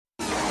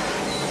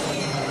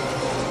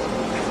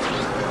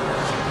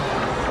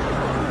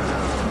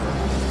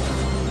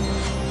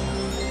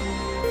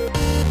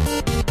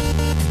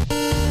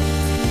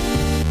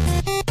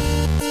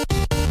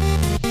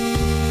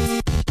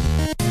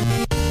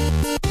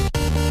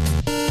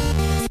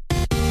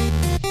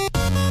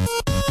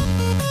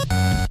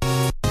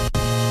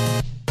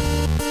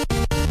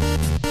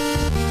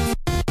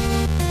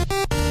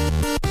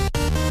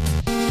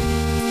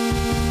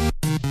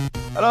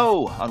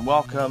Hello and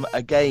welcome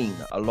again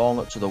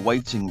along to The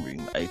Waiting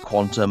Room, a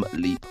Quantum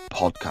Leap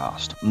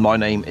podcast. My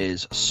name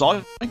is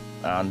Si,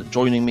 and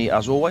joining me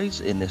as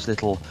always in this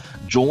little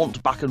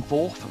jaunt back and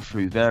forth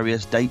through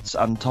various dates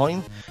and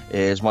time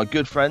is my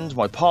good friend,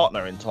 my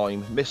partner in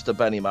time, Mr.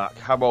 Benny Mac.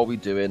 How are we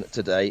doing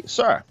today,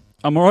 sir?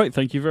 I'm all right,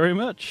 thank you very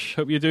much.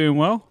 Hope you're doing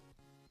well.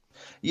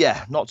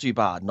 Yeah, not too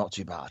bad, not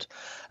too bad.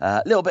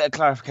 A little bit of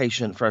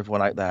clarification for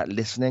everyone out there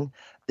listening.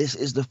 This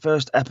is the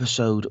first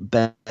episode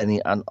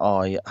Benny and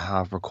I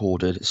have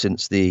recorded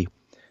since the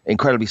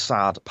incredibly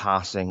sad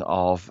passing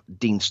of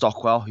Dean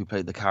Stockwell, who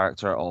played the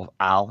character of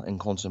Al in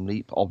Quantum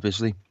Leap,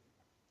 obviously.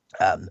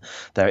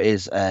 There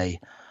is a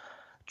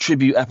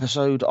tribute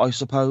episode, I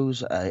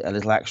suppose, a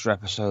little extra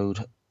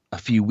episode a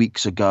few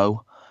weeks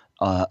ago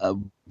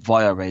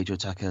via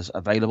Radiotheca's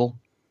available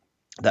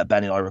that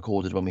Benny and I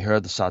recorded when we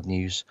heard the sad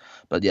news.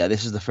 But yeah,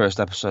 this is the first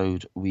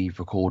episode we've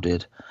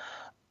recorded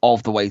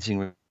of The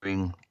Waiting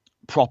Room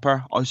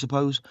proper, I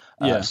suppose,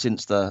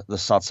 since the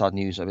sad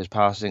news of his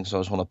passing. So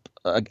I just want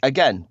to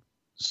again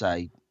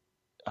say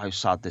how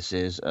sad this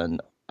is,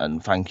 and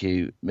thank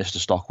you, Mr.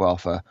 Stockwell,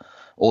 for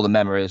all the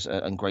memories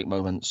and great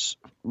moments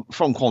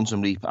from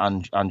Quantum Leap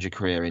and your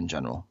career in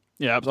general.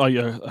 Yeah, I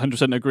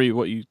 100% agree with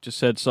what you just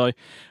said. So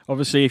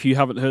obviously, if you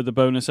haven't heard the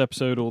bonus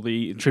episode or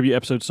the tribute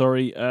episode,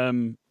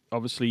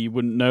 obviously you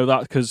wouldn't know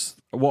that, because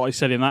what I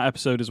said in that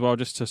episode as well,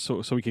 just to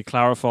so we could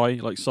clarify,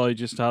 like Si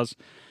just has.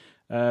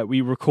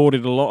 We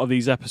recorded a lot of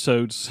these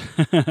episodes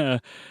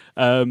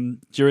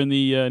during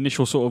the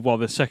initial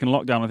the second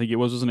lockdown, I think it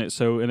was, wasn't it?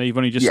 So, and they've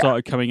only just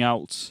started coming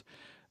out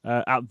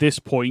at this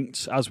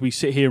point as we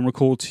sit here and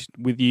record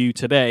with you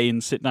today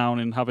and sit down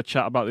and have a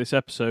chat about this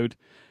episode.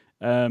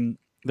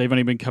 They've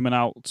only been coming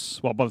out,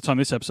 well, by the time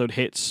this episode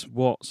hits,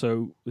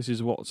 so this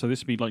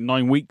would be like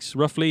 9 weeks,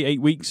 roughly, 8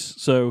 weeks.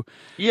 So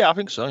yeah, I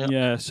think so,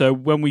 Yeah, so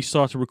when we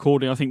started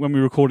recording, I think when we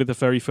recorded the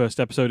very first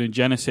episode in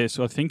Genesis,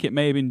 I think it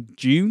may have been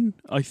June,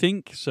 I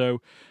think.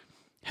 So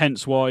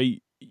hence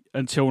why,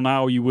 until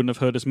now, you wouldn't have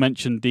heard us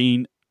mention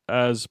Dean's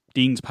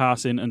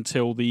passing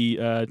until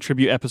the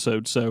tribute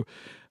episode. So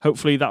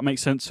hopefully that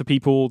makes sense for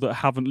people that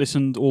haven't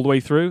listened all the way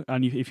through,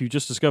 and if you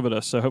just discovered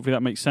us. So hopefully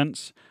that makes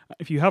sense.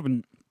 If you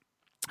haven't,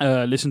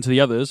 listen to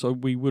the others.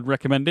 We would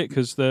recommend it,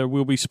 because there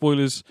will be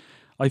spoilers,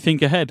 I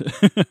think, ahead.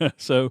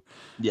 So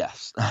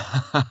yes.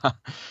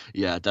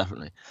 Yeah,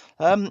 definitely.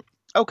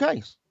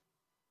 Okay,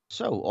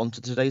 so on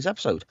to today's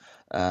episode.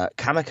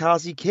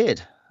 Kamikaze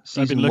Kid,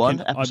 season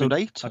 1, episode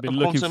 8 of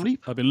Quantum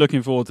Leap. I've been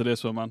looking forward to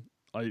this one, man.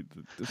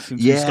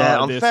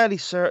 I'm fairly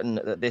certain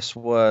that this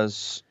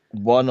was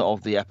one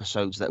of the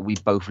episodes that we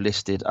both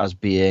listed as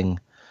being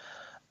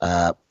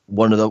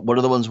one of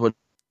the ones we're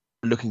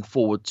looking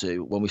forward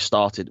to when we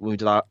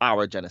did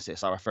our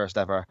Genesis, our first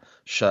ever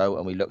show,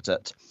 and we looked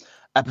at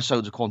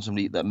episodes of Quantum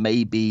Leap that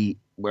maybe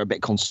we're a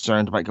bit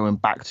concerned about going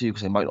back to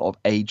because they might not have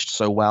aged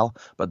so well,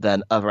 but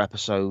then other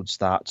episodes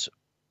that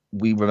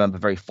we remember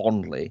very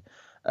fondly.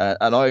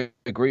 And I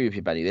agree with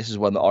you, Benny. This is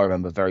one that I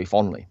remember very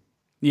fondly.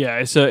 Yeah,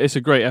 it's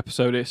a great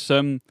episode. It's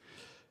and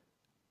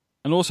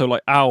also,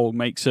 like, Al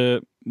makes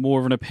more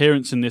of an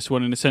appearance in this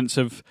one, in the sense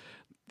of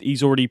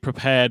he's already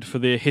prepared for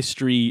the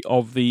history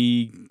of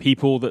the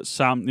people that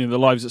Sam, the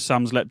lives that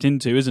Sam's leapt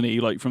into, isn't he?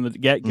 Like, from the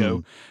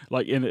get-go.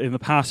 Like, in the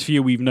past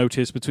few, we've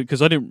noticed,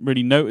 because I didn't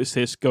really notice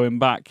this going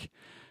back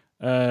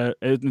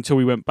until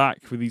we went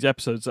back with these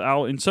episodes, that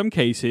Al, in some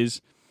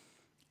cases,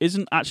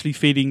 isn't actually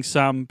feeding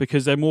Sam,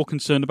 because they're more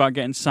concerned about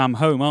getting Sam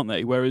home, aren't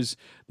they? Whereas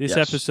this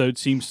episode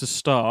seems to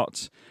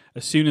start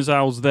as soon as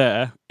Al's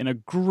there, in a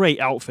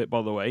great outfit,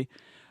 by the way,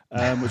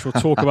 which we'll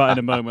talk about in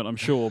a moment, I'm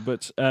sure.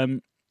 But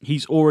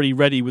he's already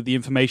ready with the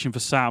information for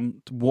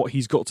Sam, what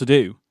he's got to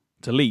do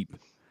to leap.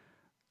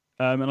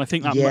 And I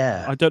think that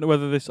I don't know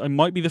whether it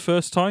might be the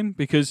first time,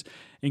 because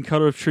in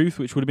Colour of Truth,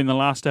 which would have been the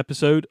last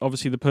episode,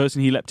 obviously the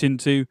person he leapt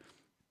into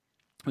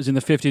was in the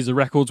 50s. The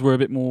records were a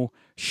bit more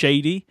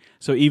shady.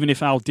 So even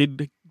if Al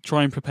did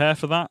try and prepare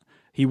for that,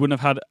 he wouldn't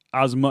have had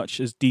as much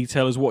as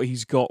detail as what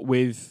he's got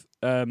with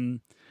the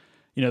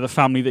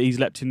family that he's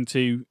leapt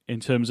into, in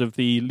terms of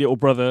the little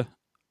brother,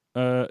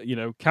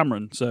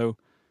 Cameron. So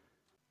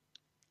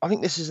I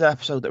think this is an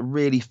episode that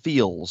really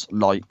feels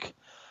like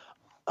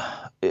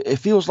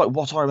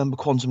what I remember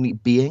Quantum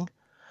Leap being.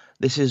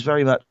 This is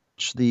very much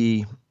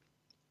the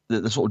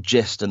sort of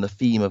gist and the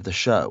theme of the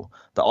show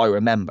that I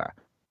remember.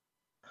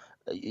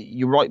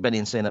 You're right, Benny,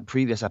 in saying that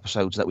previous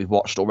episodes that we've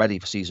watched already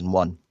for season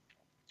 1.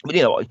 But,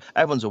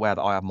 everyone's aware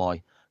that I have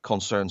my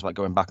concerns about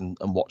going back and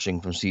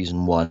watching from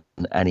season 1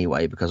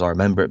 anyway, because I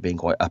remember it being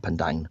quite up and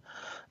down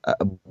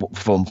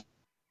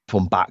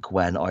from back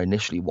when I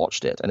initially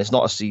watched it. And it's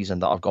not a season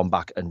that I've gone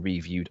back and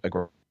reviewed a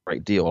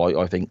great deal.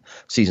 I think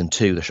season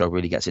 2, the show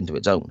really gets into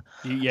its own.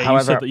 Yeah,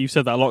 however, you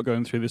said that a lot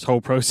going through this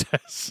whole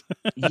process.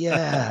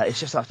 Yeah, it's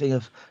just that thing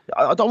of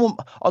I don't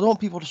want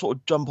people to sort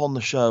of jump on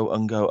the show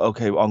and go,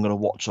 okay, well, I'm going to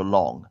watch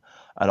along,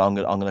 and I'm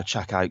going to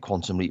check out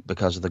Quantum Leap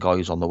because of the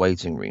guys on The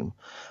Waiting Room,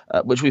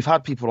 which we've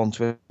had people on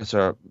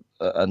Twitter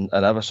and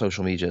other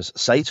social medias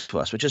say to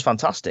us, which is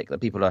fantastic, that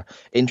people are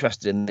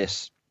interested in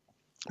this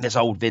this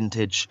old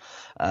vintage,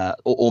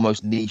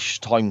 almost niche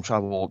time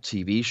travel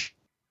TV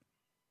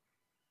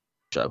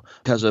show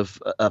because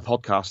of a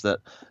podcast that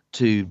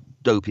two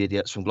dopey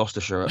idiots from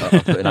Gloucestershire are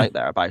putting out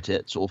there about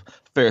it sort of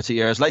 30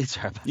 years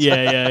later. But,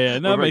 Yeah.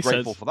 No, we're very makes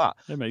grateful sense. for that.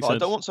 It makes But I sense.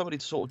 don't want somebody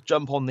to sort of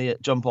jump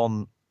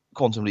on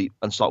Quantum Leap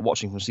and start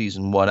watching from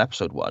season 1,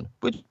 episode 1,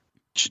 which,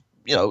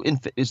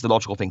 is the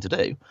logical thing to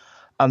do,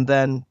 and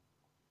then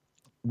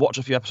watch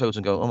a few episodes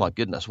and go, oh my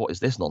goodness, what is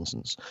this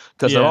nonsense?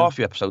 Because there are a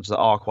few episodes that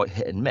are quite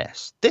hit and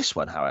miss. This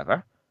one,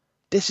 however,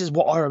 this is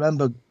what I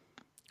remember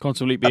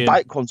Quantum Leap being...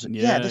 about Quantum.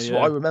 Yeah, this is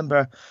what I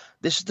remember.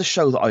 This is the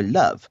show that I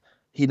love.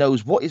 He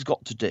knows what he's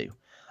got to do.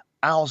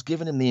 Al's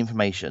given him the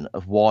information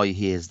of why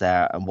he is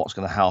there and what's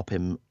going to help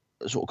him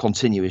sort of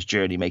continue his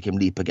journey, make him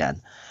leap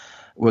again.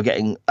 We're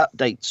getting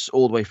updates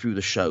all the way through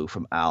the show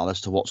from Al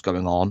as to what's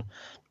going on.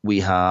 We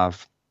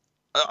have...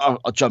 I'm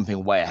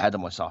jumping way ahead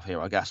of myself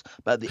here, I guess.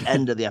 But at the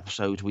end of the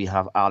episode, we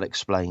have Al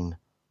explain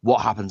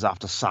what happens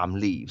after Sam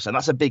leaves. And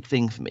that's a big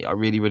thing for me. I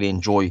really, really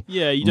enjoy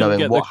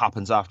knowing what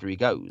happens after he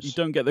goes. You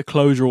don't get the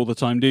closure all the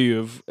time, do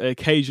you?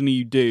 Occasionally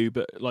you do,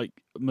 but like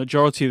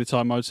majority of the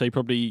time, I would say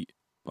probably,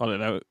 I don't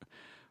know,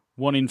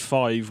 1 in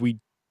 5, we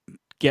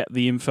get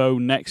the info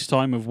next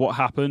time of what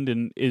happened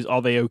and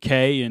are they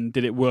okay and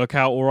did it work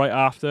out all right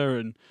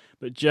after,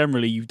 but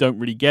generally you don't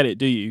really get it,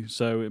 do you?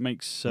 So it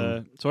makes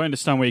so I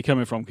understand where you're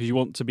coming from, because you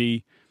want to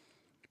be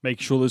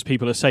making sure those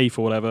people are safe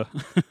or whatever.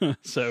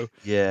 So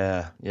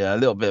yeah, a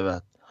little bit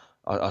of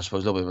I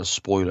suppose a little bit of a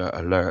spoiler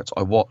alert.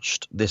 I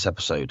watched this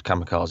episode,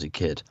 Camakazi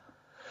Kid.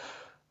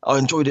 I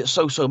enjoyed it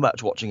so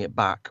much watching it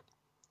back.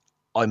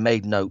 I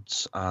made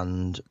notes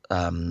and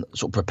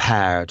sort of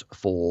prepared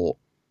for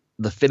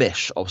the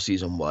finish of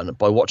season 1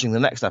 by watching the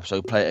next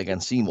episode, Play It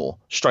Again Seymour,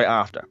 straight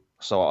after.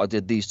 So I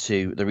did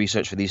the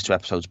research for these 2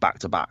 episodes back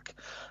to back.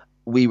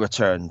 We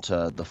return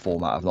to the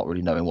format of not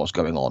really knowing what's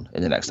going on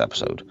in the next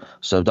episode,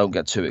 so don't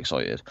get too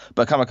excited.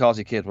 But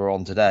Camakazi Kid, we're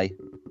on today.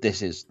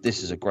 This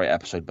is a great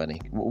episode, Benny.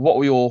 What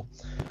were your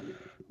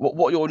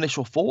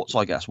initial thoughts,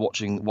 I guess,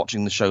 watching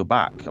the show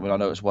back? I mean, I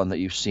know it's one that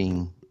you've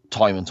seen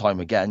time and time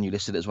again. You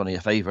listed it as one of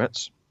your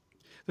favourites.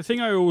 The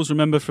thing I always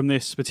remember from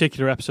this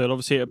particular episode,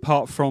 obviously,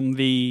 apart from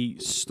the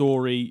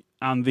story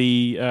and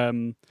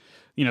the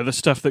the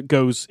stuff that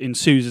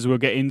ensues as we'll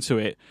get into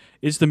it,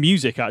 is the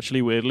music.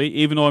 Actually, weirdly,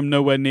 even though I'm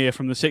nowhere near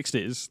from the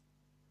 60s,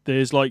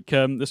 there's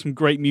there's some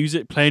great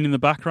music playing in the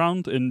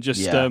background, and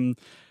just and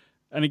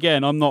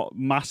again, I'm not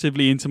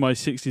massively into my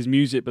 60s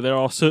music, but there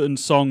are certain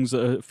songs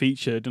that are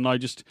featured, and I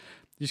just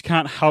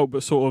can't help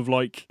but sort of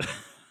like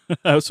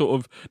sort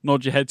of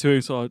nod your head to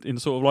it,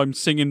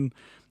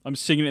 I'm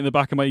singing it in the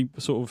back of my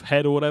sort of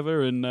head or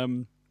whatever,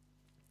 and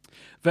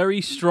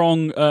very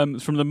strong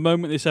from the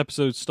moment this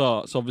episode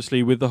starts,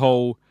 obviously, with the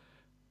whole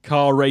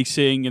car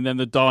racing and then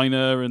the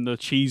diner and the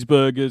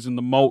cheeseburgers and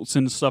the malts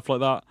and stuff like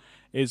that.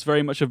 It's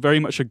very much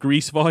a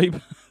Grease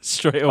vibe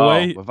straight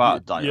away. Oh, without a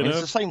doubt. I mean,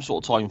 it's the same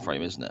sort of time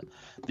frame, isn't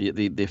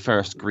it? The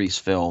first Grease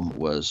film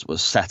was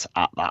set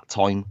at that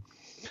time.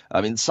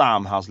 I mean,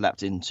 Sam has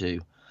leapt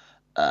into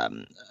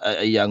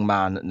a young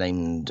man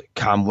named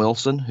Cam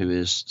Wilson, who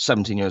is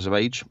 17 years of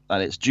age,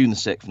 and it's June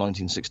 6th,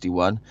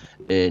 1961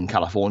 in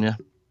California.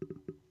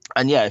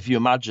 And yeah, if you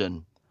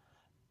imagine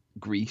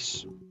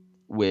Grease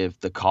with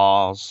the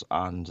cars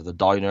and the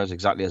diners,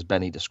 exactly as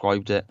Benny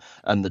described it,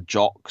 and the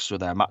jocks with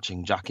their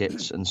matching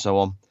jackets and so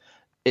on,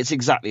 it's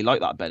exactly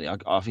like that, Benny.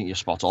 I think you're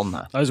spot on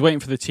there. I was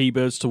waiting for the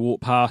T-Birds to walk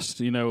past,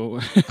 do you know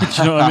what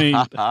I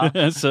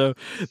mean? So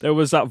there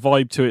was that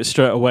vibe to it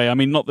straight away. I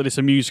mean, not that it's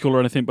a musical or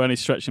anything by any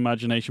stretch of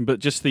imagination, but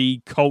just the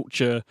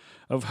culture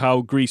of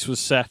how Grease was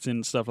set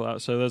and stuff like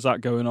that. So there's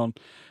that going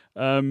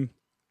on.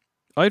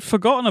 I'd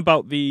forgotten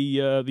about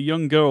the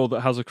young girl that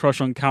has a crush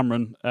on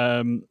Cameron.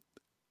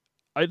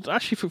 I'd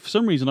actually, for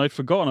some reason, I'd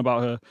forgotten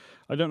about her.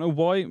 I don't know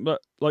why,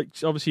 but like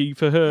obviously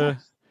for her,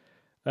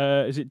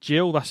 is it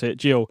Jill? That's it,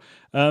 Jill.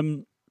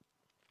 Wearing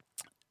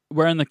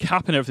the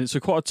cap and everything, so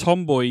quite a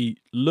tomboy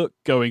look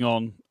going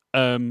on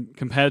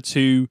compared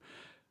to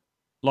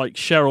like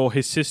Cheryl,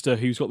 his sister,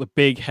 who's got the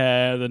big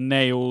hair, the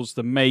nails,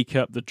 the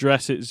makeup, the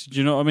dresses. Do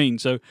you know what I mean?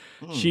 So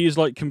she is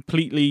like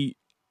completely.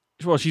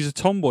 Well, she's a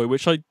tomboy,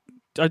 which I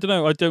don't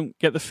know. I don't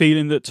get the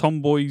feeling that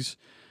tomboys.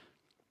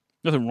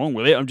 Nothing wrong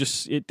with it.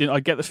 I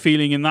get the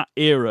feeling in that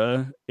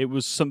era it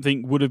was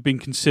something would have been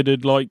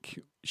considered like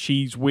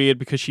she's weird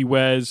because she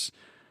wears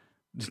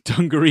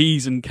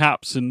dungarees and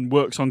caps and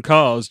works on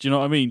cars. Do you know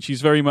what I mean?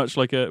 She's very much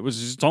like a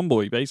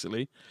tomboy,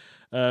 basically.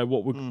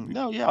 What would?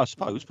 No, yeah, I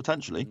suppose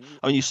potentially.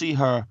 I mean, you see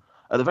her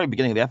at the very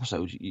beginning of the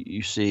episode.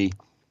 You see.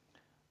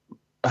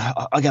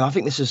 Again, I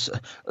think this is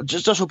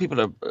just so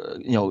people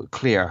are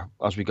clear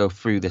as we go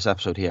through this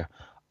episode here.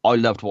 I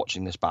loved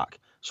watching this back,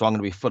 so I'm going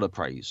to be full of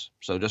praise.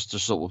 So just to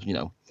sort of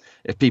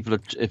if people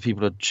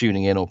are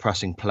tuning in or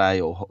pressing play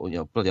or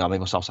bloody hell, I made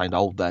myself sound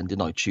old then,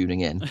 didn't I?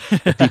 Tuning in.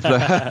 If people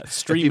are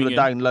Streaming if people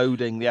are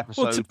downloading the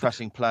episode,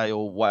 pressing play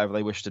or whatever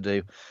they wish to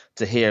do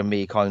to hear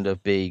me kind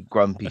of be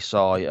grumpy,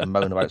 sigh, and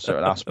moan about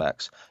certain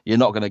aspects, you're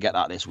not going to get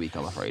that this week,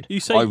 I'm afraid.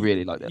 I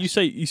really like this. You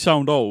say you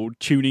sound old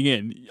tuning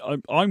in.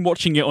 I'm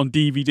watching it on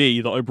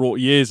DVD that I brought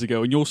years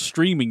ago, and you're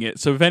streaming it.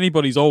 So if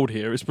anybody's old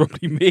here, it's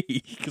probably me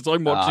because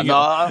I'm watching it.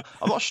 I'm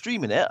not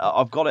streaming it.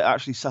 I've got it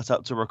actually set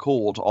up to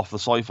record off the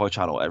Sci-Fi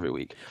Channel every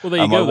week. Well,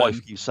 there you go. My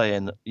wife keeps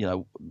saying,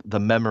 the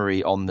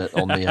memory on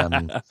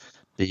the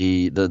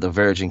the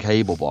Virgin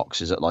cable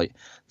box is at like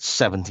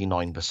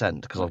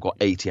 79% because I've got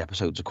 80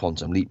 episodes of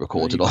Quantum Leap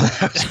recorded on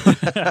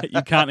it.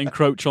 You can't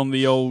encroach on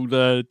the old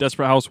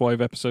Desperate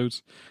Housewife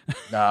episodes.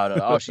 No.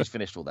 Oh, she's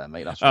finished all them,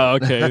 mate. That's right. Oh,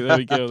 okay. There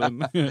we go then.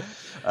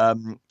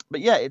 But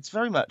yeah, it's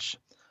very much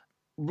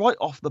right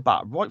off the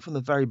bat, right from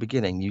the very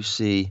beginning, you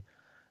see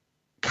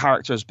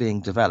characters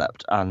being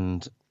developed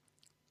and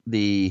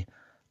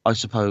I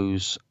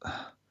suppose,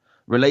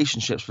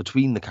 relationships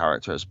between the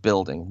characters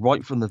building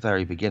right from the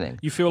very beginning.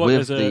 You feel like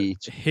with there's the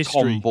a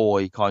history.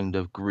 tomboy kind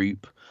of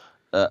group.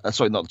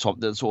 Sorry, not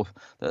the sort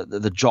of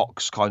the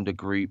jocks kind of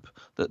group.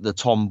 The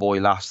tomboy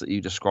lass that you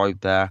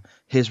described there.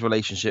 His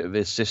relationship with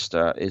his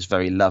sister is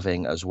very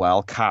loving as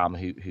well. Cam,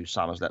 who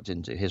Sam has leapt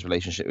into, his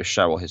relationship with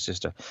Cheryl, his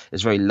sister,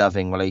 is a very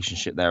loving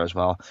relationship there as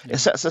well. Yeah. It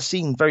sets a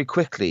scene very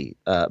quickly,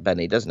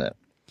 Benny, doesn't it?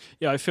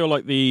 Yeah, I feel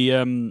like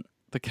the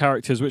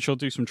characters, which I'll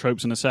do some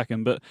tropes in a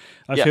second, but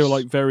I feel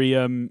like very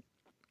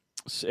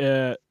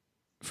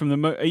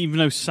even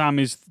though Sam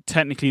is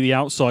technically the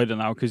outsider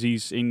now because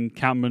he's in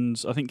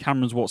Cameron's, I think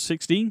Cameron's what,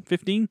 16,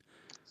 15?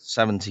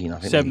 17, I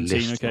think.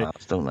 17, okay. That,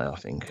 don't they, I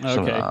think.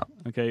 Okay, like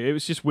okay. It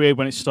was just weird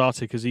when it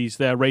started because he's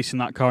there racing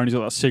that car and he's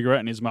got that cigarette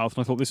in his mouth,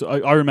 and I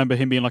thought I remember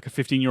him being like a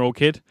 15-year-old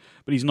kid,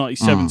 but he's not. He's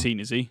 17,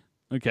 is he?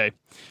 Okay.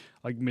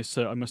 I must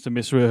have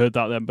misheard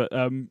that then, but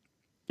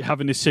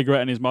having this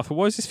cigarette in his mouth,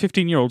 why is this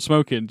 15-year-old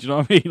smoking? Do you know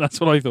what I mean? That's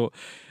what I thought.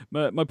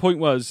 My point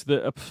was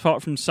that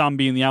apart from Sam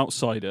being the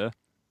outsider,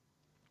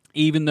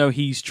 even though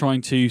he's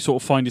trying to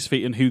sort of find his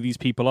feet and who these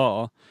people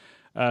are,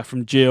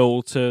 from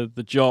Jill to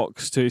the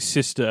jocks to his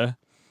sister,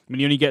 I mean,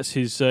 he only gets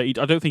his... I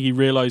don't think he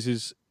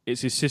realises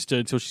it's his sister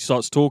until she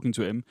starts talking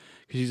to him,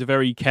 because she's a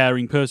very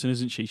caring person,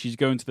 isn't she? She's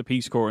going to the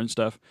Peace Corps and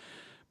stuff.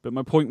 But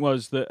my point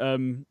was that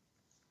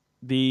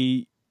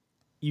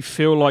you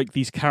feel like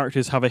these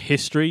characters have a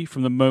history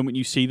from the moment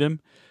you see them,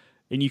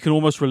 and you can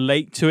almost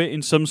relate to it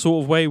in some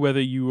sort of way,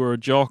 whether you were a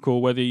jock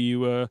or whether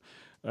you were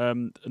a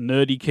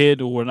nerdy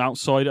kid or an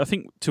outsider. I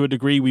think to a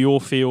degree we all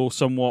feel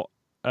somewhat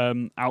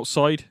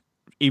outside,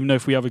 even though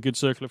if we have a good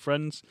circle of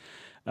friends.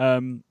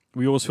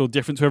 We always feel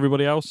different to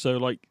everybody else. So,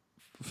 like,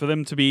 for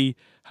them to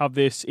have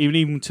this,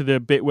 even to the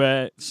bit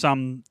where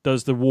Sam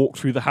does the walk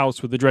through the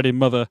house with the dreaded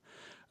mother,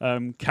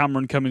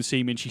 Cameron come and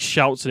see me, and she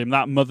shouts at him.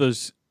 That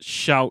mother's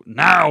shout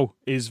now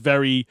is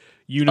very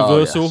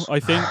universal, I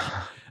think.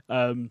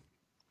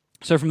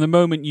 So from the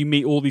moment you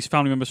meet all these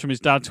family members, from his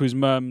dad to his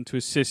mum to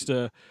his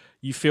sister,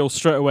 you feel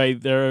straight away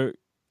they're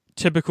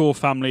typical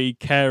family,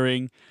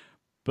 caring,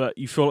 but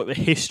you feel like the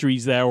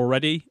history's there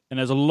already, and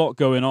there's a lot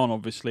going on,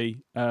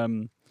 obviously,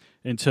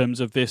 in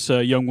terms of this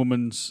young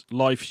woman's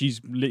life.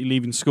 She's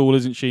leaving school,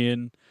 isn't she,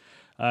 and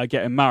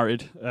getting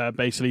married,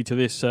 basically, to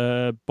this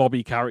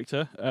Bobby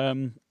character,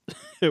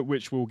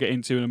 which we'll get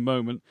into in a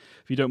moment.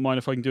 If you don't mind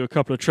if I can do a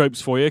couple of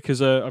tropes for you,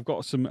 because I've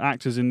got some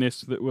actors in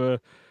this that were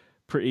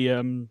pretty...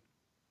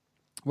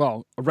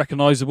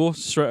 recognisable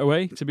straight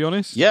away, to be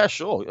honest. Yeah,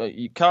 sure.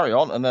 You carry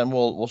on, and then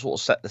we'll sort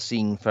of set the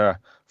scene for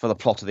the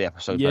plot of the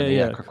episode.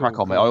 Yeah, crack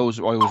on, mate. I always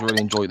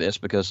really enjoy this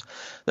because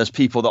there's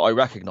people that I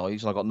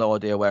recognise and I got no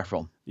idea where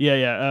from.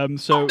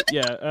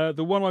 The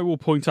one I will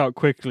point out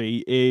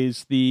quickly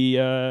is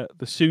the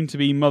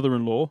soon-to-be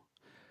mother-in-law,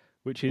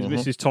 which is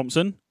Mrs.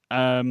 Thompson,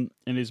 and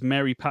is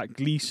Mary Pat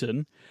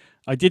Gleason.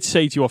 I did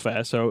say to you off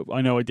air, so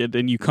I know I did,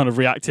 and you kind of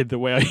reacted the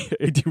way I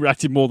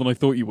reacted more than I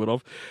thought you would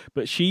have.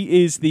 But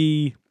she is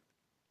she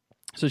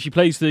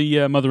plays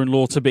the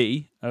mother-in-law to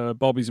be,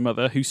 Bobby's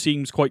mother, who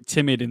seems quite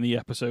timid in the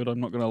episode, I'm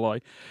not going to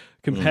lie,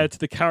 compared to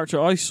the character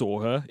I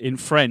saw her in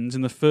Friends,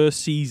 in the first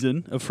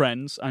season of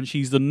Friends, and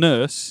she's the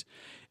nurse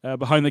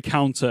behind the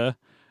counter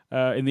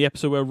in the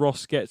episode where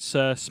Ross gets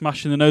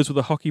smashed in the nose with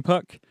a hockey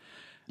puck.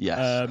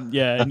 Yes.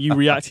 And you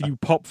reacted, you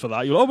popped for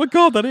that. You're like, oh my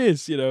god, that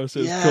is, So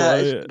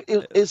it's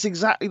cool. It's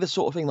exactly the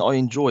sort of thing that I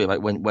enjoy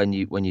about when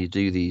you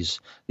do these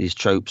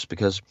tropes,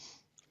 because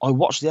I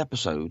watched the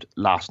episode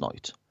last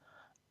night,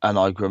 and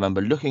I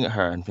remember looking at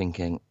her and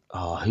thinking,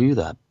 oh, who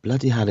the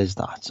bloody hell is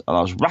that? And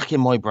I was racking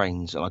my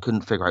brains, and I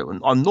couldn't figure out.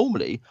 And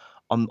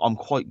I'm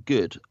quite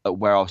good at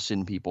where I've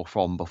seen people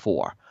from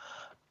before.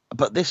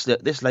 But this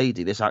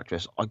lady, this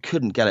actress, I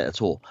couldn't get it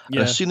at all.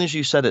 Yeah. And as soon as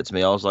you said it to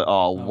me, I was like,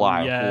 oh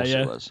wow, of course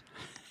it was.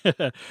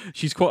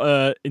 She's quite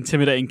an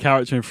intimidating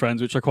character in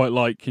Friends, which I quite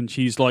like. And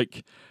she's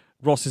like,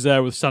 Ross is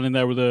standing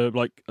there with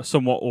a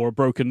somewhat or a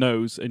broken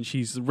nose, and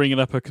she's ringing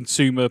up a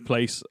consumer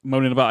place,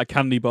 moaning about a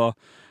candy bar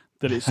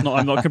that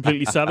I'm not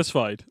completely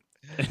satisfied.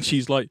 And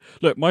she's like,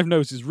 "Look, my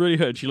nose is really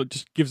hurt." And she like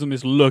just gives them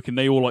this look, and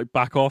they all like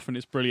back off, and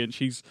it's brilliant.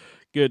 She's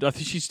good. I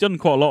think she's done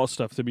quite a lot of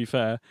stuff, to be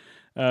fair.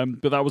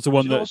 But that was the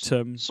one that.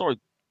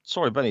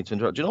 Sorry, Benny, to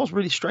interrupt. Do you know what's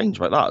really strange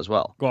about that as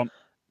well? Go on.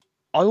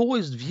 I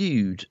always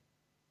viewed,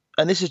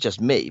 and this is just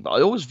me, but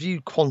I always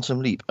viewed Quantum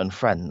Leap and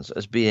Friends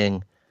as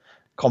being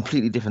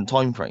completely different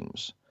time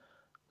frames.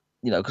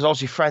 You know, because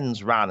obviously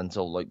Friends ran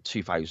until like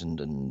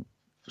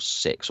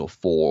 2006 or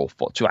 4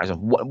 or 2000,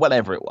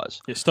 whatever it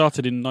was. It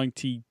started in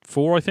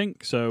 94, I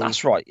think. So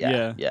that's right.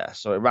 Yeah.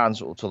 So it ran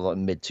sort of till like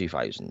mid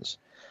 2000s.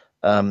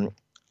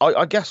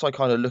 I guess I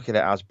kind of look at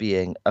it as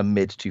being a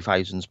mid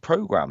 2000s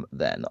program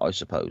then, I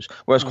suppose.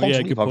 Whereas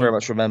Quantum Leap I very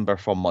much remember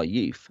from my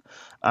youth,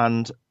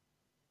 and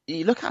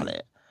you look at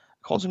it,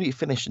 Quantum Leap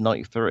finished in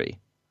 93,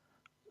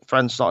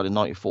 Friends started in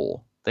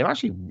 94. They're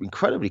actually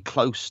incredibly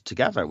close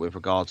together with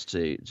regards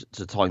to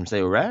times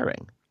they were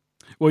airing.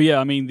 Well, yeah,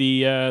 I mean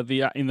the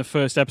in the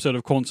first episode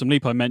of Quantum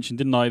Leap, I mentioned,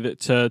 didn't I,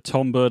 that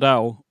Tom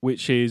Burdell,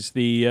 which is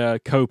the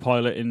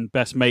co-pilot and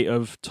best mate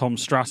of Tom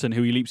Stratton,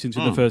 who he leaps into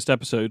in the first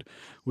episode,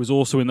 was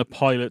also in the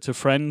pilot to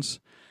Friends.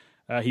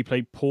 He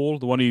played Paul,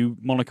 the one who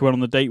Monica went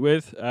on the date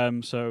with.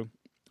 So,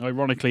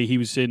 ironically, he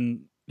was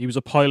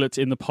a pilot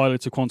in the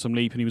pilot of Quantum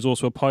Leap, and he was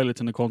also a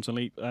pilot in the Quantum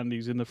Leap, and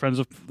he's in the Friends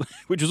of,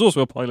 which is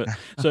also a pilot.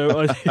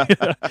 So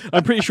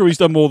I'm pretty sure he's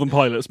done more than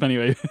pilots, but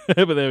anyway.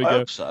 But there we go. I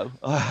hope so.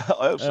 I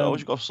hope so. I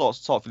always got to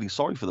start feeling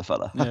sorry for the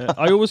fella. Yeah,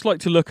 I always like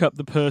to look up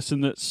the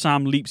person that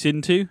Sam leaps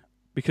into,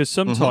 because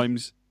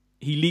sometimes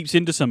he leaps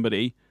into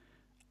somebody,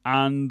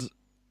 and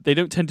they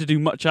don't tend to do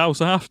much else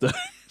after.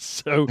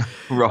 So,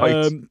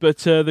 right. But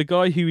the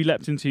guy who he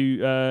leapt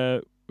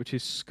into, which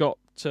is Scott.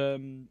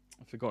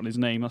 I've forgotten his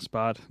name, that's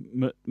bad.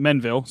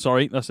 Menville,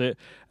 sorry, that's it.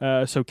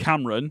 So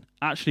Cameron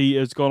actually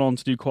has gone on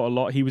to do quite a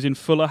lot. He was in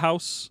Fuller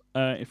House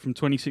from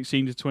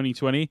 2016 to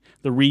 2020,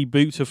 the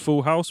reboot of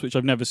Full House, which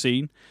I've never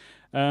seen.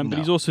 But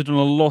he's also done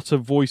a lot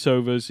of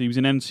voiceovers. He was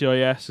in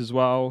NCIS as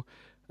well.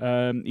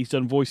 He's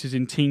done voices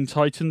in Teen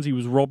Titans. He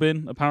was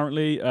Robin,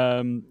 apparently.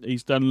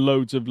 He's done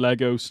loads of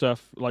Lego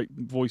stuff, like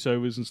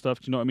voiceovers and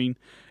stuff. Do you know what I mean?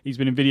 He's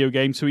been in video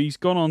games. So he's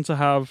gone on to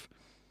have...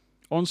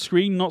 On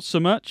screen, not so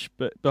much,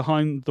 but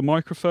behind the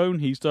microphone,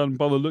 he's done,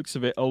 by the looks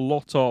of it, a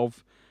lot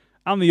of,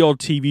 and the odd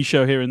TV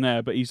show here and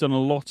there, but he's done a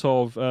lot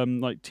of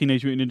like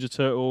Teenage Mutant Ninja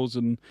Turtles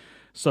and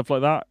stuff like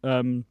that,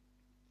 and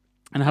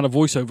had a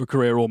voiceover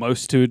career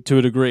almost to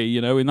a degree, you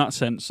know, in that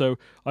sense. So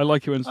I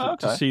like it when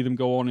to see them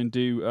go on and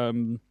do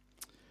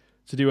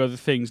to do other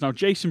things. Now,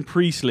 Jason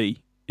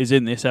Priestley is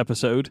in this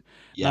episode.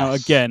 Yes. Now,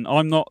 again,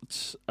 I'm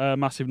not a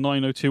massive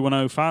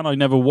 90210 fan. I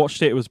never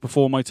watched it. It was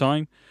before my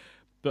time.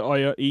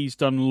 But he's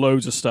done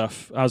loads of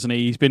stuff, hasn't he?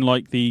 He's been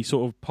like the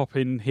sort of pop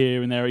in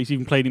here and there. He's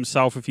even played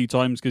himself a few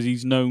times because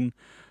he's known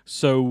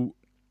so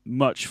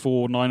much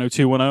for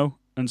 90210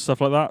 and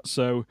stuff like that.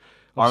 So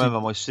I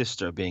remember my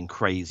sister being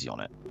crazy on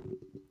it.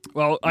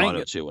 Well,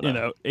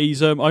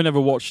 he's I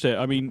never watched it.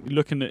 I mean,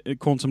 looking at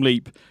Quantum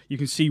Leap, you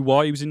can see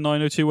why he was in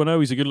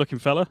 90210. He's a good-looking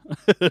fella.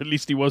 At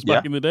least he was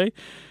back in the day.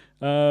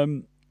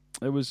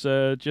 It was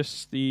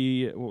just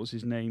what was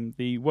his name?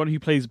 The one who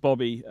plays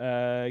Bobby,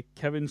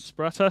 Kevin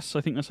Spratas,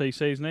 I think that's how you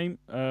say his name.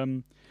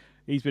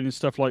 He's been in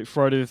stuff like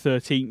Friday the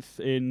 13th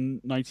in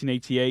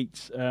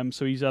 1988.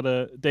 So he's had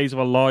Days of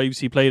Our Lives.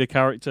 He played a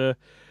character.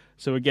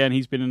 So again,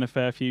 he's been in a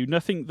fair few.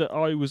 Nothing that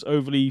I was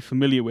overly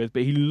familiar with,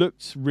 but he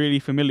looked really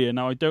familiar.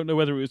 Now, I don't know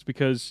whether it was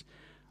because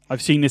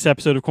I've seen this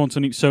episode of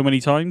Quantum Leap so many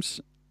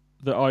times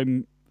that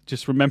I'm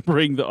just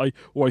remembering that I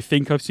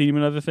think I've seen him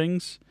in other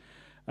things.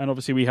 And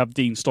obviously we have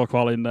Dean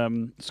Stockwell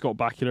in Scott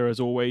Bakula as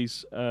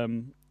always.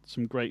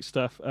 Some great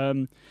stuff.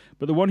 But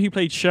the one who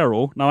played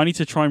Cheryl, now I need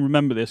to try and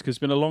remember this because it's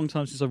been a long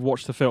time since I've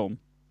watched the film.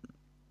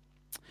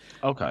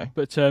 Okay.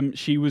 But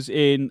she was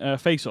in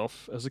Face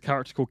Off as a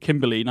character called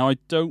Kimberly. Now I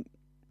don't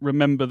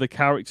remember the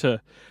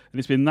character, and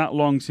it's been that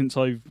long since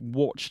I've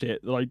watched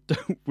it that I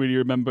don't really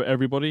remember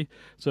everybody.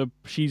 So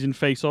she's in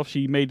Face Off.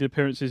 She made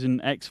appearances in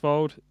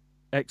X-Files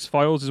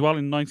as well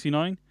in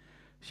 99.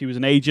 She was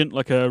an agent,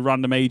 like a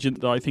random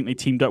agent that I think they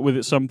teamed up with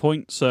at some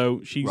point.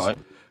 So she's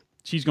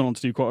gone on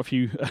to do quite a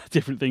few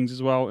different things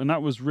as well. And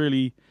that was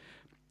really,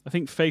 I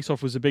think Face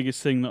Off was the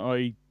biggest thing that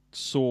I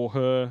saw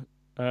her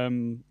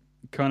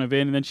kind of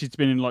in. And then she's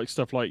been in like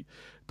stuff like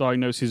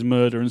Diagnosis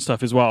Murder and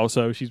stuff as well.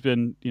 So she's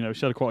been, she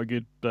had quite a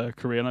good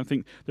career. And I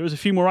think there was a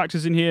few more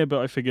actors in here, but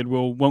I figured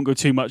won't go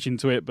too much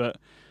into it. But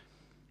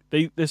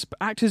there's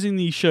actors in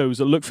these shows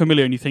that look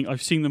familiar and you think,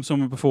 I've seen them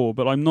somewhere before,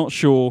 but I'm not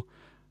sure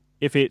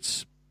if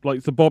it's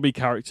like the Bobby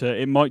character.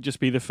 It might just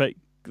be the fact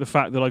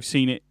that I've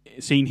seen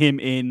him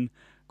in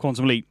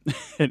Quantum Leap.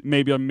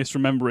 Maybe I'm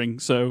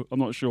misremembering, so I'm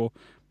not sure.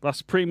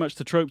 That's pretty much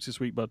the tropes this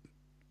week, bud.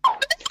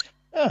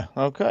 Yeah,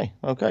 okay.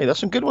 There's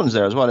some good ones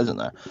there as well, isn't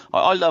there?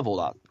 I love all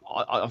that.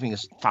 I think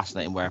it's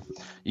fascinating where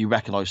you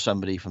recognise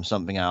somebody from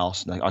something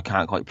else, and I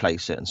can't quite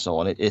place it, and so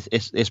on.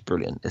 It's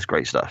brilliant. It's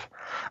great stuff.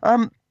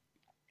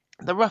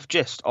 The rough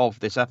gist of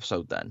this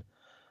episode, then,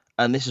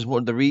 and this is one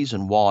of the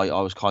reason why I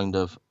was kind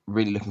of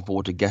really looking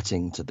forward to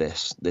getting to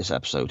this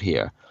episode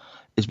here,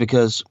 is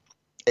because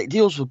it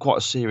deals with quite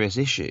a serious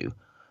issue,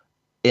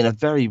 in a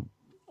very,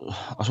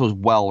 I suppose,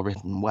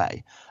 well-written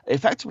way,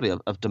 effectively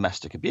of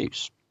domestic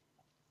abuse.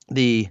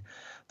 The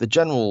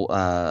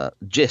general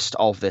gist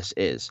of this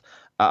is,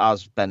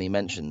 as Benny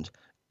mentioned,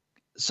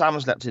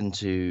 Sam's leapt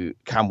into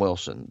Cam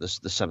Wilson, the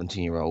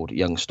 17-year-old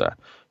youngster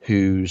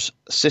whose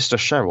sister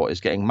Cheryl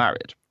is getting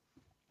married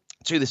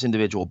to this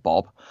individual,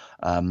 Bob.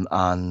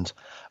 And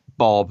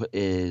Bob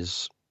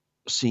is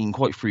seen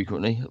quite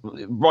frequently,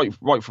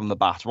 right from the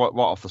bat, right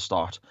off the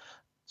start,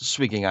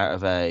 swigging out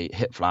of a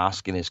hip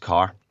flask in his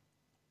car.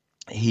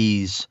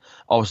 He's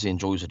obviously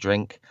enjoys a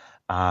drink,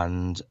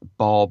 and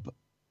Bob.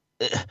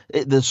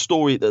 The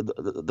story,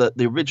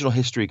 the original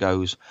history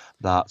goes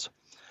that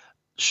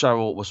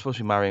Cheryl was supposed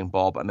to be marrying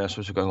Bob, and they're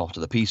supposed to be going off to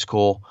the Peace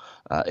Corps.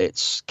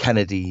 It's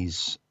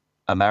Kennedy's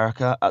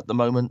America at the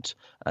moment,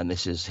 and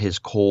this is his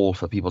call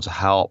for people to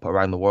help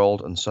around the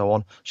world and so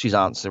on. She's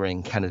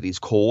answering Kennedy's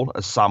call,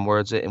 as Sam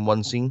words it in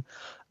one scene.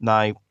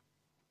 Now,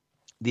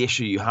 the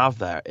issue you have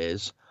there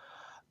is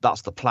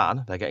that's the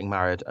plan. They're getting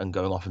married and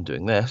going off and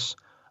doing this.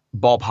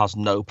 Bob has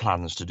no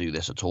plans to do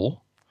this at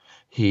all.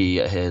 He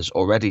has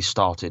already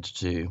started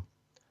to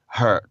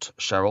hurt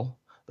Cheryl.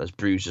 There's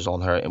bruises on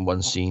her in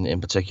one scene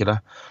in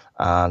particular,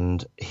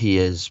 and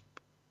he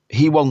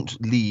won't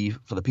leave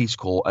for the Peace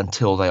Corps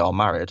until they are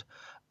married,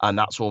 and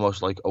that's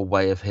almost like a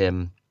way of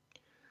him,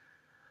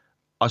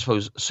 I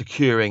suppose,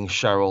 securing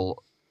Cheryl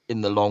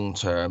in the long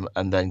term,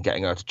 and then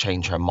getting her to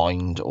change her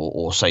mind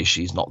or say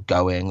she's not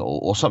going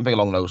or something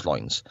along those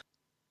lines.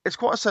 It's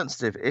quite a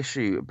sensitive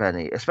issue,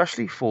 Benny,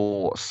 especially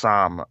for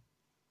Sam,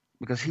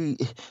 because he,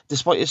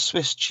 despite his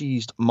Swiss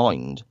cheesed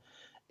mind,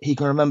 he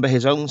can remember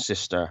his own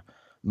sister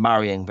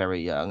marrying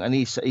very young, and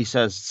he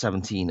says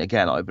 17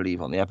 again, I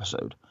believe, on the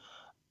episode,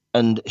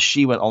 and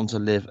she went on to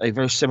live a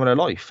very similar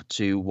life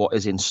to what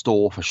is in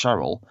store for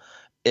Cheryl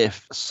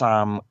if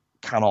Sam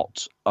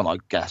cannot, and I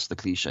guess the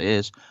cliche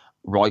is,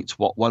 right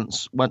what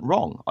once went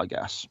wrong, I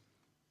guess.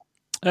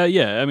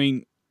 Yeah, I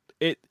mean,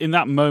 in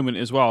that moment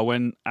as well,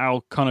 when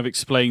Al kind of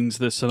explains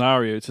the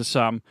scenario to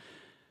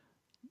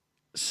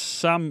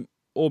Sam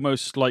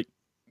almost like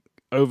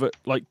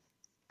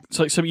it's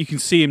like something you can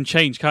see him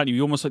change, can't you?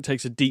 He almost like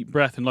takes a deep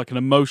breath, and like an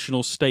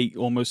emotional state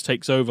almost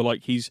takes over,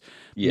 like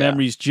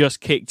memories just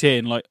kicked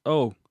in, like,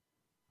 oh,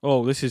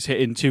 this is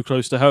hitting too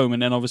close to home.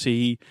 And then obviously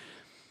he,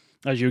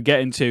 as you're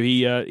getting to,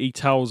 he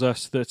tells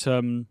us that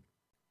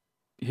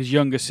his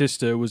younger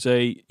sister was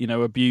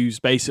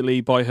abused basically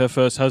by her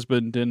first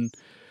husband, and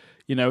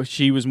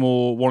she was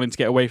more wanting to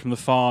get away from the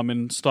farm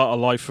and start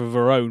a life of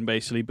her own,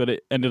 basically, but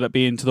it ended up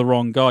being to the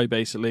wrong guy,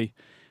 basically.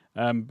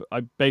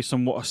 Based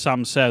on what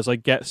Sam says, I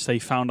guess they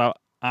found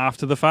out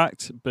after the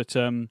fact, but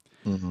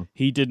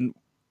he didn't.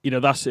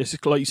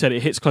 It's like you said,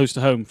 it hits close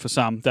to home for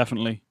Sam,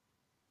 definitely.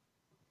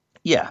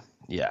 Yeah.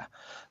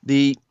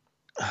 The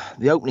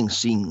opening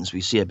scenes, we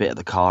see a bit of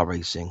the car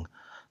racing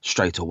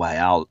straight away.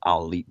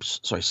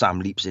 Sam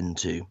leaps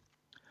into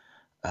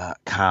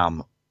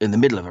Cam in the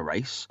middle of a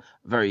race,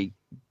 very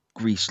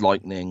Grease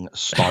Lightning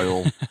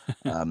style,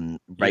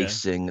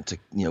 racing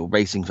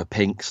racing for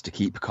pinks to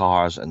keep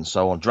cars and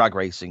so on, drag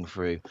racing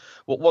through.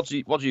 What do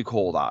you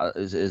call that?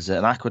 Is it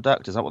an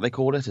aqueduct? Is that what they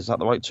called it? Is that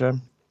the right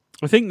term?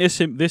 I think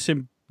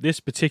this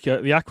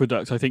particular, the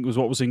aqueduct, I think was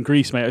what was in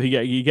Greece, mate. I think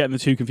you're getting the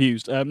two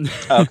confused.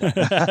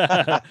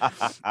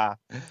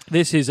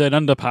 This is an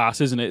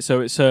underpass, isn't it?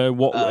 So it's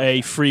what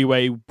a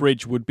freeway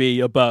bridge would be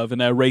above, and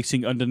they're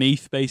racing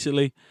underneath,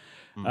 basically.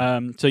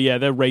 So yeah,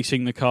 they're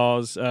racing the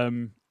cars.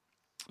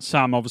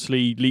 Sam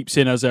obviously leaps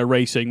in as they're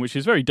racing, which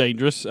is very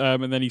dangerous,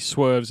 and then he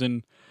swerves,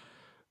 and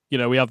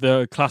we have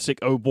the classic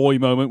 "oh boy"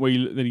 moment where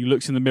he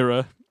looks in the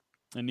mirror,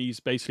 and he's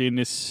basically in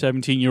this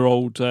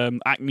 17-year-old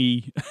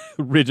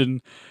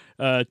acne-ridden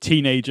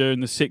teenager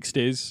in the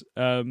 60s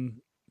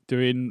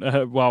doing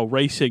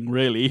racing,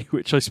 really,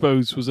 which I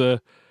suppose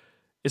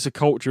it's a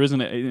culture,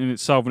 isn't it, in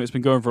itself, and it's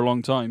been going for a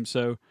long time.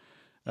 So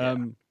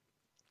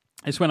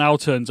it's when Al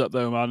turns up,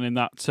 though, man, in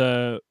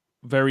that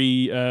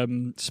very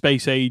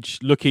space age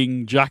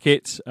looking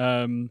jacket,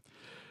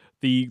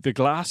 the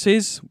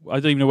glasses. I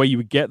don't even know where you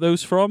would get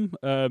those from.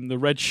 The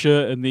red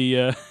shirt and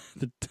the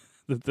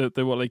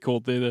what they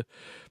called the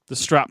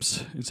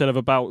straps instead of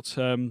a belt.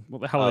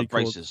 What the hell are they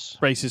braces?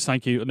 Called? Braces.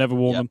 Thank you. I never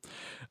worn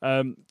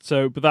them.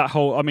 But that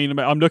whole, I mean,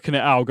 I'm looking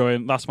at Al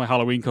going, that's my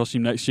Halloween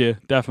costume next year,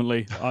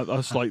 definitely.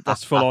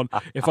 That's full on.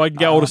 If I can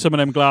get hold of some of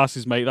them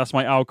glasses, mate, that's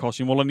my Al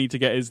costume. All I need to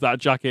get is that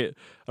jacket,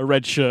 a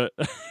red shirt.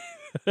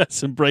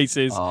 Some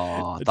braces.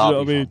 Oh,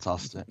 that'd be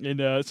fantastic.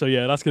 And, so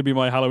yeah, that's going to be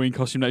my Halloween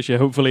costume next year,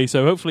 hopefully.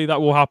 So hopefully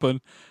that will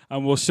happen,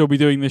 and we'll still be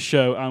doing this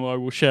show, and I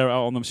will share it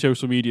out on the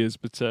social medias.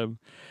 But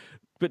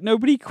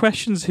nobody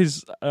questions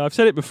his. I've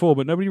said it before,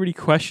 but nobody really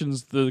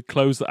questions the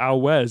clothes that Al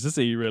wears, does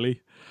he?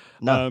 Really?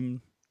 No.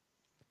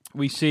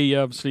 We see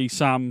obviously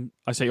Sam.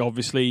 I say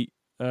obviously.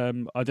 I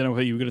don't know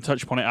whether you were going to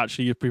touch upon it.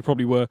 Actually, you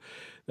probably were.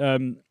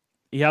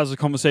 He has a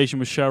conversation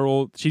with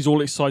Cheryl. She's all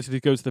excited to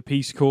go to the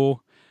Peace Corps.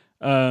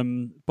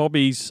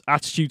 Bobby's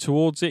attitude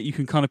towards it, you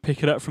can kind of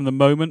pick it up from the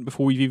moment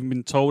before we've even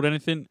been told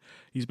anything.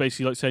 He's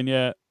basically like saying,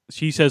 yeah,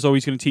 she says, "Oh,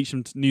 he's going to teach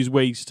them new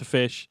ways to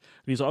fish."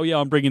 And he's like, "Oh yeah,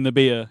 I'm bringing the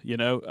beer,"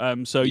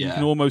 So you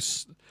can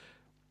almost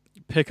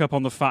pick up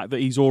on the fact that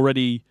he's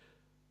already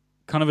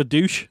kind of a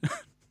douche,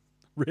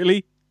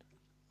 really.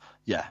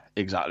 Yeah,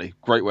 exactly.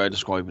 Great way of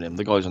describing him.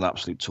 The guy's an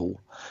absolute tool.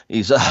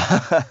 He's,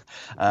 but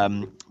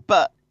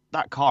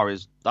that car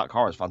is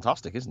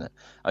fantastic, isn't it?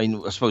 I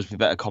mean, I suppose we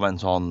better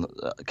comment on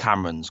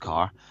Cameron's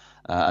car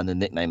and the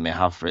nickname they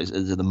have for it.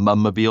 Is it the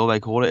Mummobile they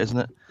call it, isn't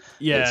it?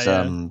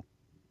 Yeah,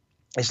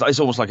 it's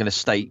almost like an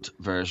estate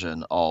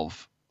version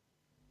of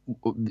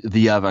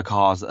the other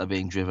cars that are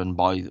being driven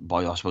by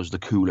I suppose the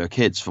cooler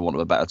kids, for want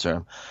of a better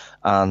term,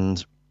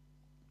 and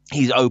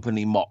he's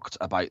openly mocked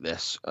about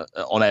this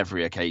on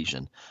every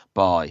occasion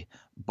by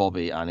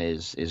Bobby and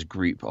his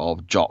group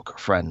of jock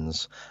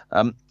friends.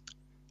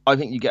 I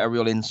think you get a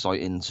real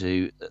insight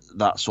into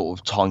that sort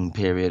of time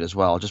period as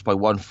well, just by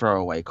one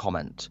throwaway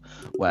comment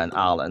when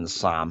Al and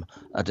Sam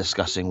are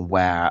discussing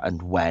where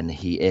and when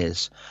he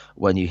is.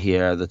 When you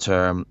hear the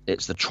term,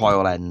 it's the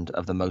trial end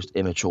of the most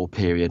immature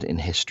period in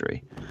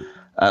history.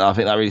 And I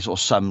think that really sort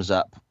of sums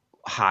up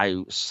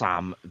how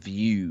Sam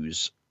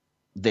views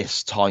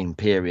this time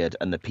period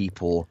and the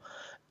people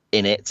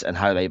in it and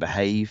how they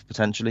behave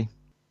potentially.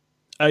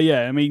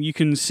 Yeah, I mean, you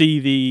can see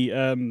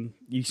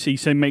you see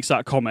Sam makes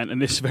that comment, and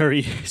this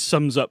very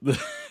sums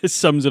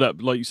it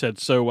up, like you said,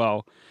 so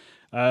well.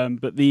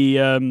 But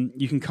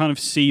you can kind of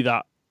see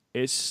that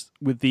it's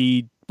with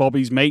the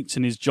Bobby's mates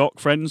and his jock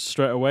friends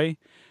straight away.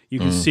 You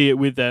can see it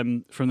with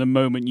them from the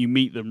moment you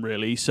meet them,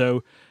 really.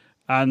 So,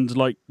 and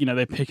like,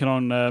 they're picking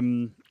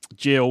on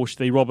Jill.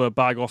 They rob her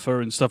bag off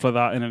her and stuff like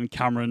that, and then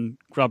Cameron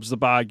grabs the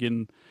bag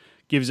and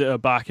gives it her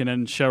back, and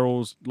then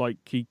Cheryl's like,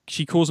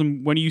 she calls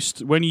them, when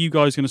are you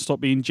guys going to stop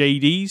being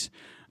JDs?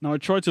 Now I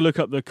tried to look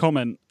up the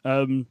comment,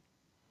 the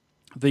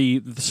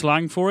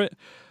slang for it.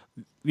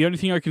 The only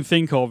thing I can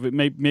think of, it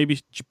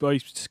maybe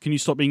can you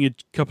stop being a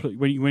couple of,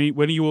 when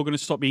are you all going to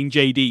stop being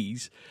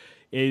JDs?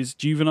 Is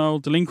juvenile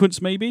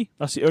delinquents, maybe?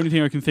 That's the only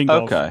thing I can think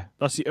of. Okay.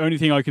 That's the only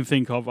thing I can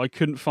think of. I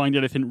couldn't find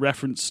anything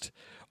referenced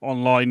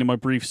online in my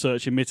brief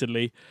search,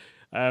 admittedly.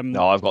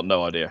 No, I've got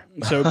no idea.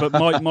 So,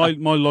 but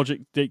my logic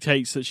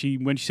dictates that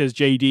when she says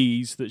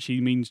JDs, that she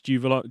means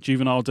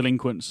juvenile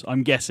delinquents.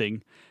 I'm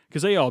guessing,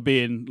 because they are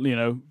being,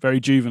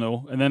 very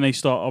juvenile, and then they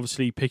start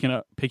obviously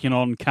picking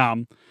on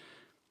Cam,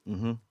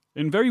 and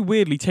very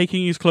weirdly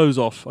taking his clothes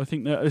off. I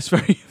think that it's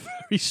very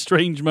very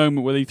strange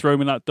moment where they throw him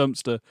in that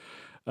dumpster.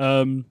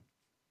 The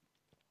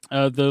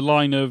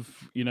line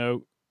of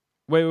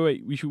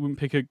wait, we wouldn't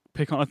pick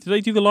on. Did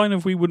they do the line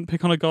of we wouldn't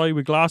pick on a guy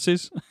with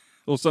glasses?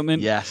 Or something.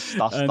 Yes,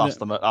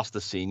 that's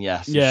the scene.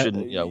 Yes, yeah, you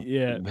shouldn't,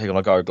 pick on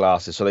a guy with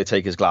glasses. So they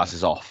take his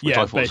glasses off, which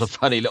I thought was a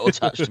funny little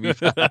touch. To be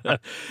fair,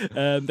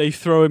 they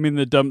throw him in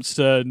the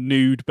dumpster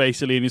nude,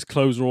 basically, and his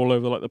clothes are all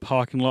over like the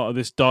parking lot of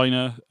this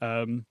diner.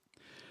 And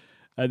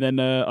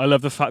then I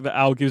love the fact that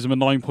Al gives him a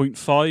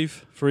 9.5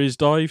 for his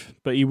dive,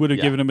 but he would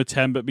have given him a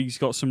 10, but he's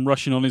got some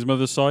Russian on his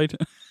mother's side.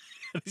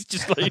 It's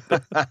just like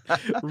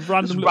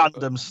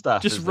random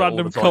stuff, just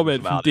random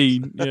comment from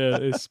Dean. Yeah,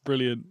 it's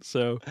brilliant.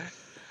 So.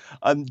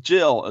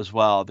 Jill as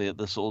well,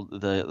 the sort of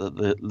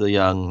the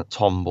young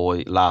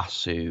tomboy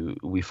lass who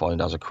we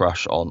find has a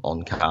crush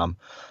on Cam,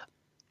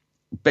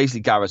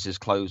 basically gathers his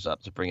clothes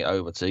up to bring it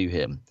over to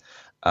him,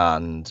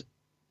 and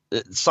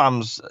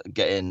Sam's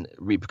getting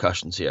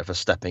repercussions here for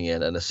stepping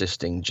in and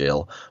assisting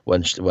Jill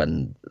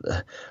when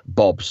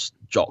Bob's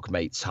jock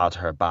mates had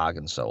her bag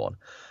and so on.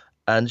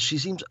 And she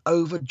seems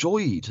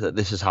overjoyed that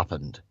this has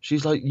happened.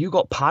 She's like, "You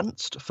got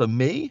pantsed for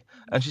me?"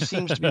 And she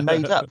seems to be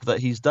made up that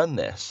he's done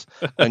this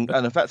and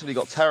effectively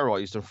got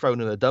terrorized and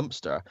thrown in a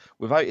dumpster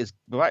without his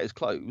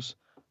clothes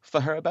for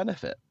her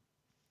benefit.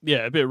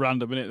 Yeah, a bit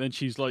random, isn't it? Then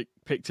she's like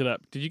picked it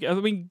up. Did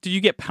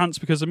you get pants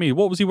because of me?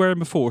 What was he wearing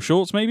before?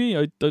 Shorts, maybe?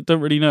 I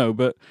don't really know.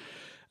 But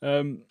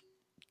of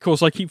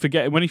course, I keep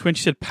forgetting when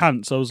she said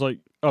pants. I was like,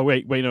 oh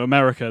wait, no,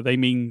 America. They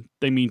mean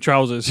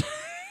trousers.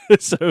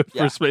 So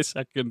for a split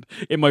second,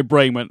 in my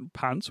brain went,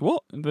 pants?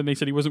 What? And then they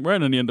said he wasn't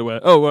wearing any underwear.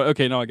 Oh,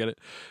 okay, now I get it.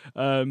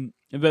 And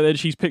then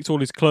she's picked all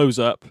his clothes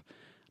up,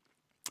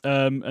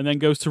 and then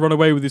goes to run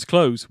away with his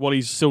clothes while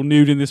he's still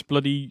nude in this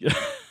bloody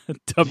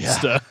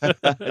dumpster.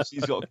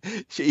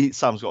 Yeah.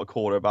 Sam's got to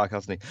call her back,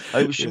 hasn't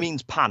he? She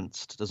means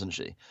pantsed, doesn't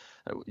she?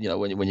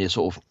 When you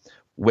sort of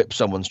whip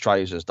someone's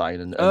trousers down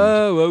and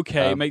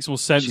okay, it makes more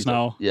sense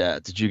now.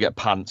 Did you get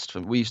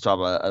pantsed? We used to have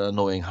an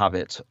annoying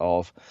habit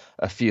of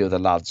a few of the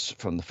lads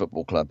from the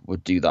football club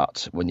would do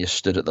that when you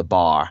stood at the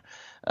bar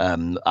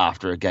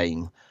after a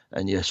game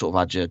and you sort of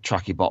had your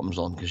tracky bottoms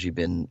on because you've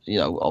been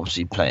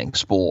obviously playing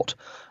sport,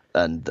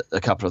 and a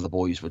couple of the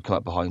boys would come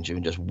up behind you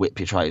and just whip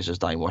your trousers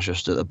down whilst you're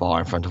stood at the bar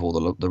in front of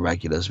all the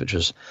regulars, which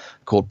was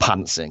called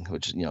pantsing,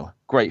 which is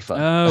great fun.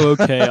 Oh,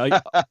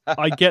 okay.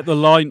 I get the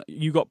line.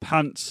 You got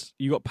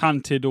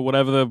panted or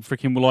whatever the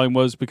freaking line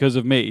was because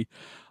of me.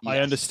 I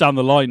Yes. understand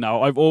the line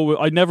now.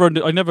 I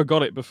never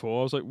got it before.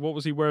 I was like, what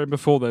was he wearing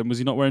before then? Was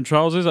he not wearing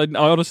trousers? I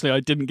honestly I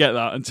didn't get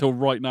that until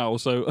right now.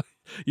 So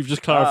you've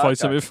just clarified Okay.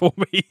 something for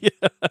me.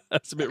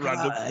 It's a bit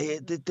random.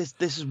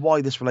 This is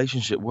why this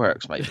relationship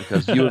works, mate.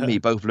 Because you and me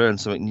both learn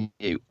something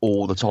new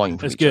all the time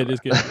from It's each good. other.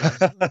 It's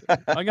good. Yeah.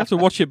 I'm gonna have to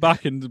watch it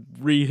back and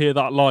rehear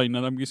that line,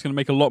 and I'm just gonna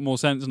make a lot more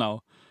sense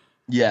now.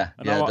 Yeah,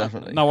 And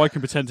definitely. Now I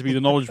can pretend to be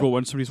the knowledgeable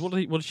when somebody's, what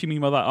does she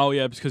mean by that? Oh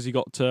yeah, because he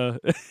got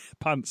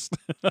pants,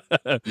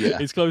 Yeah.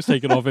 his clothes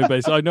taken off him.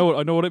 Basically, I know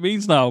what it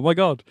means now. Oh my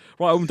God!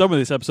 Right, I'm done with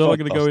this episode. I'm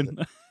going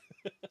to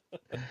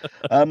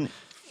go in.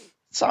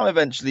 Sam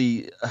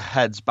eventually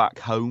heads back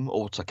home,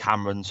 or to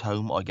Cameron's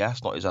home, I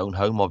guess, not his own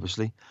home,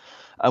 obviously.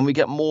 And we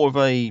get more of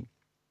a.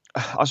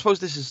 I suppose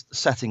this is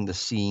setting the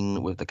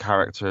scene with the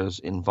characters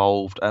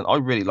involved, and I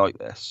really like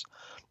this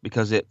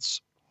because it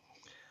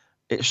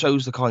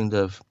shows the kind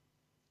of.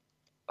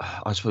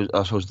 I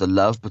suppose the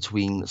love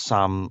between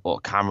Sam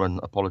or Cameron,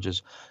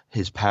 apologies,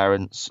 his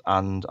parents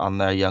and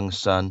their young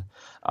son,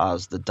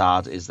 as the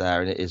dad is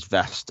there in his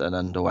vest and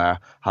underwear,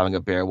 having a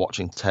beer,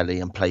 watching telly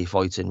and play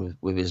fighting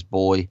with his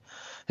boy.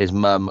 His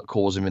mum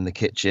calls him in the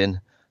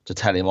kitchen to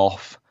tell him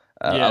off.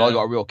 And I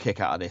got a real kick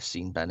out of this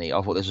scene, Benny.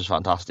 I thought this was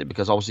fantastic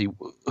because obviously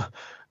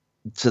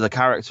to the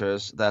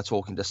characters, they're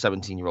talking to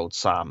 17-year-old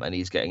Sam and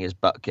he's getting his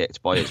butt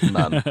kicked by his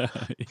mum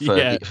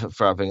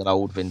for having an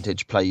old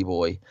vintage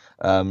Playboy.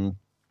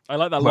 I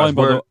like that line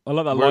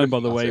by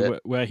the way, it.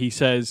 where he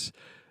says,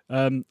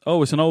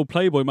 "Oh, it's an old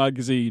Playboy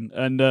magazine,"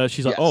 and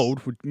she's like, Yes.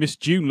 "Old? Miss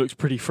June looks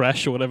pretty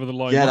fresh," or whatever the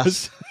line Yeah,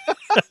 was.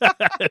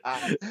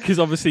 Because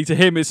obviously to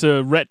him it's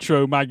a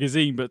retro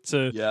magazine, but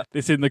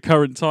it's in the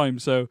current time.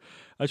 So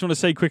I just want to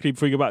say quickly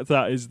before we go back to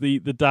that is the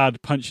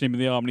dad punching him in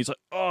the arm, and he's like,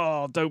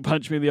 "Oh, don't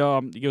punch me in the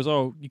arm." He goes,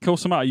 "Oh, you call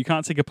some out? You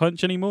can't take a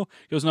punch anymore?"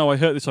 He goes, "No, I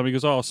hurt this time." He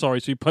goes, "Oh,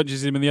 sorry." So he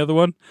punches him in the other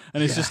one,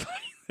 and it's just like.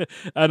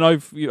 And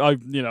I've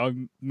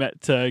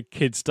met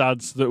kids'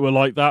 dads that were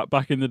like that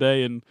back in the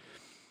day, and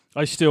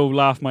I still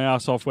laugh my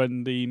ass off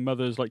when the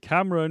mother's like,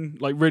 "Cameron,"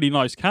 like really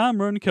nice,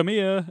 "Cameron, come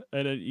here,"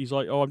 and then he's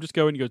like, "Oh, I'm just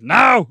going." He goes,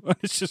 "No!" And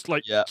it's just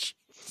like,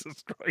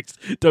 Jesus Christ,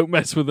 don't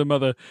mess with the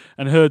mother.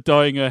 And her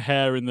dyeing her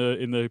hair in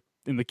the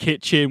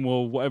kitchen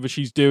or whatever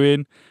she's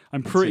doing.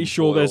 I'm pretty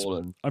sure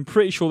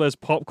there's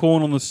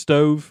popcorn on the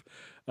stove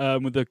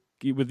with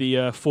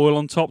the foil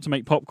on top to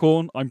make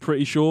popcorn. I'm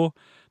pretty sure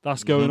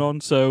that's going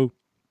on. So.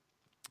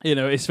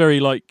 It's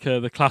very like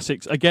the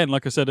classics. Again,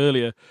 like I said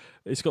earlier,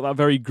 it's got that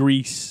very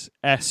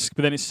Grease-esque,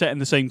 but then it's set in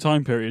the same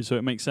time period, so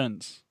it makes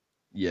sense.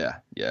 Yeah,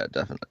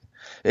 definitely.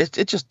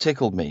 It just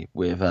tickled me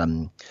with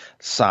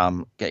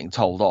Sam getting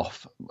told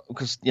off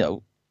because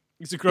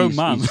he's a grown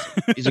man.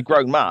 He's a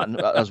grown man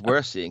as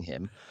we're seeing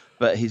him,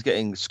 but he's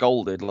getting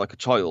scolded like a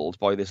child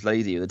by this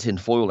lady with a tin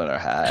foil in her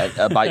hair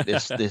about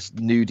this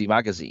nudie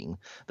magazine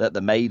that the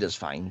maid has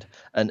found,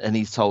 and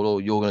he's told, "Oh,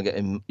 you'll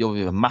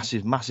be in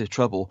massive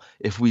trouble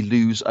if we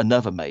lose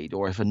another maid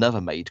or if another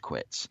maid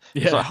quits."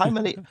 Yeah. It's like, how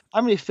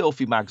many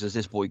filthy mags has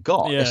this boy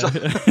got?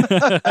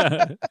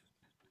 Yeah.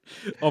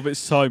 Of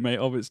its time, mate.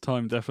 Of its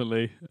time,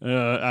 definitely,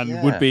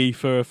 would be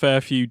for a fair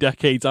few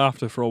decades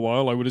after for a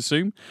while, I would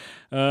assume.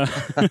 But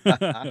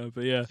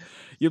yeah.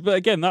 But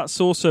again,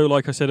 that's also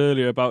like I said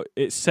earlier about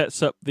it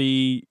sets up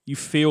you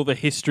feel the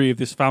history of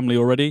this family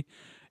already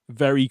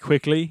very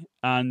quickly,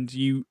 and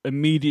you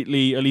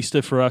immediately, at least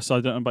for us, I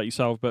don't know about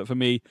yourself, but for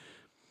me,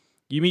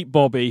 you meet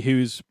Bobby,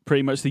 who's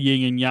pretty much the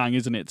yin and yang,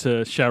 isn't it, to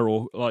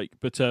Cheryl?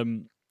 But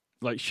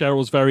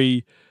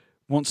Cheryl's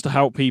wants to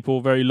help people,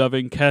 very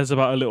loving, cares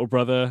about her little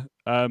brother,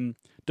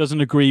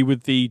 doesn't agree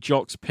with the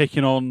jocks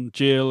picking on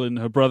Jill and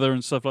her brother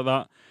and stuff like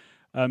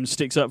that,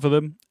 sticks up for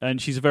them, and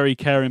she's a very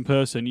caring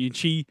person.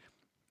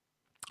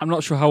 I'm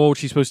not sure how old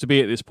she's supposed to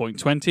be at this point,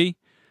 20,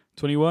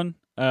 21?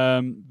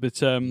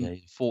 But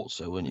you thought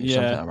so, wouldn't you?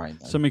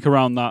 Something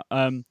around that.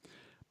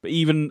 But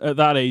even at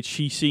that age,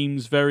 she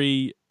seems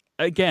very...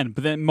 Again,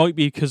 but then it might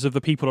be because of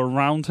the people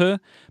around her,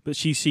 but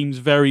she seems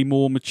very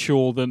more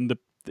mature than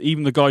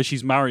even the guy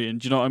she's marrying.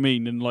 Do you know what I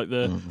mean? And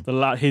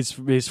like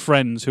his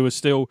friends who are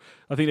still,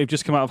 I think they've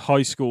just come out of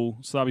high school,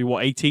 so that'd be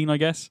 18, I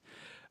guess.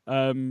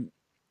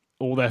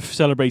 Or they're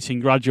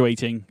celebrating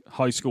graduating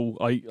high school.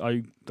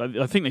 I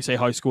think they say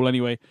high school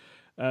anyway.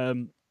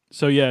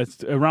 So yeah,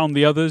 around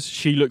the others,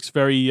 she looks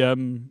very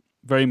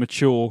very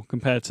mature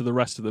compared to the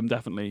rest of them.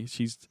 Definitely,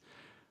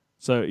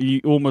 so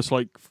you almost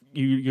like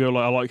you're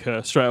like, I like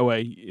her straight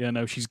away.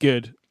 She's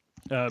good.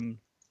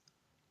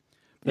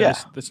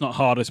 It's not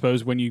hard, I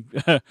suppose, when you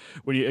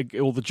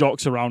all the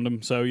jocks around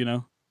them. So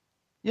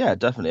Yeah,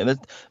 definitely. And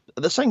at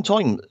the same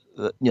time,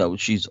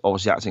 she's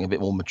obviously acting a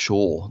bit more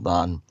mature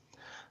than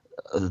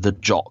the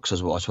jocks,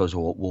 as well, I suppose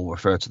we'll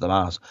refer to them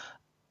as.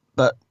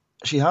 But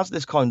she has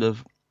this kind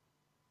of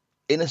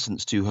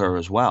innocence to her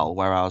as well,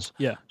 whereas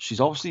she's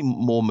obviously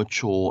more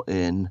mature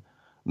in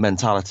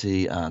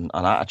mentality and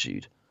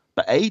attitude,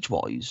 but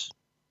age-wise,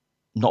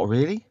 not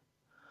really.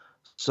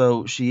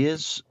 So she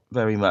is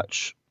very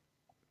much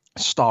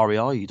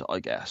starry-eyed, I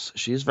guess.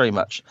 She is very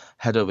much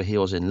head over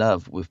heels in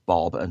love with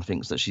Bob and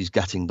thinks that she's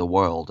getting the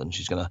world and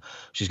she's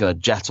gonna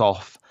jet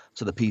off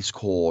to the Peace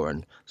Corps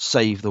and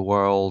save the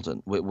world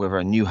and with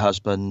her new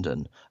husband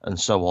and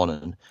so on.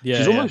 And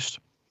Yeah, yeah.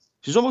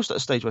 She's almost at a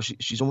stage where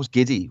she's almost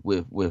giddy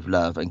with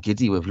love and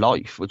giddy with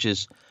life, which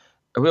is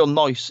a real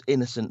nice,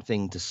 innocent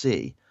thing to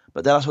see.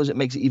 But then I suppose it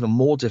makes it even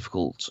more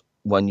difficult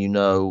when we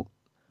know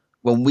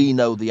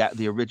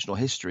the original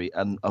history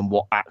and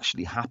what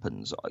actually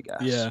happens, I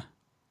guess. Yeah.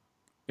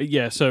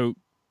 Yeah, so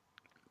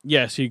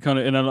you kind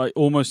of, and then like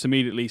almost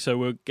immediately, so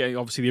we're getting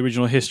obviously the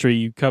original history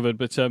you covered,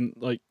 but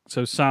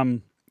so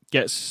Sam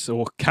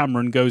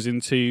Cameron goes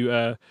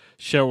into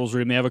Cheryl's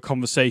room. They have a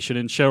conversation,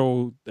 and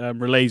Cheryl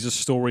relays a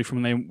story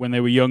from when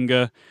they were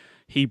younger.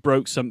 He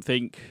broke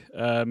something.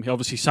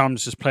 Obviously,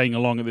 Sam's just playing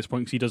along at this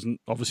point because he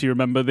doesn't obviously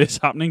remember this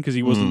happening because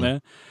he wasn't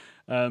there.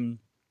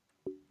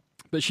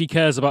 But she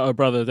cares about her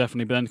brother,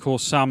 definitely. But then, of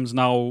course, Sam's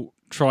now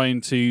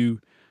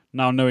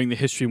knowing the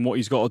history and what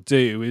he's got to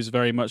do is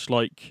very much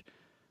like,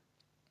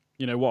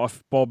 what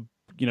if Bob,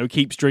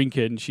 keeps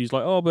drinking? She's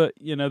like, oh, but,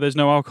 there's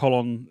no alcohol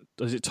on,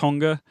 is it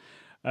Tonga?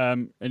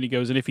 And he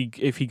goes, and if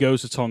he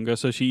goes to Tonga,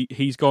 so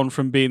he's gone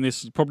from being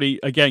this, probably,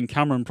 again,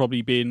 Cameron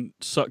probably being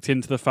sucked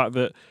into the fact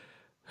that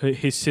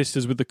his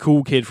sister's with the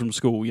cool kid from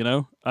school,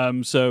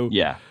 So,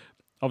 yeah,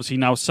 obviously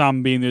now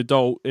Sam being the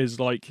adult is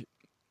like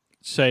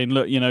saying,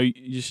 look, you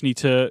just need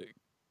to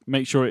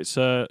make sure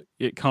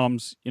it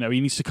calms, he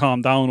needs to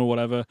calm down or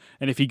whatever.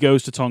 And if he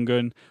goes to Tonga,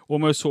 and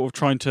almost sort of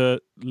trying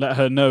to let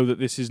her know that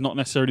this is not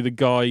necessarily the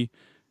guy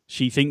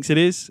she thinks it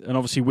is, and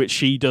obviously which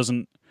she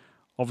doesn't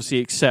obviously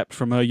accept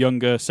from her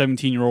younger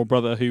 17-year-old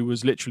brother, who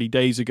was literally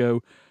days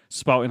ago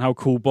spouting how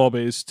cool Bob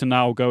is, to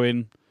now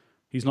going,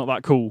 he's not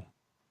that cool.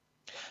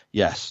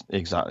 Yes,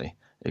 exactly.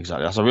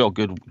 That's a real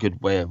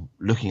good way of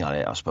looking at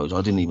it, I suppose.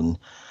 It didn't even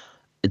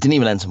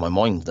enter my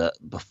mind that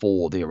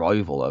before the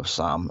arrival of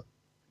Sam,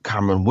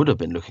 Cameron would have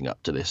been looking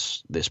up to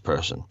this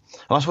person.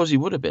 And I suppose he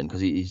would have been,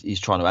 because he's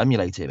trying to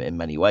emulate him in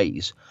many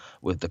ways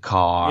with the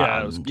car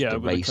and the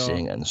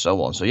racing and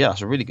so on. So yeah,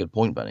 it's a really good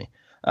point, Benny.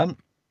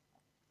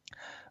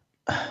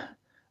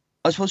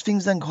 I suppose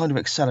things then kind of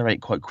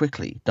accelerate quite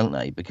quickly, don't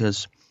they?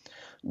 Because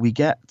we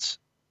get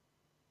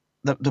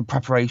the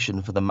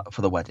preparation for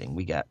the wedding.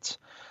 We get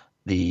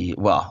I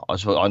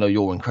suppose I know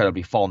you're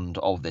incredibly fond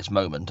of this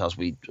moment, as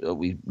we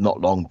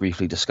not long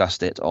briefly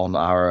discussed it on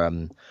our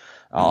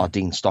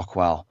Dean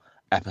Stockwell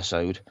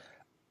episode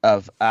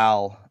of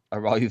Al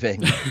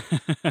arriving.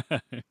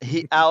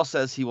 Al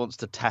says he wants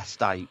to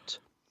test out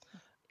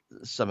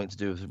something to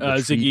do with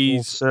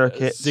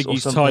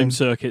Ziggy's time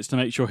circuits to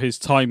make sure his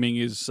timing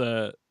is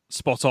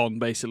spot on,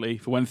 basically,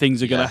 for when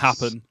things are going to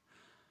happen.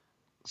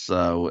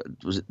 So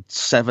was it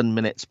 7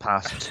 minutes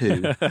past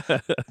 2?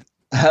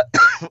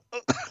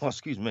 Oh,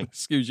 excuse me.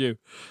 Excuse you.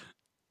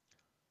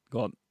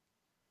 Go on.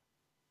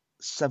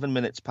 7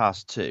 minutes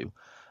past 2.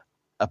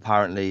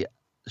 Apparently,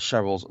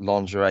 Cheryl's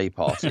lingerie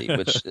party,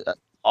 which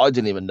I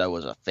didn't even know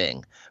was a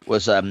thing,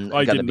 was going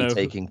to be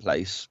taking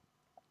place.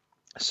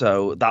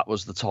 So that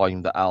was the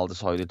time that Al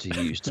decided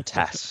to use to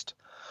test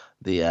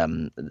the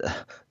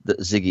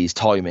Ziggy's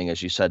timing,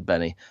 as you said,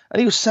 Benny. And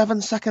he was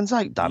 7 seconds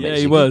out, damn it. Yeah, Ziggy.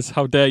 He was.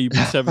 How dare you be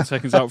 7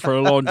 seconds out for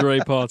a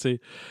lingerie party?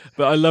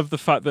 But I love the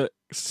fact that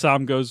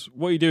Sam goes,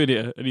 what are you doing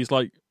here? And he's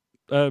like,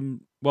 well,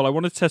 I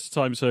want to test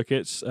the time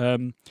circuits.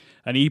 And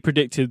he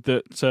predicted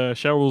that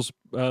Cheryl's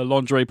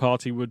lingerie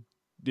party would,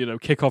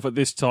 kick off at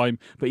this time,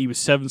 but he was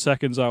 7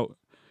 seconds out.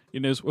 He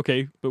knows,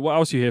 okay, but what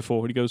else are you here for?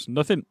 And he goes,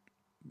 nothing.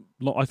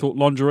 I thought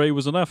lingerie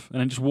was enough, and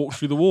then just walks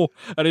through the wall,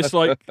 and it's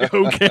like,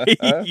 okay.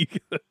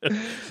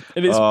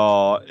 And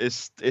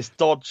it's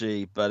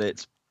dodgy, but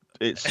it's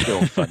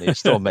still funny. It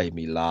still made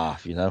me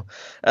laugh, And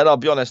I'll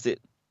be honest,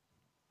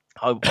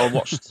 I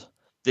watched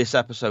this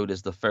episode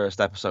is the first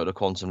episode of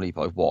Quantum Leap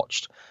I've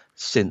watched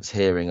since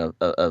hearing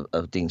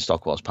of Dean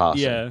Stockwell's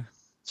passing. Yeah.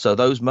 So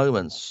those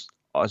moments,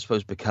 I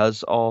suppose,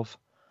 because of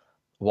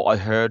what I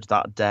heard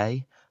that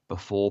day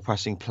before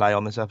pressing play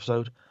on this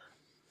episode,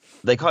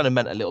 they kind of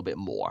meant a little bit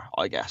more,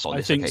 I guess, on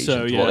this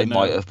occasion to what they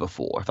might have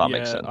before, if that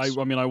makes sense.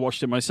 I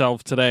watched it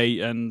myself today,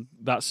 and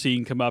that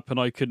scene come up, and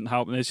I couldn't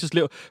help. And it's just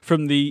little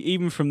from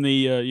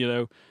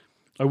the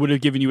I would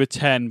have given you a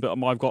 10,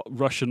 but I've got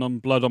Russian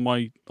blood on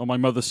my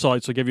mother's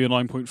side, so I give you a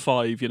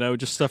 9.5.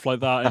 Just stuff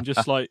like that, and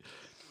just like.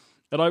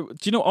 And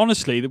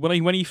honestly,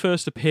 when he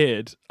first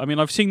appeared,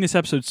 I've seen this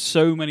episode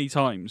so many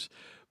times.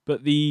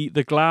 But the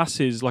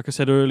glasses, like I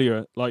said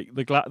earlier, like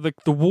the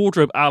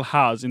wardrobe Al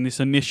has in this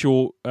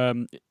initial,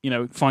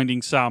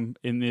 finding Sam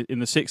in the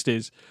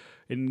 60s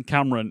in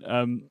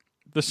Cameron,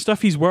 the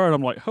stuff he's wearing,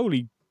 I'm like,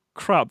 holy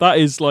crap, that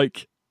is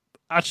like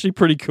actually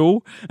pretty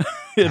cool.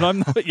 And I'm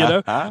not,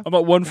 I'm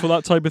not one for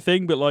that type of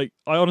thing, but like,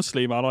 I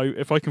honestly, man,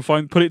 if I can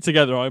put it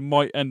together, I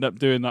might end up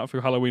doing that for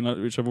Halloween,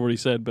 which I've already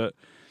said. But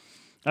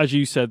as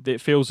you said,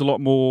 it feels a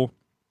lot more.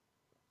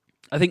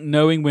 I think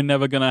knowing we're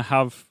never going to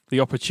have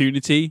the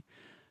opportunity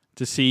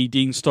to see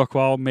Dean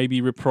Stockwell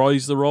maybe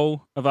reprise the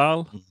role of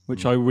Al,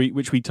 which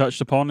we touched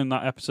upon in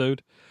that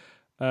episode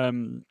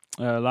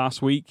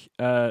last week.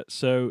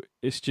 So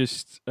it's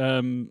just, I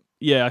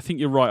think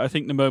you're right. I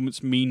think the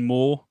moments mean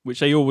more,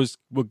 which they always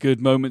were good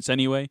moments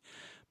anyway.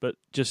 But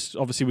just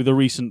obviously with the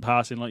recent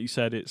passing, like you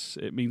said,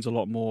 it means a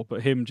lot more.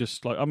 But him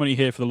just like, I'm only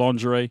here for the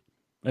lingerie,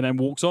 and then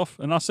walks off,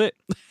 and that's it.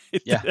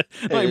 Yeah,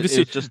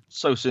 it's just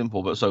so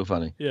simple but so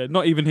funny. Yeah,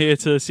 not even here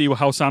to see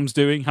how Sam's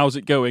doing, how's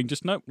it going.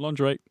 Just nope,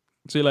 lingerie.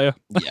 See you later.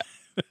 Yeah,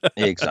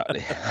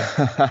 exactly.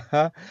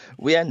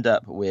 We end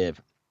up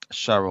with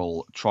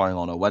Cheryl trying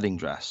on a wedding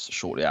dress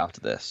shortly after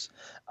this,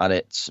 and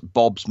it's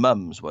Bob's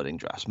mum's wedding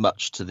dress,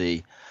 much to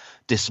the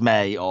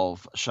dismay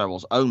of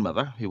Cheryl's own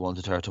mother, who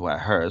wanted her to wear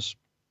hers.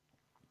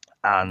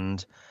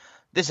 And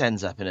this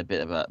ends up in a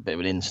bit of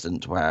an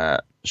incident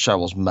where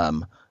Cheryl's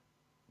mum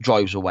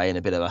drives away in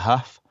a bit of a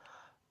huff,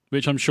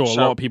 which I'm sure a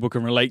lot of people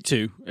can relate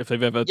to if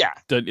they've ever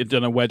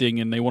done a wedding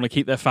and they want to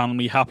keep their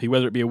family happy,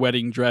 whether it be a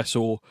wedding dress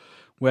or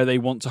where they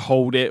want to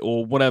hold it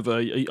or whatever.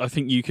 I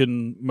think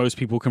most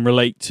people can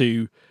relate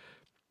to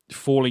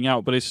falling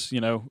out, but it's,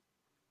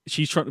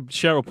 she's trying,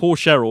 poor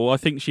Cheryl, I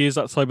think she is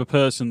that type of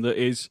person that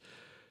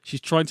she's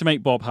trying to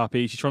make Bob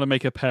happy, she's trying to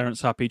make her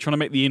parents happy, trying to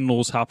make the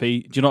in-laws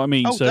happy. Do you know what I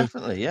mean? Oh,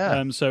 definitely,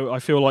 yeah. So I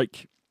feel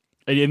like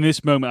in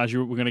this moment, as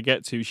we're going to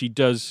get to, she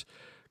does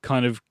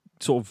kind of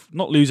sort of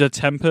not lose her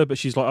temper, but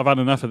she's like, I've had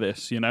enough of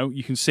this,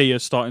 You can see her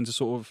starting to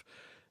sort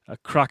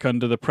of crack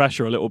under the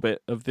pressure a little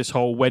bit of this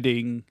whole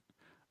wedding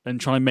and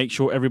trying to make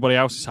sure everybody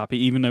else is happy,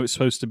 even though it's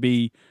supposed to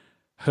be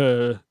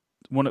hers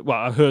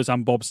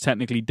and Bob's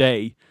technically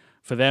day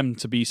for them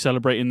to be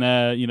celebrating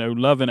their,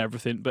 love and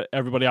everything, but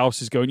everybody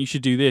else is going, you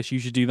should do this, you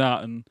should do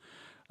that.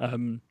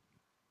 And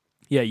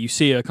you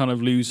see her kind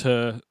of lose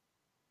her,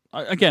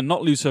 again,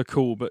 not lose her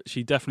cool, but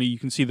she definitely, you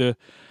can see the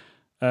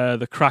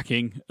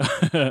cracking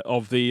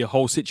of the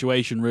whole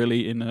situation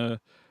really in her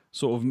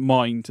sort of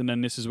mind. And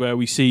then this is where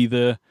we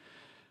see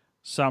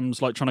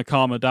Sam's like trying to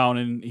calm her down,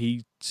 and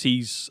he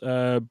sees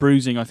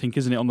bruising, I think,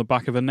 isn't it, on the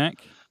back of her neck?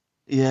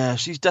 Yeah,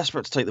 she's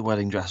desperate to take the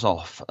wedding dress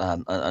off,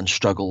 and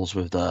struggles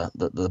with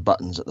the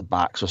buttons at the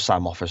back. So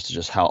Sam offers to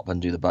just help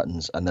and do the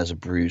buttons, and there's a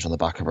bruise on the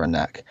back of her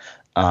neck.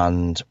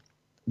 And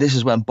this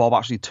is when Bob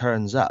actually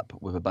turns up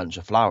with a bunch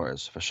of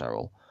flowers for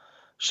Cheryl.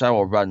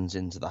 Cheryl runs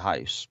into the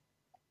house,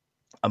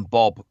 and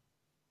Bob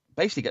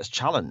basically gets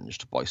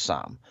challenged by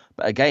Sam.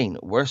 But again,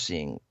 we're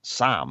seeing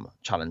Sam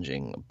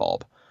challenging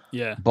Bob.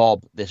 Yeah.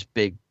 Bob, this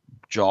big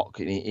jock,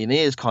 and he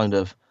is kind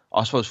of,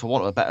 I suppose, for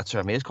want of a better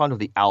term, he is kind of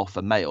the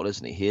alpha male,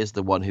 isn't he? He is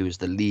the one who is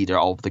the leader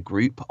of the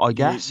group, I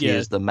guess. Yeah. He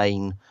is the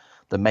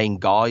main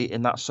guy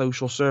in that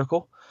social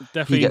circle.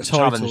 Definitely he gets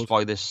entitled. Challenged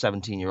by this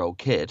 17-year-old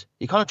kid.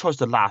 He kind of tries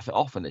to laugh it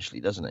off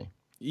initially, doesn't he?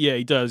 Yeah,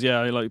 he does.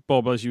 Yeah, like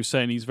Bob, as you were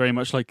saying, he's very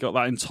much like got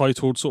that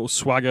entitled sort of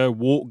swagger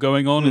walk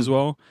going on as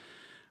well.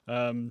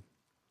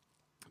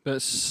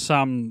 But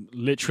Sam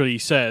literally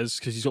says,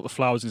 because he's got the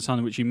flowers in his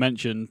hand, which you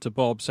mentioned, to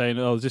Bob, saying,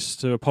 "Oh, is this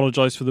to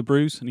apologise for the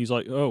bruise?" And he's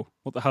like, "Oh,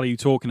 what the hell are you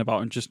talking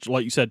about?" And just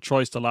like you said,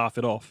 tries to laugh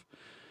it off.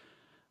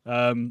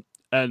 And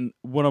I'm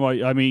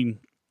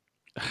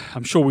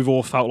sure we've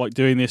all felt like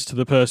doing this to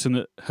the person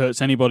that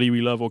hurts anybody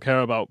we love or care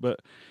about.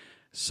 But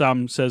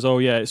Sam says, "Oh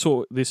yeah, it's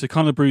a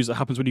kind of bruise that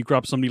happens when you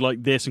grab somebody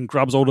like this and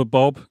grabs hold of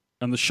Bob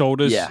and the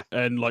shoulders,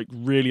 and like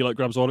really like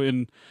grabs hold of it."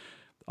 And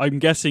I'm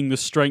guessing the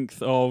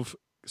strength of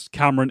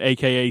Cameron,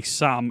 aka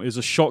Sam, is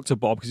a shock to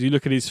Bob, because you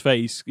look at his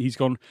face, he's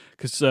gone,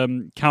 because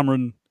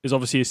Cameron is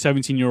obviously a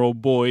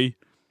 17-year-old boy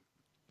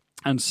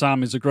and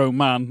Sam is a grown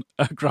man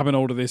grabbing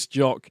hold of this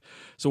jock.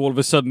 So all of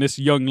a sudden this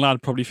young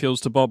lad probably feels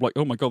to Bob like,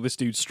 oh my god, this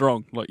dude's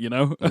strong, like,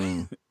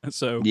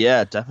 So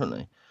yeah,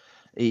 definitely.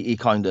 He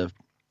kind of,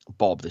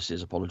 Bob, this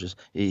is apologies,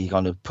 he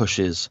kind of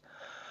pushes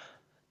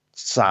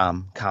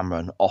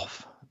Cameron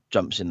off,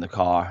 jumps in the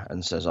car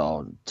and says,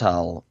 "Oh,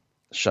 tell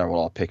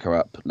Cheryl I'll pick her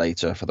up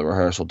later for the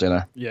rehearsal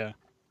dinner." Yeah.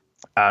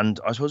 And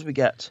I suppose we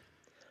get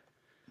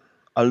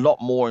a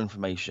lot more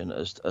information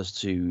as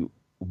to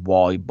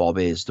why Bob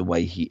is the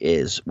way he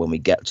is when we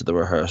get to the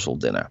rehearsal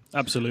dinner.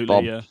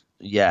 Absolutely, yeah.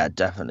 Yeah,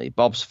 definitely.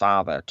 Bob's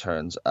father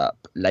turns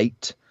up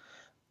late,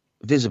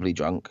 visibly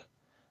drunk,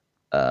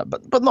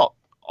 but not,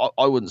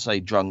 I wouldn't say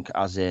drunk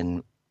as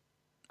in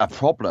a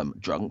problem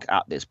drunk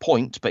at this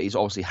point, but he's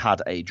obviously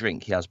had a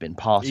drink. He has been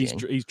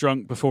partying. He's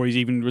drunk before he's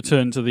even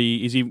returned to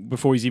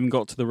before he's even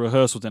got to the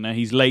rehearsal dinner.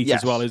 He's late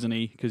as well, isn't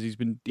he? Because he's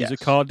a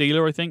car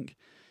dealer, I think.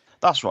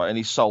 That's right, and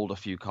he sold a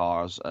few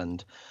cars.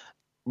 And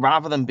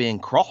rather than being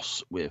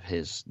cross with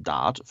his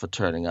dad for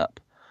turning up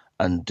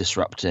and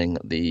disrupting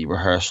the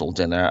rehearsal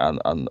dinner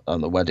and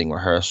the wedding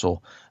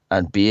rehearsal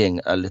and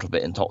being a little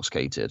bit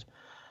intoxicated,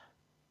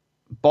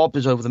 Bob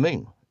is over the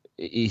moon.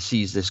 He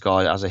sees this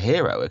guy as a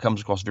hero. It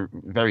comes across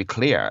very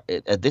clear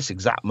at this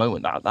exact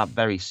moment, that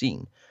very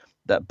scene,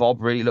 that Bob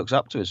really looks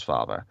up to his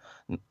father.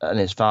 And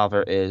his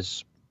father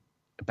is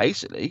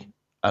basically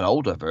an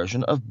older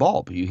version of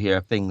Bob. You hear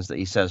things that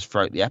he says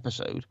throughout the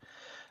episode.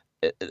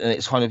 And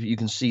it's kind of, you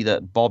can see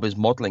that Bob is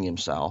modelling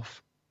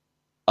himself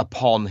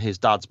upon his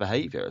dad's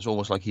behaviour. It's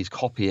almost like he's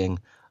copying,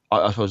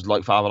 I suppose,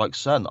 like father, like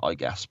son, I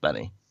guess,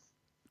 Benny.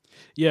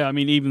 Yeah, I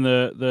mean, even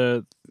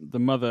the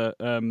mother,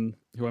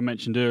 who I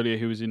mentioned earlier,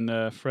 who was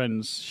in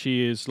Friends,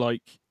 she's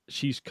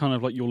kind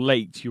of like, you're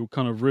late, you're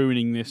kind of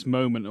ruining this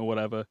moment or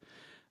whatever.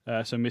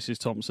 So Mrs.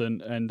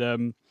 Thompson,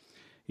 and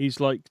he's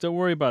like, "Don't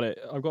worry about it.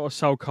 I've got to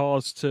sell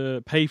cars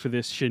to pay for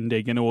this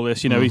shindig and all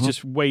this." You know, he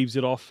just waves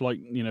it off like,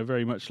 you know,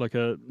 very much like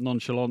a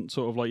nonchalant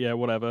sort of like, yeah,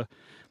 whatever.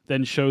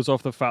 Then shows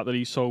off the fact that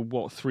he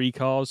sold 3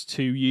 cars,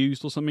 2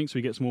 used or something, so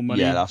he gets more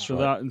money for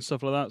that and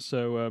stuff like that.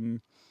 So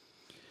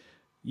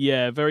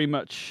yeah, very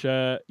much.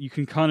 You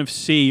can kind of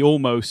see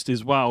almost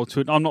as well.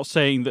 I'm not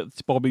saying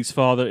that Bobby's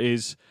father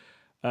is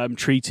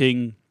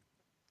treating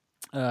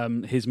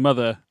his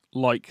mother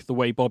like the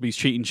way Bobby's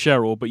treating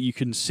Cheryl, but you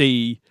can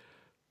see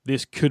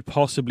this could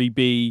possibly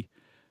be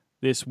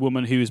this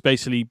woman who has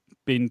basically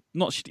been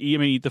not. I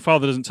mean, the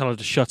father doesn't tell her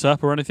to shut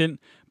up or anything,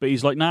 but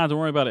he's like, "Nah, don't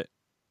worry about it,"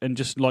 and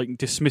just like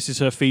dismisses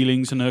her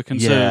feelings and her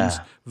concerns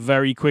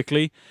very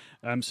quickly.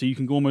 So you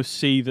can almost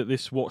see that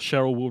this what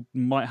Cheryl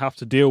might have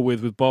to deal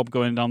with Bob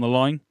going down the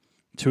line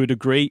to a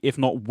degree, if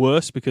not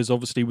worse, because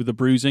obviously with the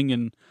bruising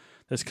and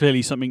there's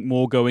clearly something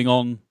more going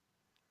on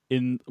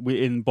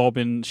in Bob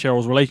and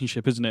Cheryl's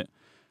relationship, isn't it?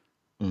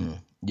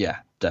 Yeah,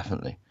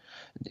 definitely.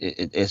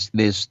 It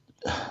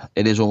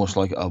is almost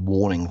like a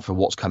warning for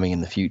what's coming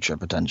in the future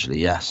potentially.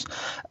 Yes,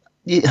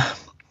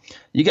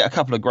 you get a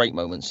couple of great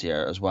moments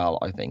here as well,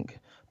 I think,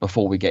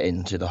 before we get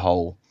into the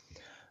whole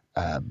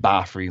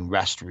bathroom,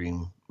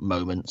 restroom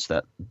moments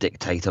that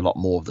dictate a lot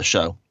more of the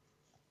show.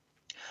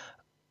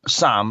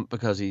 Sam,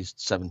 because he's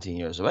 17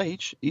 years of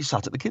age, he's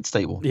sat at the kids'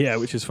 table. Yeah,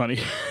 which is funny.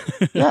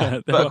 Yeah,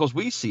 but of course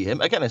we see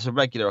him. Again, it's a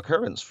regular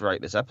occurrence throughout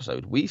this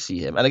episode. We see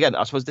him. And again,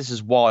 I suppose this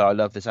is why I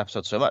love this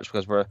episode so much,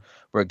 because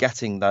we're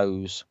getting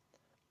those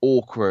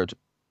awkward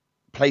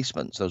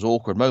placements, those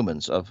awkward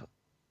moments of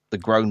the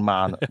grown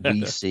man.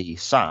 We see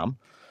Sam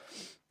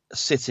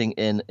sitting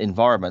in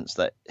environments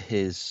that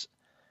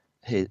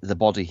the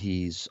body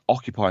he's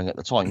occupying at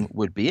the time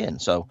would be in.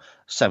 So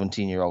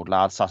 17-year-old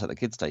lad sat at the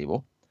kids'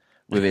 table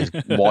with his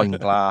wine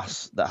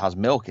glass that has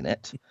milk in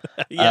it.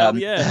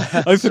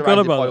 I forgot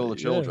about by all the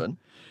children.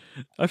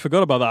 Yeah. I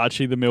forgot about that,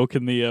 actually, the milk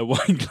in the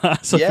wine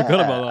glass. I forgot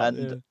about that.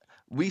 And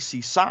we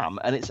see Sam,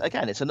 and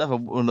it's another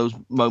one of those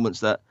moments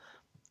that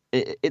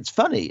it's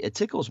funny. It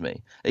tickles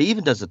me. It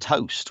even does a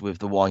toast with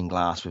the wine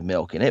glass with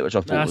milk in it, which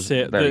I thought was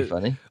very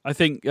funny. I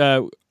think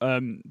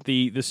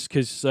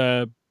because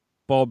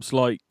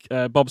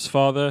Bob's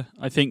father,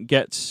 I think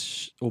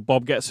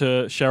Bob gets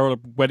her Cheryl a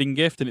wedding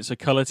gift, and it's a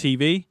color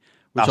TV.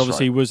 Which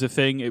obviously was a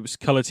thing. It was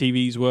color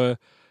TVs were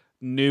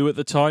new at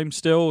the time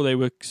still. They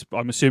were,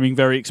 I'm assuming,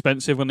 very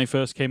expensive when they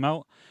first came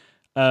out.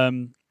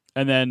 And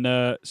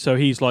then, so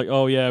he's like,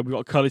 oh yeah, we've got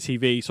a color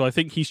TV. So I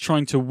think he's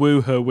trying to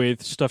woo her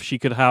with stuff she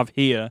could have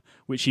here,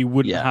 which she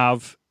wouldn't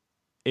have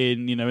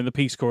in the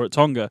Peace Corps at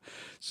Tonga.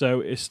 So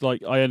it's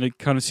like, I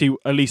kind of see,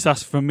 at least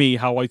that's for me,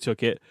 how I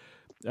took it.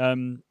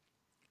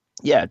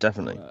 Yeah,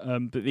 definitely.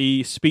 But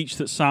the speech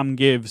that Sam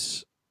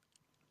gives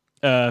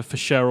for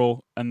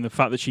Cheryl, and the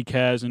fact that she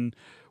cares and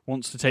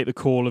wants to take the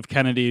call of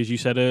Kennedy, as you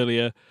said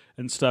earlier,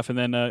 and stuff. And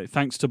then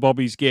thanks to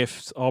Bobby's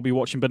gift, I'll be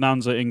watching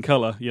Bonanza in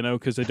colour,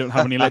 because they don't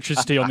have any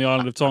electricity on the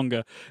island of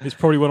Tonga. It's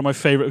probably one of my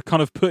favourite,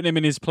 kind of putting him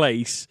in his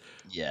place.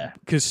 Yeah.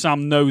 Because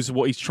Sam knows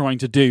what he's trying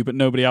to do, but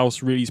nobody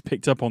else really's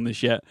picked up on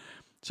this yet.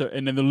 So,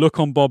 and then the look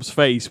on Bob's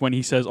face when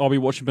he says, I'll be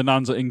watching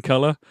Bonanza in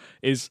colour,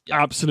 is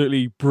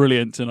absolutely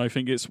brilliant. And I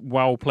think it's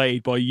well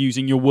played by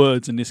using your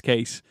words in this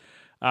case.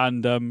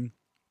 And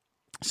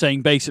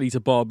saying basically to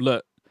Bob,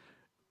 look,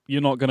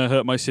 you're not going to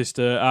hurt my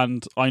sister,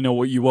 and I know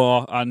what you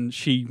are, and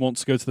she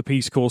wants to go to the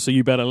Peace Corps, so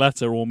you better let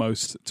her,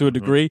 almost, to a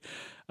degree.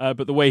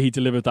 But the way he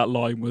delivered that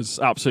line was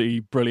absolutely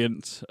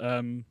brilliant.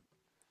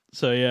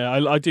 So, yeah,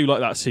 I do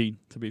like that scene,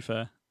 to be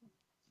fair.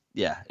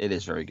 Yeah, it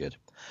is very good.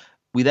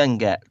 We then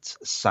get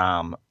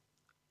Sam.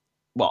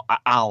 Well,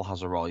 Al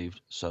has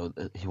arrived, so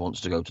he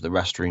wants to go to the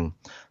restroom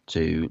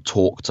to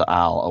talk to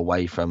Al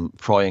away from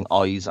prying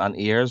eyes and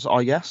ears,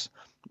 I guess,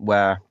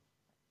 where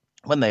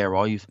when they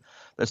arrive,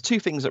 there's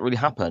 2 things that really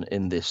happen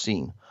in this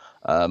scene.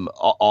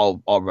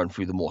 I'll run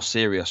through the more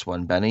serious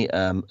one, Benny.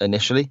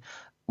 Initially,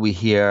 we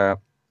hear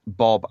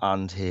Bob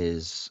and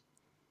his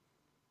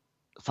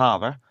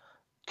father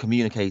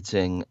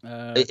communicating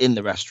in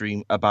the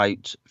restroom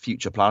about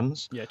future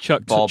plans. Yeah,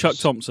 Chuck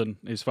Thompson,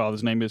 his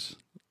father's name is.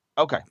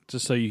 Okay.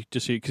 Just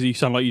because you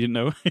sound like you didn't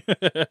know.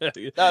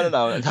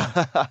 No,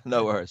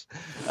 no worries.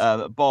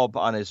 Bob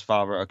and his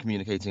father are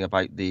communicating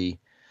about the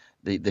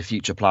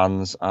future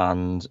plans,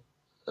 and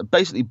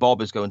basically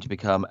Bob is going to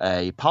become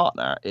a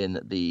partner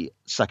in the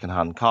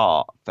second-hand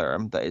car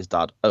firm that his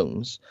dad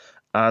owns,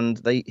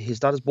 and his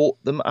dad has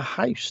bought them a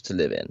house to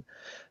live in,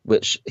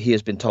 which he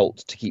has been told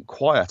to keep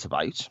quiet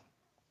about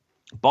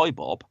by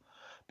Bob,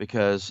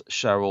 because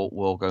Cheryl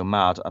will go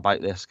mad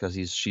about this, because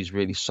she's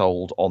really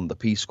sold on the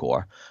Peace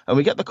Corps. And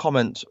we get the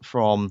comment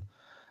from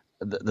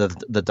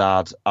the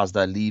dad as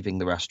they're leaving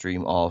the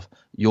restroom of,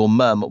 your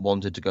mum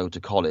wanted to go to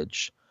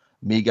college.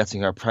 Me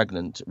getting her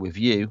pregnant with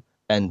you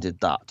ended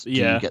that. Do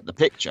you get the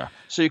picture?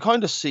 So you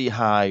kind of see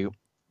how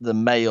the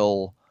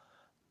male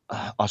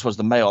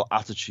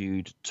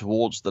attitude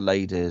towards the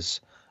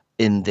ladies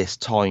in this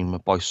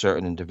time by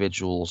certain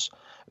individuals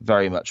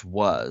very much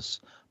was.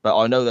 But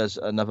I know there's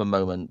another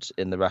moment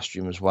in the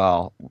restroom as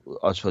well.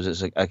 I suppose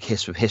it's a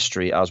kiss with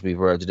history, as we've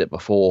worded it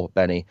before,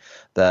 Benny,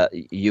 that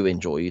you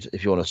enjoyed.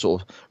 If you want to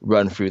sort of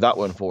run through that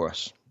one for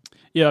us.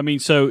 Yeah, I mean,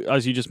 so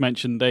as you just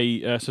mentioned,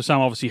 so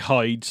Sam obviously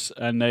hides,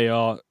 and they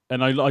are,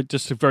 and I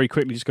just to very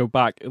quickly just go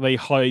back. They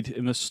hide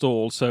in the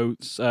stall, so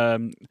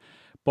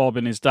Bob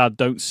and his dad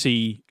don't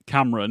see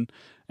Cameron,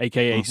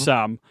 aka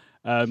Sam,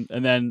 and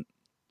then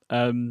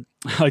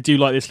I do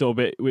like this little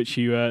bit, which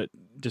you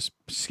just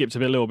skipped a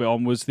little bit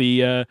on, was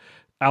the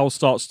Al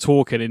starts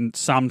talking and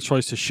Sam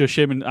tries to shush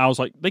him, and Al's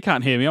like, they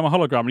can't hear me, I'm a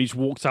hologram, and he just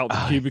walks out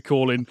the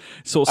cubicle and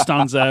sort of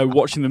stands there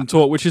watching them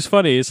talk, which is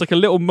funny. It's like a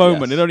little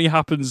moment. Yes. It only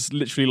happens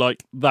literally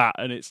like that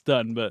and it's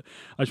done, but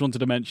I just wanted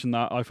to mention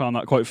that. I found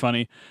that quite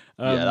funny.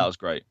 Yeah, that was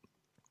great.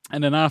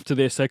 And then after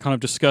this, they're kind of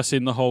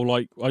discussing the whole,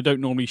 like, I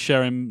don't normally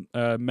share in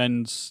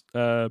men's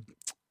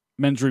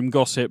room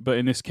gossip, but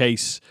in this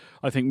case,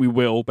 I think we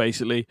will,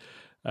 basically.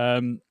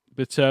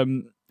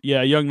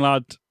 Yeah, a young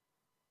lad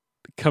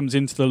comes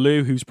into the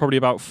loo who's probably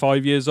about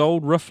 5 years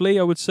old, roughly,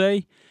 I would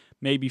say.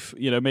 Maybe,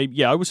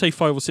 I would say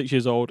 5 or 6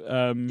 years old.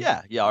 I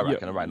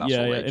reckon around that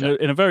sort of age.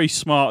 In a very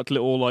smart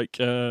little, like,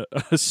 a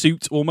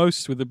suit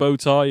almost, with the bow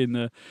tie and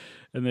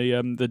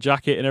the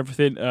jacket and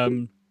everything.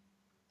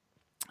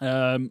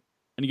 And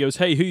he goes,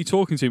 hey, who are you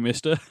talking to,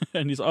 mister?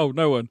 And he's like, oh,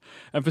 no one.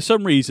 And for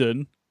some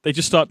reason, they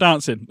just start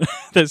dancing.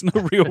 There's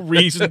no real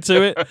reason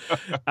to it.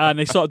 And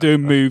they start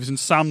doing moves, and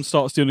Sam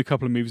starts doing a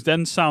couple of moves.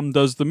 Then Sam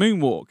does the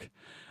moonwalk.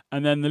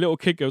 And then the little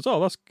kid goes,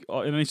 oh, that's...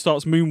 And then he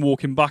starts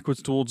moonwalking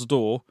backwards towards the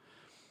door.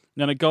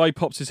 And then a guy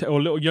pops his head, or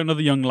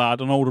another young lad,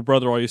 an older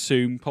brother, I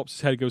assume, pops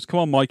his head and goes, come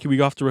on, Mikey, we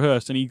have to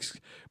rehearse. And he's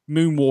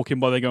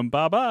moonwalking by there going,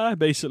 bye-bye,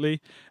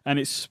 basically. And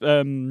it's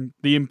the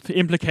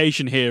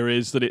implication here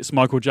is that it's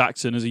Michael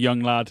Jackson as a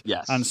young lad.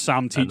 Yes. And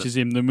Sam teaches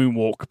him the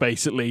moonwalk,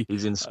 basically.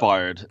 He's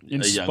inspired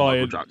a young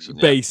Michael Jackson.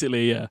 Yeah.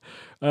 Basically, yeah.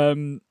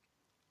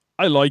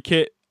 I like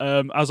it.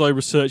 As I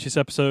research this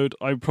episode,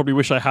 I probably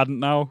wish I hadn't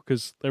now,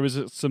 because there is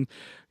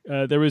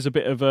a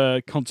bit of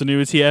a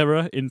continuity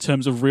error in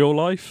terms of real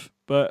life.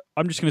 But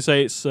I'm just going to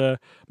say it's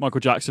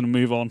Michael Jackson and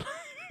move on,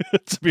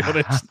 to be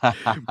honest.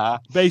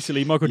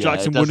 Basically, Michael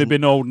Jackson wouldn't have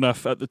been old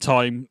enough at the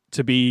time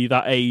to be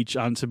that age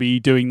and to be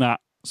doing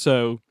that.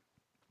 So,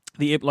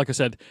 like I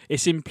said,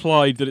 it's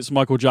implied that it's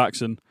Michael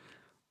Jackson.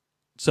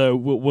 So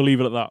we'll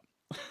leave it at that.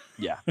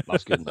 Yeah,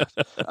 that's good enough.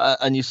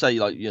 And you say,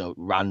 like,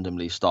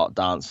 randomly start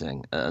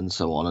dancing and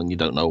so on, and you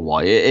don't know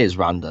why. It is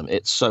random.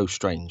 It's so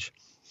strange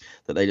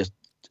that they just...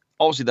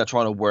 Obviously, they're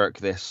trying to work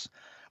this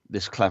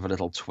clever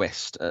little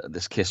twist,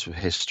 this kiss with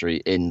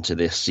history into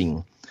this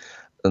scene.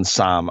 And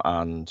Sam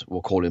and,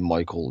 we'll call him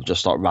Michael,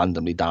 just start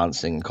randomly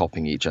dancing and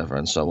copying each other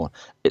and so on.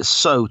 It's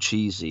so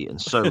cheesy and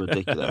so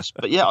ridiculous.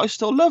 But yeah, I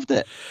still loved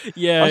it.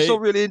 Yeah, I still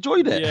really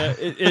enjoyed it. Yeah,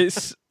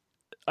 it's...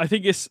 I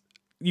think it's...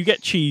 You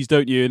get cheese,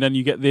 don't you? And then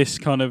you get this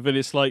kind of... And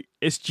it's like...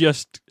 It's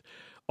just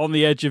on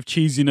the edge of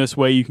cheesiness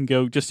where you can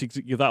go,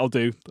 that'll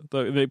do.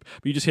 But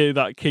you just hear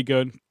that kid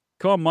going,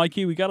 come on,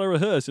 Mikey, we got to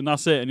rehearse. And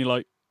that's it. And you're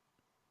like,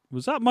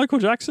 was that Michael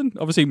Jackson?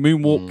 Obviously,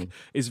 moonwalk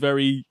is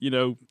very,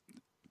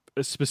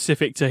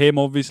 specific to him,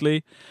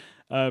 obviously.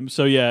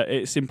 So, yeah,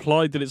 it's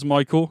implied that it's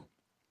Michael,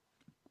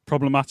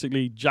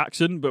 problematically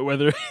Jackson, but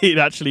whether it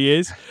actually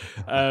is,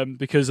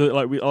 because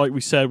like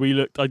we said,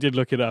 I did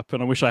look it up,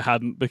 and I wish I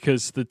hadn't,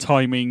 because the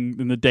timing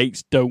and the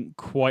dates don't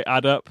quite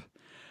add up.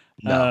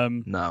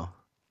 No.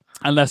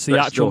 Unless the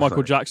actual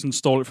Michael Jackson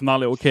stole it from that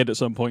little kid at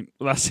some point.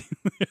 That's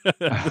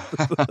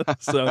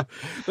so.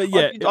 But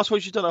yeah, I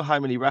suppose you don't know how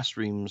many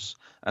restrooms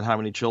and how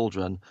many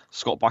children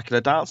Scott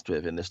Bakula danced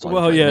with in this time.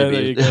 Well, yeah,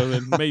 there you go.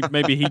 Then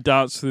maybe he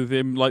danced with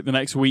him like the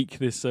next week,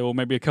 or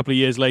maybe a couple of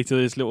years later.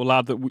 This little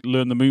lad that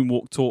learned the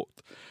moonwalk taught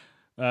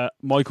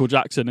Michael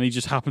Jackson, and he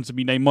just happened to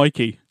be named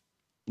Mikey.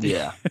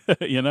 Yeah,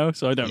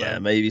 So I don't know. Yeah,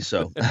 maybe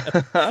so.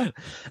 I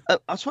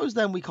suppose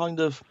then we kind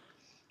of.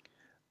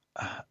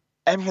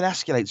 Everything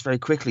escalates very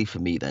quickly for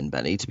me then,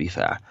 Benny, to be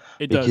fair.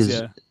 It does,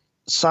 yeah.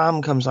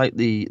 Sam comes out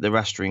the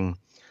restroom,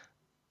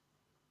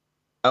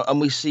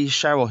 and we see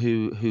Cheryl,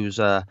 who's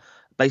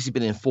basically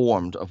been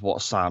informed of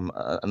what Sam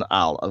and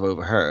Al have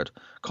overheard,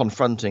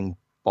 confronting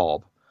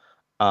Bob,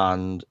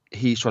 and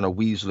he's trying to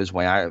weasel his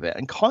way out of it,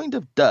 and kind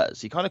of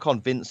does. He kind of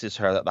convinces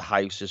her that the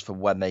house is for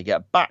when they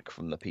get back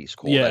from the Peace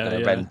Corps. They're going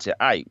to rent it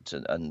out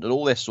and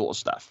all this sort of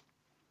stuff.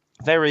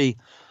 Very,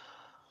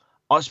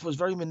 I suppose,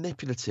 very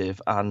manipulative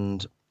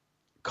and...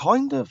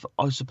 kind of,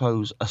 I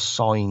suppose, a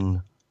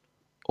sign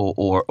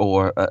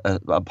or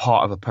a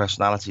part of a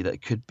personality that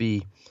could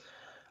be,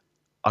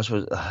 I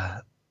suppose,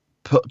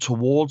 put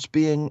towards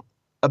being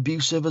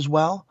abusive as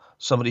well.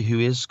 Somebody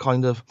who is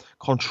kind of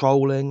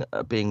controlling,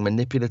 being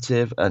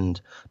manipulative and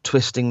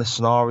twisting the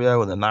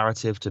scenario and the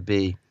narrative to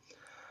be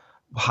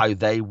how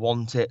they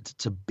want it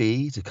to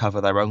be, to cover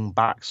their own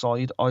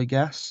backside, I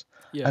guess.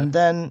 Yeah. And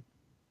then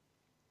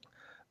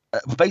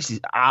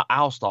basically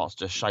Al starts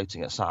just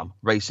shouting at Sam,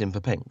 racing for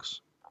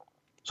pinks.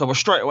 So we're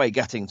straight away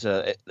getting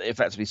to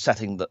effectively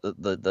setting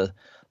the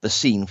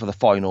scene for the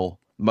final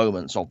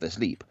moments of this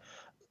leap.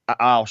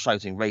 Al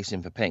shouting,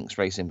 racing for pinks,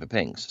 racing for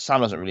pinks.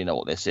 Sam doesn't really know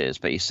what this is,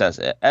 but he says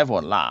it.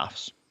 Everyone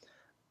laughs.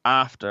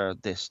 After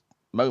this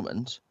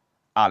moment,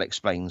 Al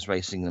explains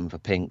racing them for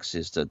pinks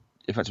is to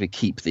effectively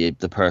keep the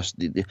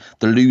person,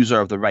 the loser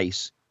of the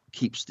race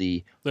keeps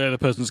the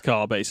person's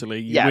car,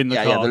 basically. You win the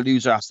car. Yeah. The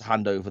loser has to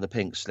hand over the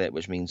pink slip,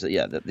 which means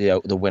that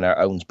the winner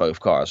owns both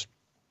cars.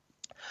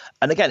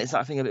 And again, it's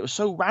that thing of it was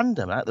so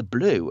random out of the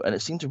blue, and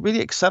it seemed to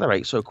really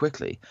accelerate so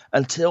quickly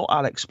until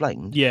Al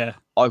explained. Yeah,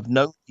 I've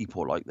known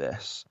people like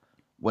this.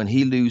 When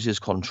he loses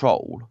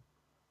control,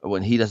 or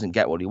when he doesn't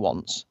get what he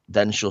wants,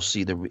 then she'll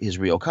see his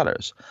real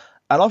colours.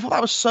 And I thought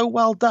that was so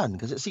well done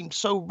because it seemed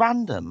so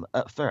random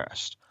at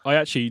first. I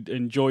actually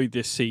enjoyed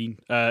this scene,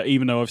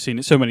 even though I've seen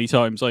it so many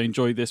times. I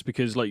enjoyed this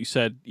because, like you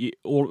said,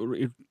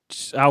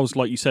 Al's,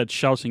 like you said,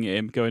 shouting at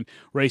him, going,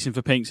 racing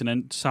for pinks, and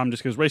then Sam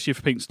just goes, racing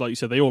for pinks, like you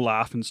said, they all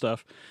laugh and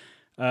stuff.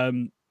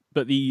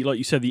 But like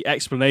you said, the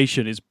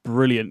explanation is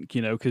brilliant,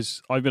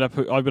 because I've been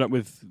up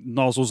with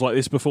nozzles like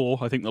this before.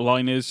 I think the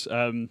line is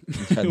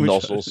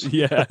nozzles.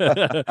 Yeah.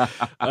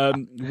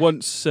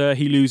 Once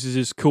he loses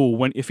his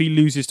cool, if he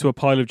loses to a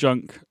pile of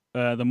junk,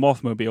 the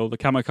Mothmobile, the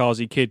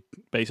Camakazi kid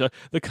baser,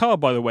 the car,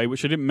 by the way,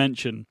 which I didn't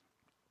mention,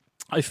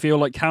 I feel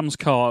like Cam's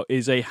car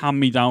is a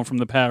hand-me-down from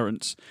the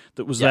parents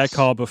that was their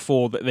car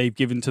before that they've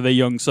given to their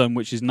young son,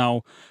 which is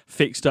now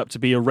fixed up to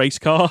be a race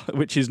car,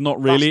 which is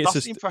not really.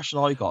 That's the impression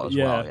I got as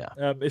well,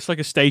 yeah. It's like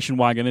a station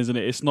wagon, isn't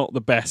it? It's not the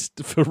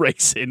best for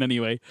racing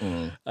anyway.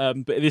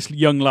 But this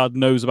young lad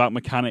knows about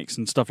mechanics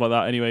and stuff like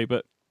that anyway.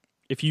 But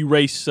if you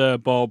race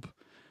Bob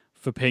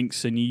for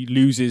pinks and he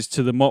loses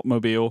to the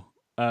Mothmobile,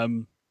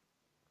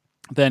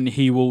 then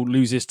he will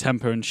lose his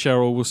temper and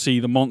Cheryl will see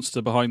the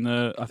monster behind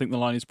I think the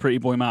line is Pretty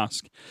Boy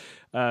Mask.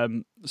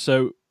 But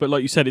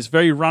like you said, it's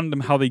very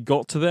random how they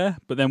got to there.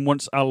 But then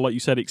once Al, like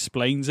you said,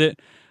 explains it,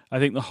 I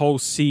think the whole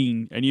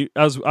scene, and you,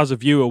 as a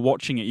viewer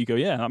watching it, you go,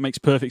 yeah, that makes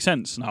perfect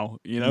sense now,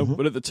 Mm-hmm.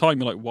 But at the time,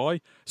 you're like,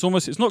 why?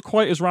 It's not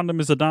quite as random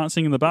as the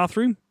dancing in the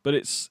bathroom, but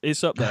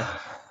it's up there.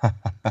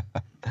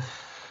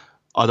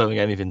 I don't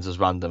think anything's as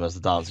random as the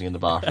dancing in the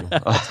bathroom.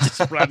 It's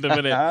just random,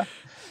 innit?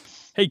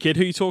 Hey kid,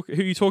 who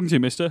you talking to,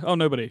 mister? Oh,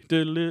 nobody.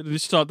 Did you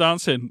start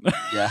dancing?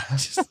 Yeah.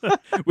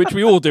 Which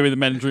we all do in the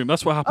men's room.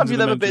 That's what happens. Have you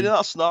never been in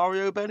that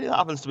scenario, Benny? That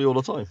happens to me all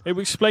the time. It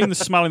would explain the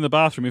smell in the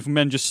bathroom if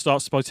men just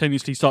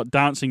spontaneously start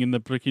dancing in the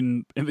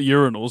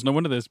urinals. No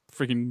wonder there's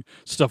freaking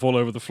stuff all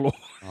over the floor.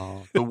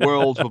 Oh, the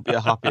world would be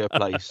a happier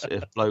place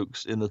if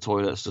blokes in the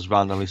toilets just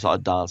randomly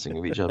started dancing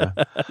with each other.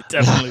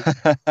 Definitely.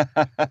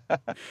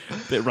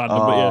 Bit random,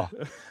 but yeah.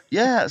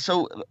 Yeah,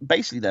 so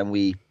basically then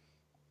we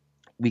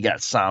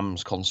get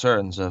Sam's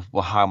concerns of,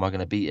 well, how am I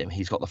going to beat him?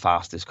 He's got the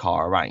fastest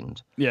car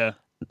around. Yeah.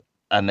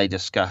 And they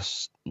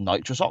discuss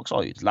nitrous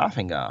oxide,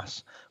 laughing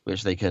gas,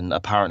 which they can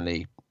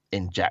apparently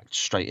inject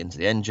straight into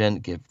the engine,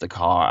 give the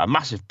car a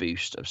massive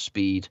boost of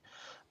speed,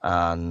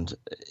 and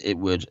it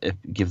would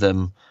give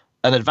them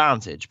an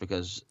advantage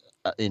because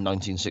in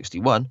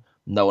 1961,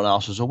 no one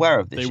else was aware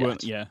of this They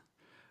weren't, yeah.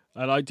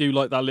 And I do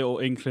like that little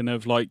inkling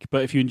of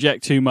but if you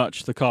inject too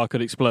much, the car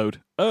could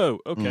explode. Oh,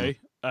 okay.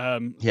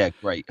 Yeah,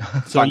 great. So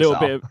Thanks, a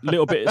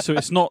little bit. So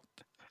it's not.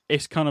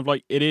 It's kind of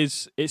like it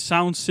is. It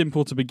sounds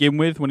simple to begin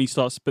with when he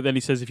starts, but then he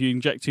says if you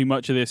inject too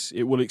much of this,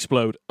 it will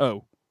explode.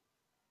 Oh,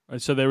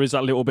 and so there is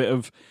that little bit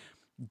of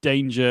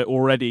danger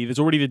already. There's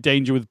already the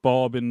danger with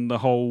Bob and the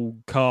whole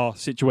car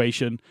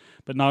situation,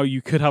 but now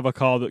you could have a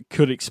car that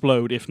could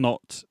explode if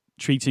not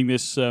treating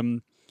this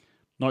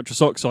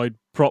nitrous oxide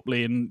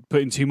properly and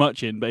putting too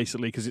much in,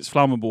 basically, because it's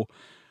flammable.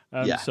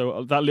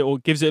 So that little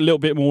gives it a little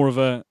bit more of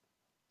a.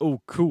 Oh,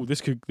 cool!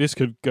 This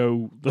could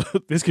go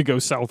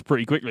south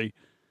pretty quickly.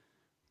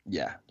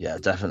 Yeah,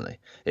 definitely.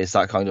 It's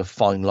that kind of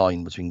fine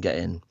line between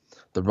getting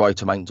the right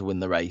amount to win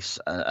the race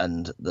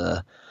and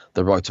the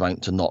right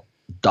amount to not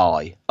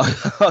die,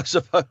 I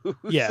suppose.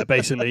 Yeah,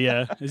 basically,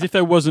 yeah. As if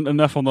there wasn't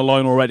enough on the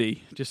line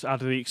already. Just add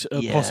the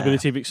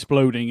possibility of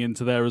exploding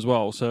into there as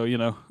well. So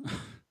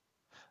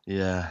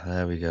Yeah,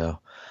 there we go.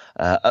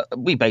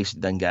 We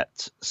basically then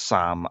get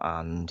Sam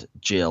and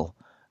Jill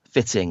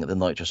fitting the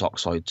nitrous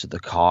oxide to the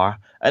car,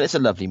 and it's a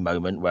lovely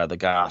moment where the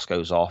gas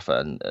goes off,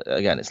 and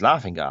again it's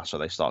laughing gas, so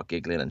they start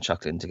giggling and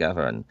chuckling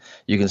together, and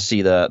you can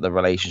see the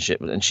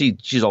relationship, and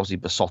she's obviously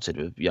besotted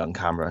with young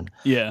Cameron.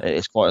 Yeah,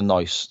 it's quite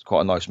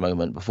a nice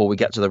moment before we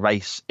get to the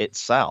race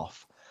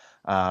itself.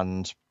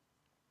 And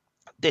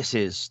this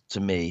is,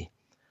 to me,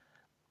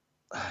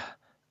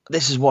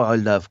 this is why I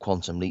love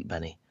Quantum Leap,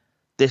 Benny.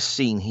 This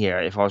scene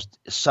here,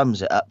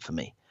 sums it up for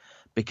me,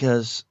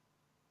 because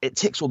it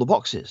ticks all the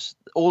boxes.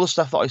 All the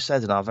stuff that I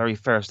said in our very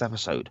first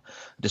episode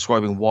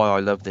describing why I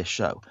love this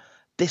show.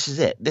 This is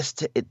it.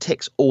 It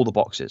ticks all the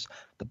boxes.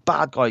 The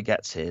bad guy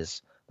gets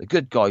his. The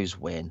good guys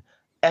win.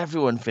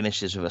 Everyone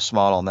finishes with a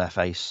smile on their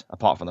face,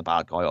 apart from the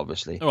bad guy,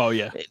 obviously. Oh,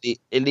 yeah.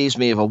 It leaves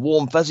me with a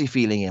warm, fuzzy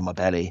feeling in my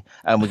belly,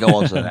 and we go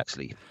on to the next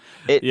leap.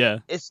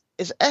 It's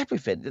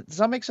everything. Does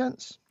that make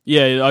sense?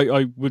 Yeah,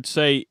 I would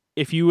say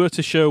if you were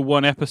to show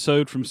one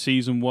episode from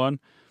season 1,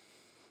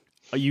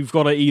 you've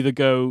got to either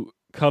go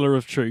Color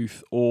of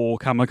Truth or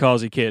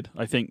Kamakazi Kid,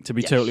 I think, to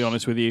be totally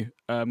honest with you,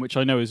 which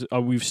I know is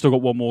we've still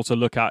got one more to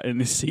look at in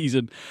this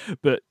season.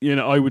 But,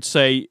 I would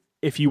say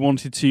if you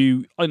wanted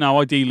to, now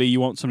ideally you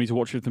want somebody to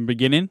watch it from the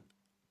beginning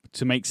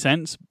to make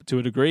sense to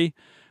a degree.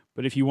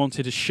 But if you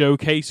wanted to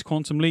showcase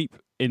Quantum Leap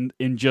in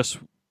just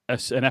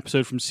an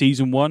episode from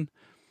season 1,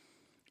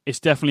 it's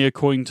definitely a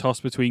coin toss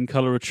between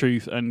Color of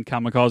Truth and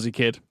Kamakazi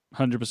Kid,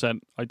 100%.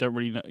 I don't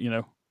really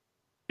know,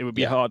 it would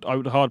be hard. I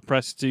would hard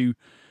pressed to.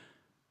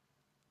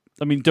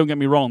 I mean, don't get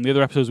me wrong. The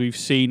other episodes we've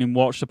seen and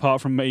watched, apart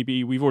from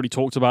maybe we've already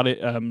talked about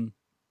it,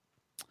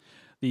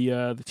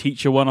 the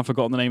teacher one. I've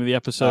forgotten the name of the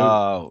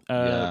episode.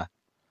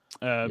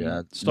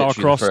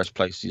 Star-Crossed. First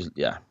place,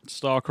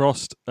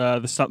 Star-Crossed.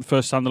 The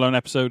first standalone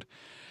episode.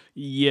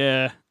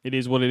 Yeah, it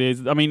is what it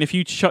is. I mean, if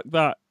you chuck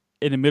that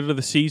in the middle of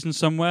the season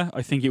somewhere,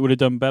 I think it would have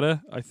done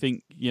better. I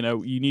think you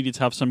needed to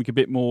have something a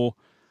bit more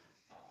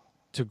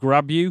to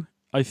grab you.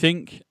 I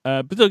think,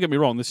 but don't get me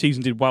wrong. The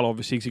season did well,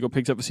 obviously, because it got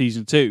picked up for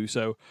season 2.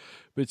 So.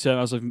 But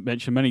as I've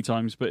mentioned many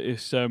times, but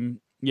it's I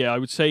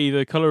would say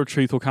either Color of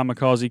Truth or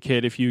Kamakazi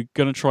Kid. If you're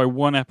going to try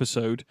one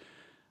episode,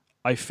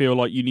 I feel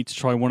like you need to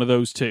try one of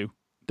those two.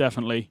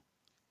 Definitely.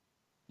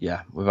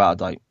 Yeah,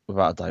 without a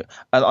doubt.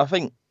 And I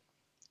think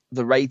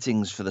the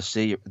ratings for the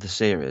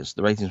series,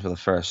 the ratings for the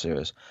first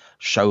series,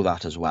 show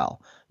that as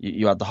well.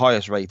 You had the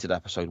highest rated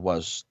episode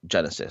was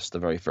Genesis, the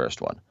very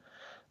first one.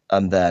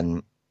 And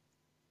then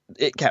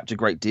it kept a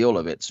great deal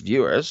of its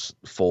viewers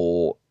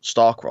for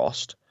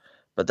Star-Crossed,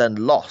 but then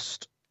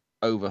lost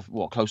over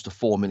close to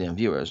 4 million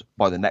viewers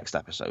by the next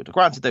episode.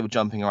 Granted, they were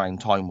jumping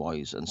around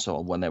time-wise and so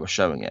on when they were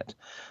showing it,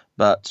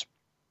 but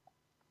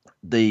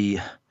the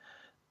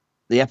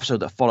episode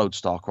that followed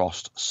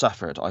Star-Crossed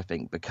suffered, I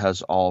think,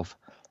 because of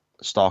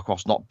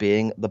Star-Crossed not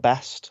being the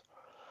best.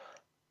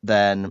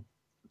 Then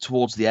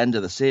towards the end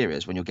of the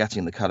series, when you're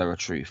getting the Color of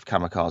Truth,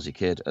 Kamakazi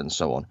Kid, and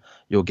so on,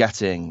 you're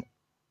getting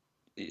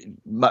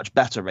much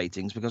better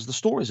ratings because the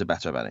stories are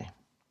better, Benny.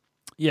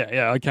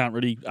 Yeah, I can't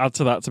really add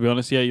to that, to be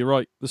honest. Yeah, you're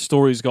right. The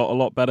story's got a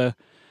lot better.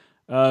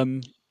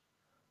 But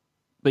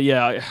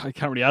yeah, I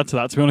can't really add to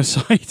that, to be honest.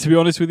 To be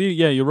honest with you,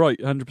 yeah, you're right,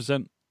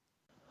 100%.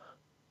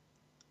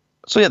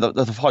 So yeah,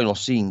 the final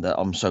scene that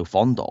I'm so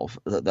fond of,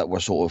 that we're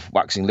sort of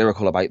waxing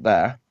lyrical about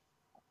there,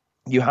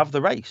 you have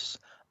the race.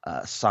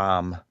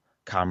 Sam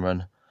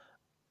Cameron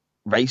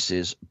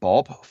races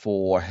Bob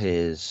for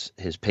his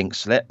pink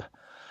slip.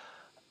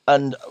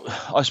 And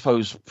I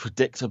suppose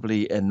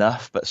predictably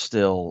enough, but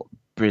still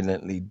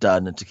brilliantly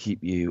done to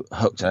keep you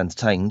hooked and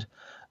entertained,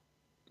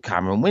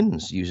 Cameron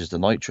wins, uses the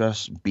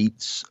nitrous,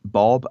 beats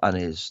Bob and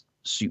his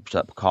souped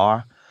up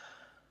car.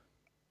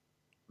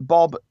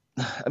 Bob,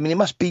 I mean, he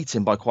must beat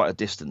him by quite a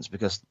distance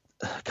because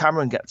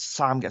Sam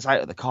gets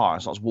out of the car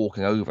and starts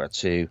walking over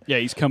to... Yeah,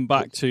 he's come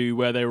back to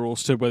where they were all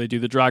stood, where they do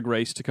the drag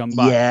race to come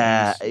back.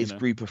 Yeah, his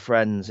group of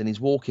friends, and he's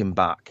walking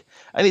back.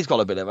 And he's got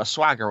a bit of a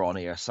swagger on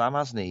here, Sam,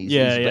 hasn't he?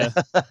 Yeah.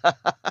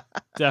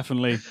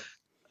 Definitely.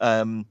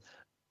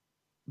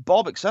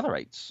 Bob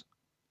accelerates.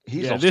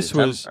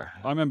 I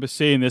remember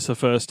seeing this the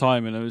first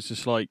time, and it was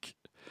just like,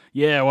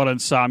 yeah, well done,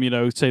 Sam,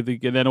 and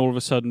then all of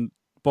a sudden,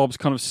 Bob's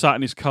kind of sat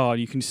in his car,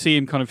 and you can see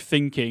him kind of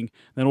thinking,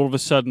 then all of a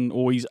sudden,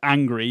 or he's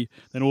angry,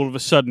 then all of a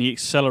sudden he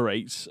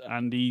accelerates,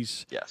 and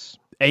he's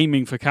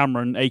aiming for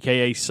Cameron,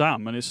 a.k.a.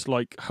 Sam, and it's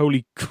like,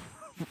 holy,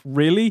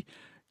 really?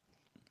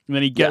 And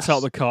then he gets out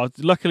of the car.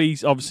 Luckily,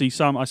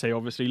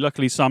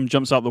 luckily Sam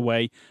jumps out the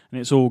way, and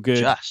it's all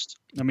good. Just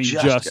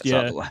gets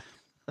out of the way.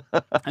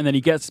 And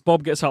then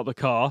Bob gets out the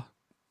car,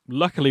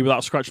 luckily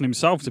without scratching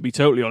himself, to be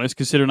totally honest,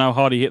 considering how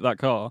hard he hit that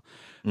car,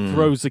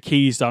 throws the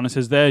keys down and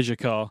says, "There's your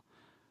car."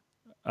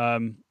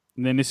 And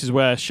then this is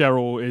where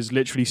Cheryl is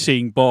literally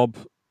seeing Bob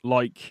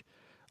like,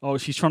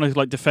 she's trying to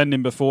like defend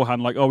him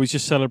beforehand, like, he's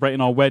just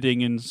celebrating our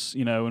wedding and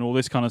and all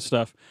this kind of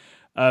stuff.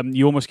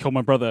 You almost killed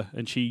my brother,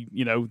 and she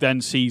then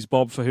sees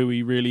Bob for who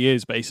he really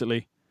is,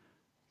 basically.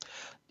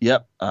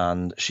 Yep,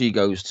 and she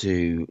goes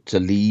to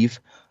leave.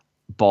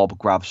 Bob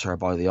grabs her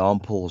by the arm,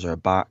 pulls her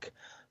back.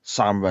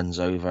 Sam runs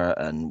over,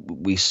 and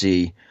we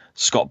see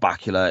Scott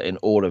Bakula in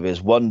all of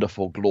his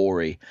wonderful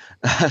glory,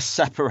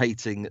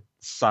 separating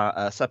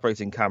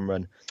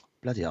Cameron,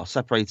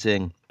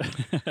 separating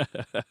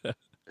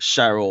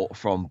Cheryl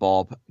from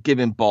Bob,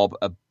 giving Bob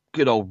a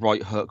good old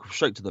right hook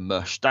straight to the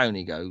mush. Down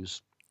he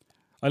goes.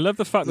 I love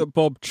the fact that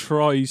Bob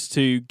tries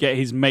to get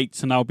his mate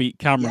to now beat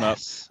Cameron up,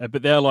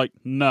 but they're like,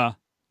 nah.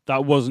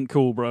 That wasn't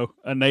cool, bro.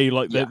 And they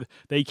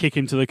they kick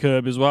him to the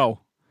curb as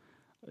well.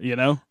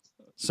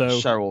 So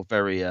Cheryl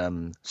very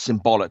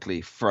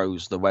symbolically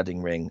throws the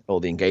wedding ring,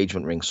 or the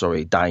engagement ring,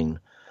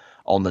 down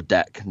on the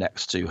deck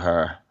next to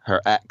her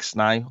ex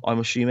now, I'm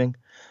assuming.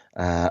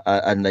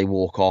 And they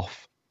walk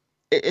off.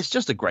 It's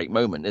just a great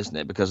moment, isn't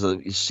it? Because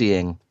you're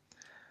seeing,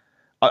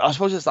 I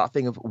suppose it's that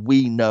thing of,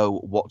 we know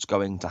what's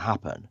going to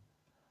happen.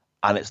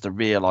 And it's the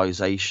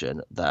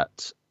realization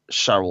that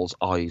Cheryl's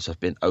eyes have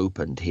been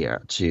opened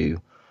here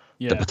to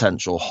the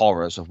potential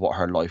horrors of what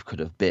her life could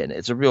have been.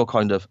 It's a real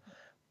kind of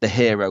the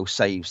hero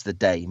saves the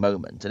day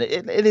moment. And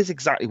it is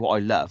exactly what I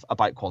love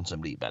about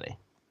Quantum Leap, Benny.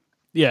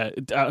 Yeah,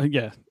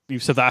 yeah.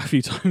 You've said that a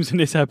few times in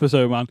this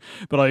episode, man.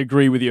 But I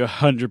agree with you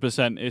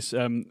 100%.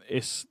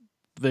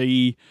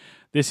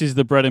 This is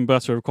the bread and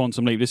butter of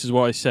Quantum Leap. This is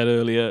what I said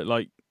earlier.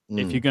 Like,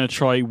 if you're going to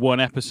try one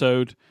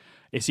episode,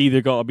 it's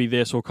either got to be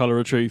this or Color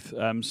of Truth.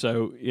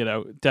 So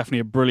definitely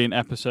a brilliant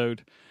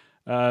episode.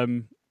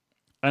 And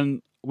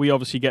we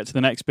obviously get to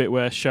the next bit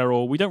where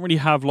Cheryl. We don't really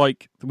have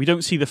we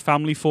don't see the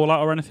family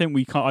fallout or anything.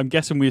 We can't. I'm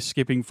guessing we're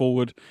skipping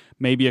forward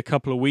maybe a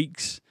couple of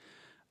weeks.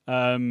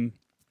 And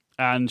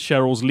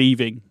Cheryl's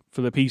leaving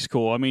for the Peace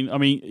Corps. I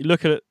mean,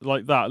 look at it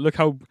like that. Look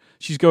how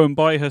she's going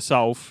by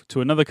herself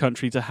to another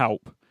country to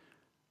help.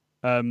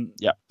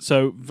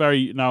 So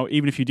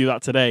even if you do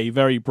that today,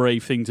 very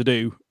brave thing to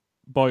do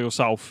by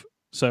yourself.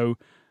 So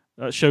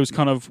that shows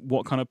kind of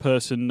what kind of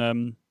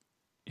person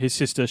his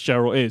sister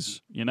Cheryl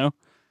is,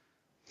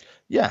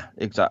 Yeah,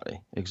 exactly.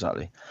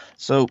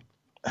 So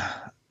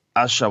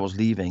as Cheryl's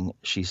leaving,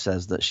 she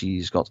says that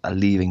she's got a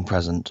leaving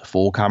present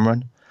for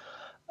Cameron.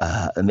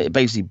 And it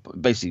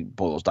basically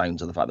boils down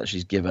to the fact that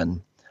she's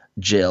given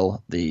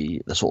Jill,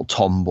 the sort of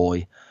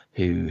tomboy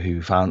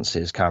who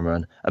fancies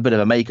Cameron, a bit of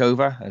a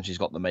makeover, and she's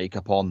got the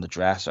makeup on, the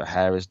dress, her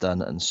hair is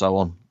done, and so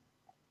on.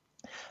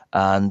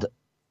 And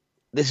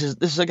this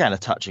is again a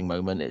touching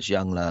moment. It's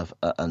young love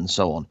and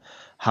so on.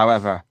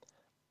 However,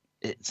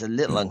 it's a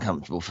little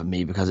uncomfortable for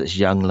me because it's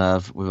young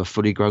love with a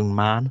fully grown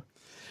man.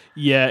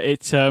 Yeah,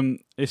 it's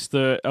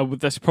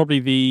that's probably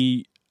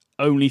the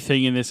only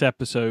thing in this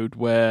episode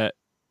where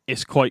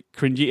it's quite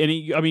cringy. And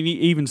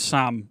even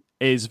Sam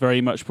is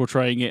very much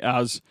portraying it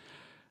as,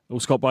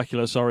 or Scott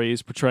Bakula,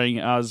 is portraying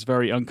it as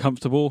very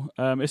uncomfortable.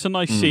 It's a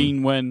nice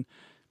scene when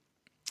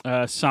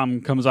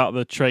Sam comes out of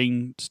the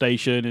train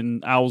station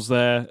and Al's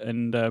there,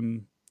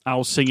 and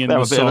Al's singing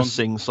the song. They have a bit of a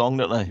sing-song,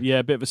 don't they? Yeah,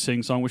 a bit of a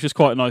sing-song, which is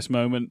quite a nice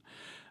moment.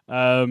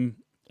 And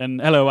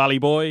hello, Ali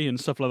boy, and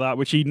stuff like that,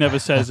 which he never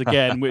says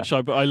again, which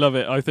I love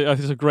it. I think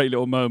it's a great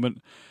little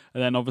moment.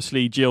 And then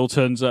obviously Jill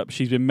turns up.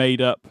 She's been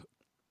made up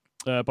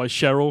by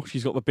Cheryl.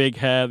 She's got the big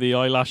hair, the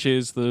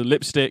eyelashes, the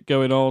lipstick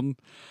going on.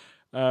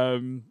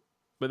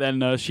 But then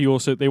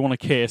they want to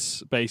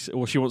kiss,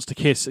 or she wants to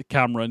kiss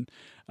Cameron,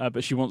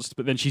 but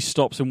then she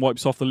stops and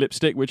wipes off the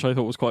lipstick, which I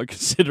thought was quite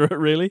considerate,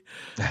 really.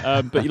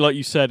 But like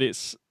you said,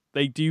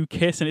 they do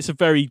kiss, and it's a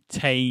very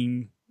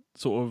tame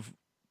sort of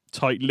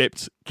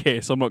tight-lipped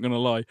kiss. I'm not going to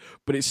lie,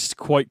 but it's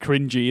quite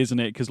cringy, isn't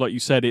it? Because like you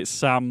said, it's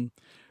Sam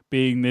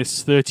being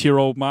this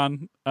 30-year-old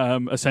man,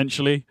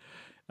 essentially.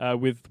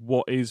 With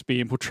what is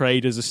being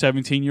portrayed as a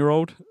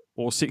 17-year-old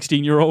or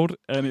 16-year-old,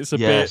 and it's a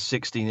bit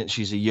 16.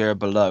 She's a year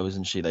below,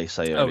 isn't she? They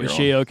say. Oh, is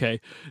she? Okay.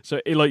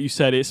 So, like you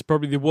said, it's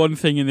probably the one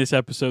thing in this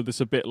episode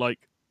that's a bit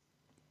like,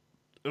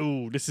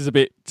 oh, this is a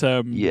bit.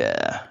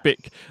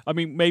 Bit. I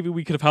mean, maybe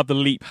we could have had the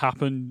leap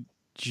happen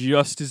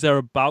just as they're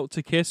about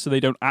to kiss, so they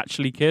don't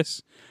actually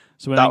kiss.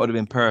 So that would have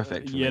been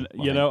perfect.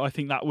 I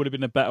think that would have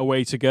been a better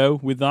way to go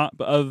with that.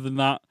 But other than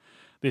that,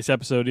 this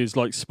episode is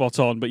like spot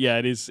on, but yeah,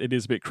 it is a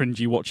bit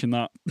cringy watching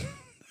that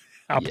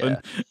happen.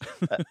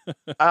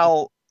 Yeah.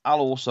 Al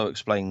also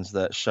explains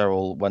that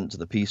Cheryl went to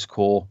the Peace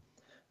Corps.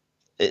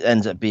 It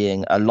ends up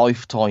being a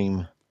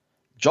lifetime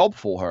job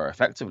for her,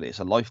 effectively. It's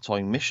a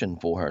lifetime mission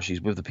for her.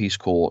 She's with the Peace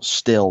Corps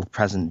still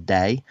present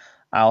day,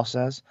 Al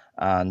says,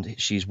 and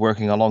she's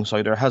working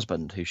alongside her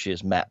husband, who she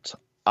has met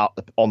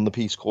on the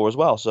Peace Corps as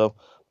well. So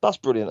that's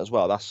brilliant as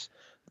well. That's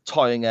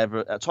tying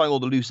all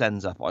the loose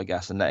ends up, I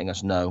guess, and letting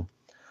us know,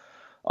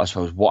 I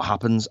suppose, what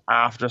happens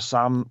after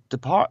Sam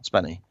departs,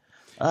 Benny.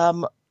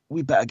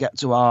 We better get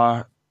to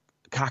our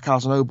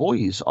cacas and oh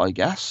boys, I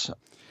guess.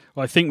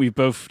 Well, I think we've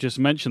both just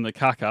mentioned the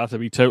caca, to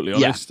be totally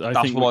honest. Yeah,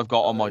 that's what I've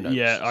got on my notes.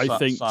 Yeah, I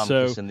think Sam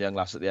so. kissing the young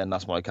lass at the end,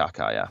 that's my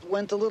caca, yeah.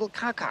 Went a little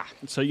caca.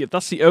 So, yeah,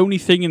 that's the only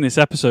thing in this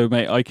episode,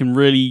 mate, I can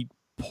really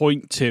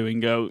point to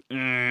and go,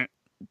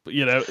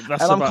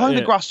 that's and I'm kind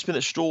of grasping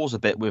at straws a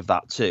bit with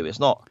that too. It's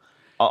not...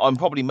 I'm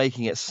probably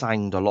making it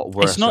sound a lot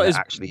worse than it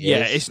actually is.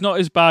 Yeah, it's not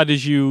as bad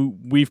as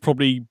we've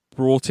probably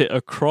brought it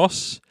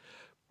across,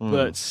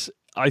 but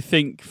I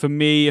think for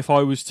me, if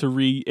I was to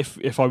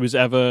if I was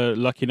ever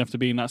lucky enough to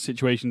be in that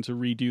situation to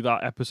redo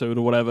that episode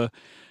or whatever,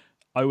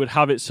 I would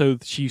have it so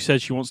she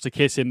says she wants to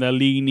kiss him, they're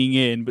leaning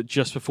in, but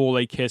just before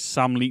they kiss,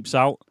 Sam leaps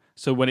out.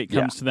 So when it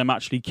comes to them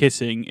actually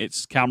kissing,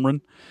 it's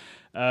Cameron.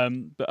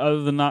 But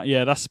other than that,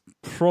 yeah, that's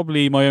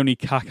probably my only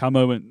caca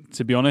moment,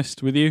 to be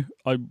honest with you.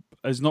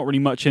 There's not really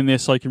much in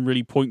this I can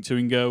really point to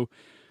and go.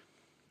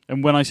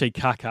 And when I say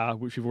caca,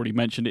 which we've already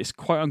mentioned, it's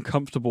quite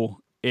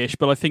uncomfortable-ish,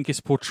 but I think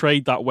it's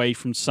portrayed that way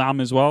from Sam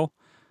as well.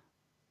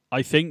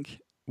 I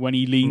think when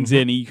he leans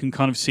in, you can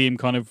kind of see him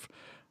kind of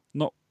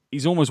not.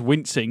 He's almost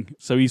wincing.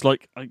 So he's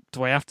like,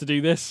 "Do I have to do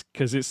this?"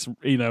 Because it's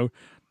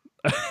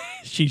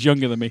she's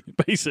younger than me,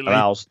 basically.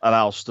 And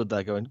Al stood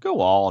there going,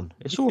 "Go on,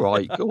 it's all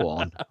right, go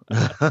on."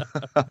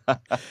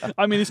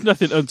 I mean, it's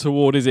nothing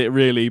untoward, is it?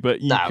 Really, but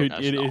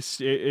it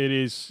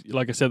is.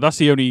 Like I said, that's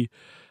the only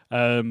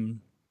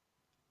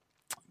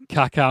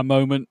caca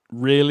moment,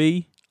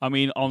 really. I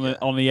mean,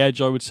 on the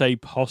edge, I would say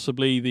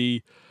possibly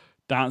the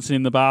dancing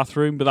in the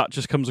bathroom, but that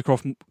just comes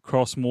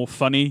across more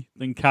funny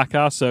than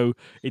caca, so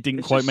it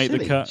didn't quite make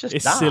the cut.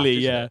 It's daft, silly,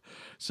 yeah.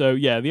 So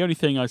yeah, the only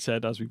thing I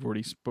said, as we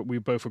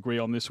both agree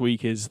on this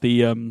week, is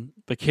the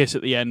kiss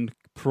at the end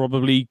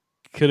probably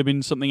could have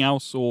been something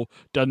else or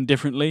done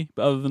differently,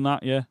 but other than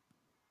that, yeah.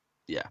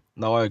 Yeah,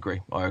 no, I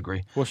agree.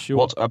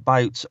 What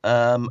about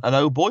an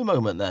oh boy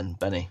moment then,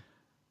 Benny?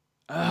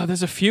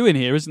 There's a few in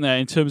here, isn't there,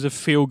 in terms of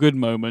feel-good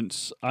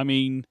moments? I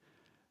mean,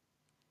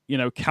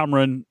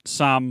 Cameron,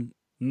 Sam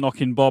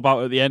knocking Bob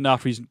out at the end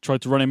after he's tried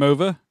to run him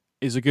over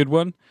is a good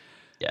one.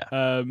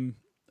 Yeah.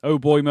 Oh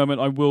boy moment,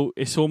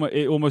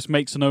 it almost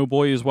makes an oh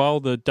boy as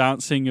well. The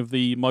dancing of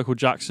the Michael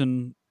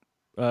Jackson,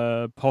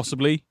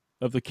 possibly,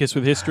 of the Kiss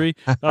with History.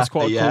 That's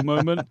quite a cool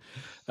moment.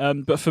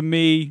 But for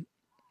me,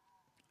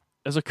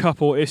 as a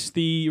couple, it's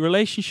the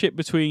relationship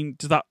between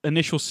that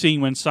initial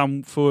scene when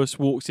Sam first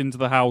walks into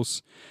the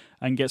house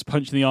and gets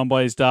punched in the arm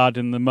by his dad,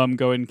 and the mum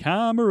going,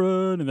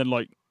 Cameron, and then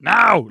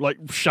now,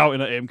 shouting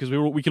at him, because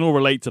we can all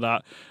relate to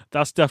that.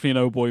 That's definitely an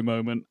oh boy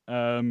moment,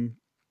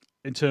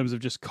 in terms of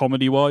just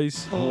comedy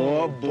wise.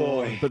 Oh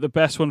boy. But the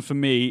best one for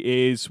me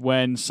is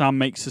when Sam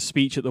makes a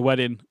speech at the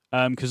wedding,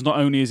 because not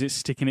only is it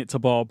sticking it to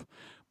Bob,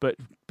 but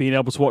being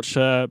able to watch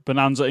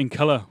Bonanza in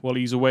colour while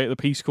he's away at the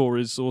Peace Corps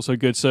is also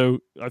good. So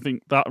I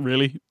think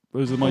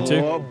those are my two.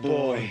 Oh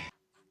boy.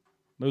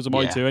 Those are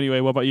my two.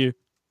 Anyway, what about you?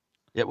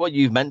 Yeah, well,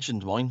 you've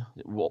mentioned mine.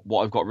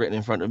 What I've got written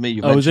in front of me,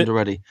 you've mentioned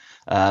already.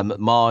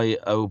 My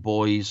oh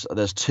boys,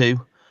 there's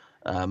two.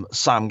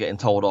 Sam getting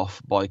told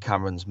off by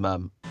Cameron's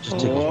mum just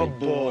tickles me. Oh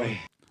boy.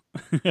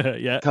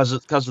 Yeah. Because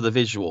of the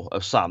visual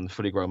of Sam, the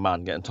fully grown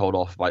man, getting told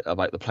off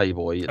about the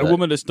Playboy. A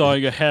woman that's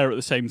dyeing her hair at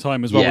the same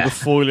time as well, with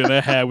the foil in her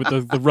hair, with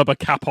the rubber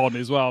cap on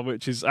as well,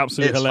 which is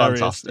absolutely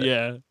hilarious. Fantastic.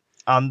 Yeah.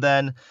 And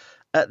then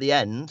at the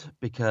end,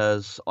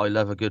 because I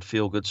love a good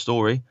feel-good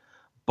story,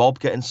 Bob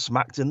getting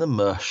smacked in the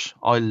mush.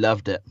 I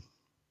loved it.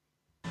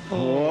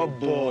 Oh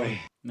boy.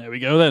 There we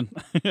go then.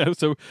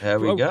 So there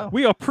we go.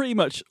 We are pretty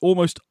much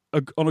almost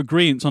on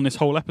agreement on this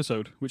whole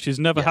episode, which has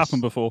never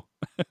happened before.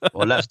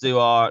 Well, let's do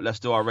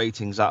our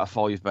ratings out of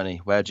 5, Benny.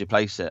 Where'd you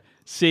place it?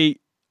 See,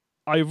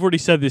 I've already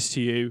said this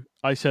to you.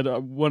 I said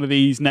one of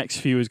these next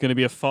few is going to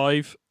be a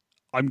 5.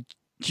 I'm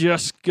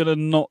just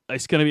gonna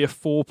it's going to be a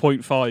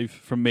 4.5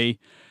 from me,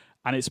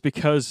 and it's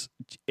because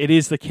it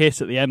is the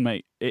kiss at the end,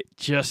 mate. It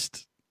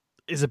just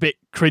is a bit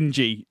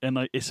cringy,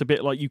 and it's a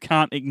bit like you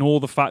can't ignore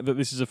the fact that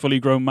this is a fully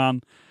grown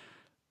man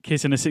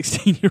kissing a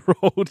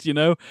 16-year-old,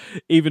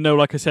 even though,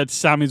 like I said,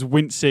 Sam is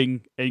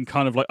wincing and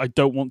kind of like, I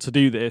don't want to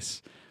do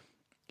this.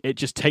 It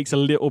just takes a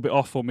little bit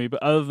off for me.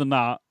 But other than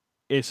that,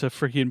 it's a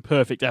freaking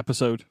perfect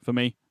episode for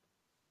me.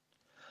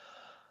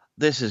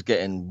 This is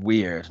getting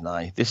weird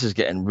now. This is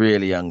getting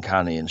really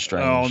uncanny and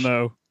strange. Oh,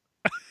 no.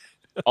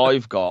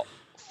 I've got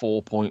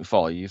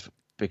 4.5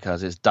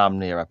 because it's damn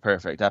near a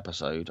perfect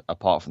episode,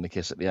 apart from the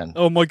kiss at the end.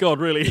 Oh, my God,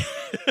 really?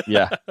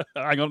 Yeah.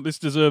 Hang on, this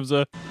deserves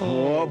a...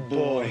 Oh,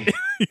 boy.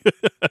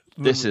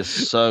 This is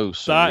so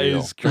surreal. That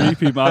is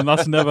creepy, man.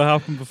 That's never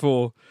happened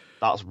before.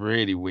 That's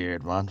really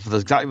weird, man. For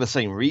exactly the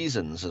same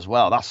reasons as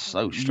well. That's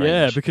so strange.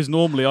 Yeah, because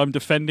normally I'm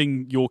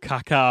defending your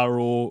caca,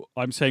 or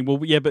I'm saying,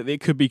 well, yeah, but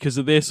it could be because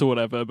of this or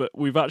whatever. But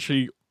we've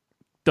actually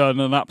done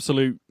an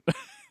absolute...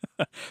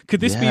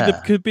 Could this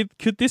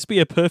be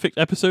a perfect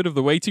episode of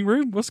The Waiting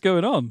Room? What's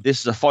going on?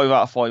 This is a 5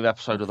 out of 5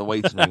 episode of The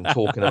Waiting Room,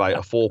 talking about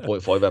a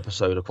 4.5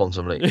 episode of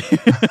Quantum Leap. In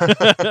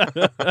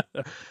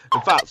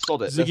fact,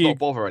 sod it. Let's not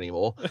bother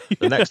anymore.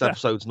 The next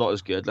episode's not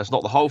as good. Let's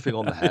knock the whole thing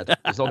on the head.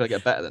 It's not going to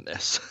get better than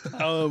this.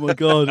 Oh my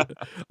God.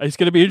 It's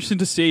going to be interesting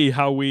to see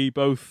how we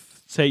both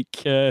play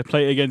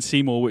it against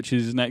Seymour, which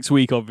is next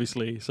week,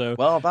 obviously. So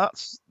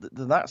that's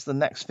the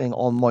next thing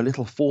on my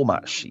little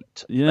format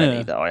sheet,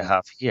 Benny, that I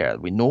have here.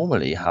 We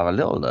normally have a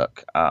little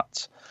look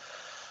at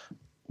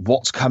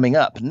what's coming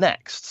up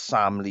next.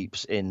 Sam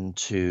leaps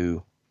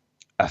into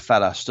a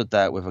fella stood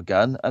there with a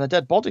gun and a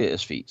dead body at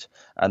his feet,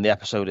 and the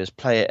episode is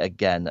Play It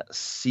Again,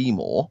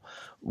 Seymour,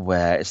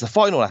 where it's the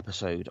final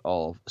episode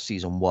of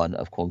season 1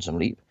 of Quantum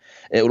Leap.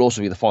 It will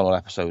also be the final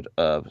episode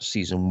of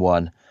season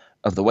 1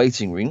 of The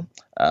Waiting Room,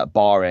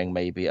 barring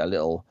maybe a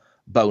little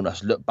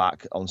bonus look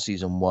back on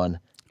season 1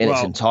 in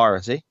its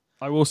entirety.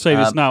 I will say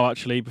this now,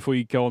 actually, before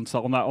you go on to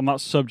on that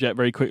subject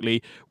very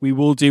quickly. We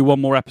will do one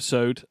more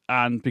episode,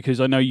 and because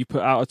I know you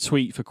put out a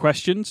tweet for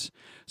questions,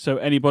 so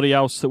anybody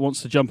else that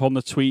wants to jump on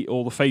the tweet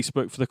or the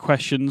Facebook for the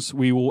questions,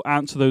 we will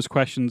answer those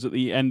questions at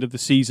the end of the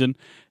season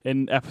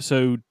in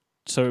episode.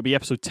 So it'll be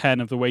episode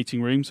 10 of The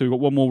Waiting Room. So we've got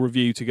one more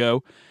review to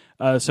go.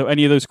 So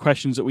any of those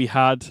questions that we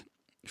had,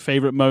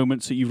 favourite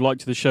moments that you've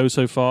liked of the show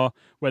so far,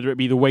 whether it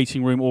be The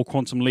Waiting Room or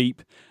Quantum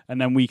Leap, and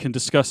then we can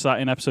discuss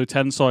that in episode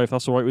 10, Si, if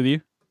that's all right with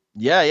you.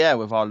 Yeah,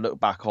 with our look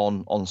back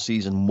on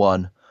season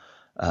 1.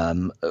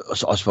 So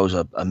I suppose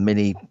a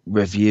mini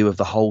review of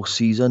the whole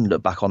season,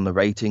 look back on the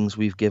ratings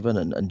we've given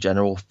and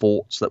general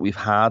thoughts that we've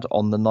had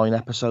on the 9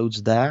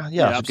 episodes there.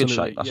 That's a good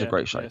show. That's a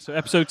great show. So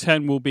episode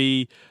 10 will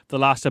be the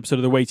last episode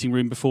of The Waiting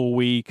Room before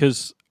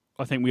because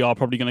I think we are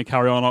probably going to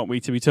carry on, aren't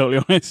we? To be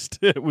totally honest,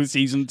 with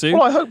season 2.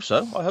 Well, I hope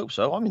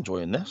so. I'm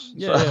enjoying this.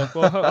 Yeah, so. yeah.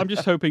 Well, I'm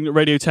just hoping that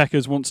Radio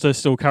Techers wants to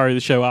still carry the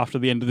show after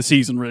the end of the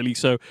season, really.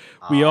 So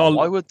we are.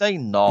 Why would they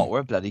not?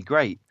 We're bloody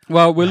great.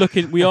 Well,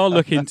 we are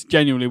looking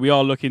genuinely. We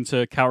are looking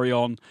to carry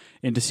on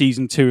into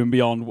season 2 and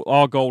beyond.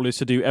 Our goal is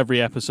to do every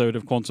episode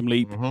of Quantum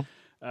Leap.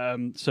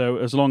 So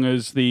as long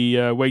as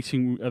the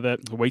waiting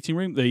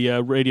room,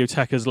 the Radio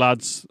Techers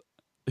lads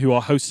who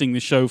are hosting the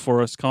show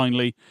for us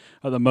kindly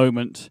at the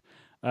moment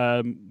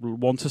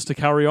want us to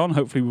carry on,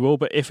 hopefully we will.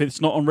 But if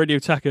it's not on Radio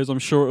Techers, I'm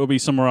sure it will be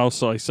somewhere else.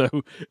 So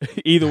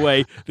either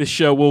way, this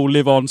show will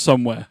live on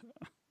somewhere.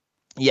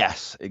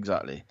 Yes,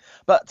 exactly.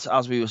 But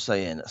as we were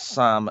saying,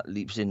 Sam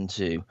leaps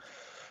into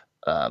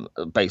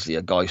basically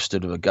a guy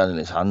stood with a gun in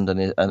his hand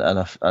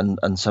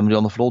and somebody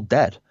on the floor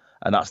dead.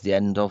 And that's the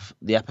end of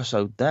the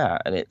episode there.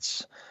 And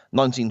it's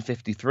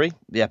 1953.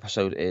 The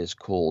episode is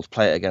called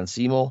Play It Again,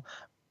 Seymour.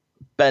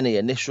 Benny,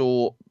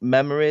 initial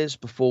memories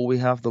before we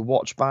have the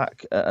watch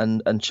back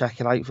and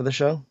check it out for the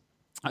show?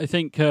 I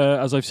think,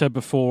 as I've said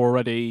before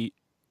already,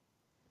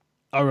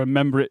 I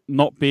remember it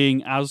not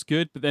being as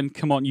good. But then,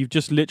 come on, you've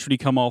just literally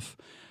come off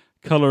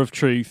Colour of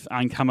Truth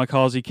and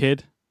Camakazi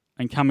Kid.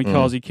 And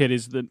Camakazi Kid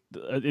is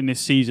in this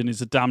season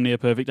is a damn near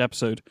perfect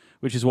episode,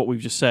 which is what we've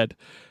just said.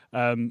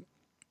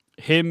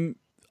 Him,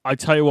 I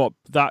tell you what,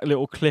 that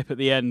little clip at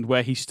the end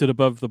where he stood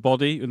above the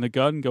body and the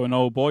gun going,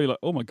 oh boy, like,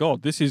 oh my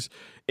God,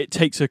 it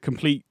takes a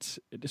complete,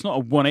 it's not a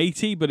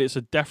 180, but it's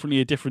definitely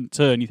a different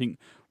turn. You think,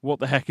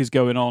 what the heck is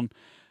going on?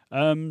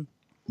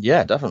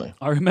 Yeah, definitely.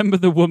 I remember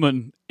the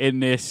woman in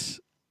this,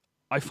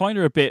 I find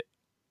her a bit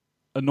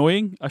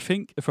annoying, I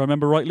think, if I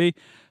remember rightly.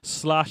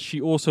 /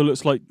 she also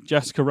looks like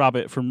Jessica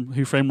Rabbit from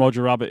Who Framed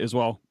Roger Rabbit as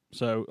well.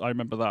 So I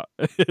remember that.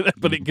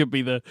 But it could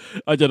be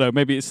I don't know,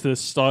 maybe it's the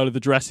style of the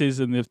dresses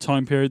and the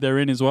time period they're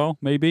in as well,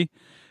 maybe.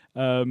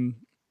 I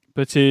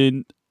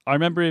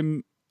remember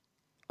him,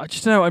 I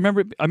just don't know, I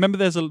remember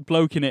there's a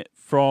bloke in it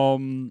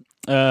from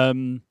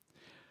the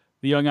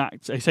young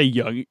actor, I say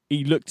young,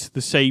 he looked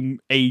the same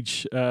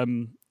age.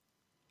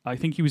 I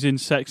think he was in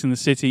Sex and the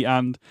City,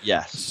 and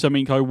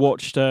something I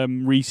watched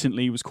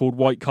recently was called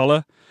White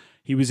Collar.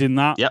 He was in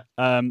that. Yep.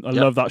 I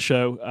love that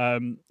show.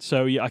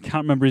 So yeah, I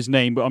can't remember his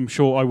name, but I'm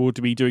sure I will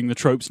be doing the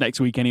tropes next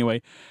week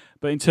anyway.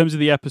 But in terms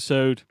of the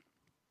episode,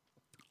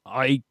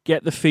 I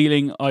get the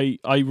feeling I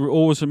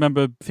always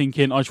remember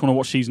thinking I just want to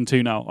watch season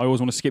 2 now. I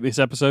always want to skip this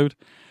episode.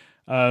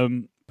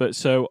 But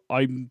so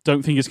I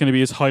don't think it's going to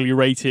be as highly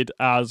rated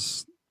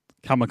as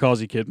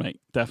Camakazi Kid, mate.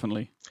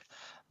 Definitely.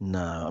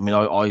 No, I mean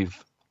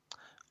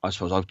I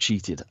suppose I've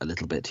cheated a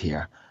little bit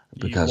here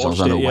because I was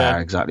watched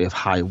unaware exactly of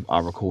how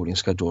our recording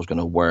schedule is going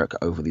to work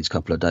over these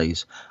couple of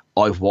days.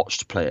 I've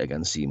watched Play It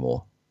Again,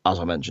 Seymour, as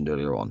I mentioned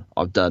earlier on.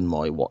 I've done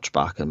my watch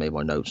back and made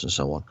my notes and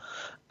so on.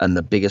 And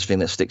the biggest thing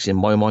that sticks in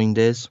my mind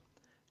is,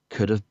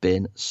 could have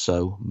been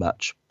so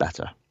much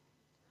better.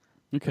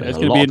 Okay, There's it's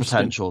a going to lot be of interesting.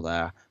 potential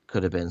there.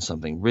 Could have been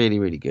something really,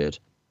 really good.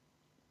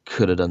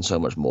 Could have done so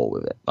much more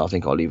with it. I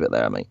think I'll leave it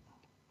there, mate.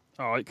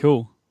 All right,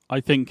 cool. I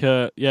think,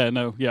 I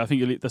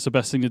think that's the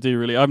best thing to do,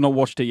 really. I've not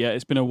watched it yet.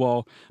 It's been a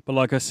while. But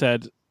like I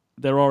said,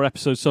 there are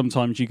episodes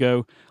sometimes you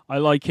go, I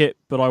like it,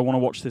 but I want to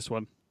watch this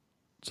one.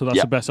 So that's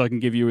the best I can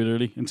give you,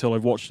 really, until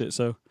I've watched it.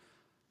 So,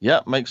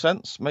 yeah, makes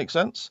sense.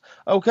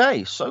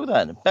 Okay, so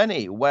then,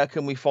 Benny, where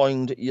can we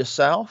find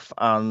yourself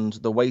and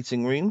the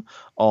waiting room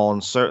on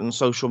certain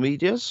social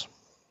medias?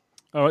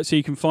 all right, so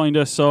you can find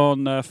us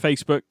on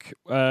Facebook.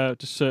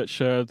 Just search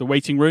The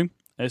Waiting Room.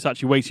 It's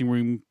actually Waiting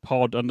Room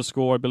Pod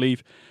 _ I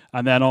believe.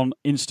 And then on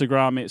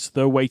Instagram, it's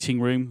The Waiting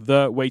Room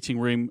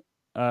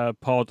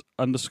Pod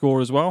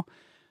 _ as well.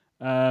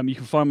 You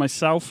can find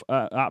myself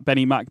at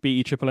Benny Mac,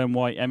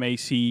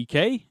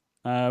 BENNYMACK.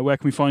 Where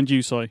can we find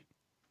you, Si?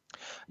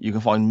 You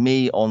can find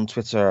me on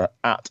Twitter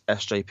at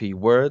SJP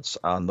Words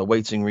and the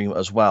Waiting Room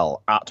as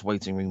well at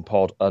Waiting Room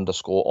Pod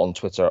 _ on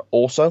Twitter.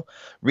 Also,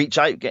 reach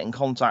out, get in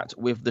contact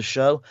with the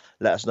show.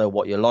 Let us know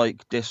what you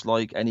like,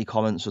 dislike, any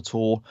comments at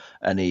all,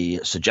 any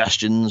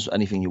suggestions,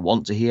 anything you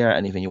want to hear,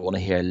 anything you want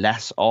to hear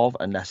less of,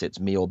 unless it's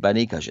me or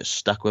Benny because you're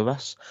stuck with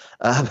us.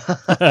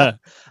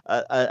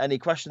 Any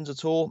questions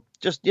at all?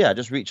 Just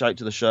reach out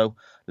to the show.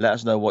 Let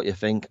us know what you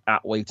think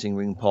at Waiting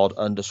Room Pod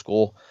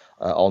 _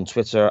 on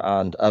Twitter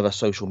and other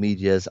social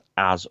medias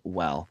as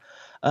well.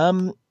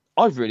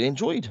 I've really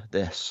enjoyed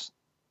this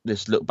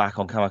look back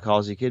on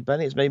Camakazi Kid,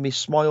 Benny. It's made me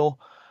smile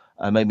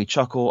and made me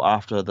chuckle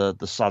after the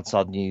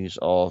sad news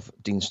of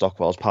Dean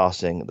Stockwell's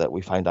passing that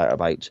we found out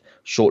about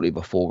shortly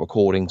before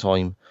recording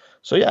time.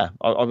 So yeah,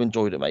 I've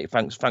enjoyed it, mate.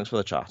 Thanks for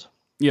the chat.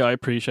 Yeah, I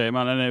appreciate it,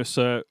 man. And it's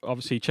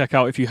obviously check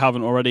out, if you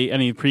haven't already,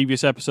 any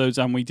previous episodes.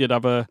 And we did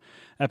have a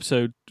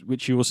episode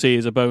which you will see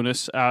as a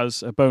bonus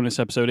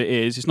episode.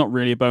 It's not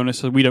really a bonus,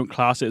 so we don't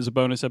class it as a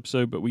bonus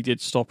episode, but we did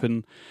stop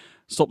the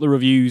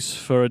reviews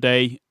for a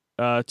day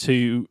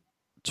to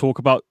talk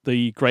about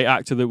the great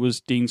actor that was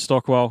Dean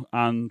Stockwell.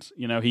 And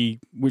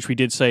which we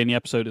did say in the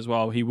episode as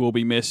well, he will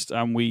be missed.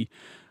 And we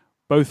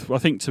both, I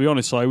think, to be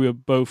honest,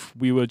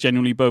 we were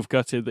genuinely both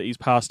gutted that he's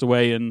passed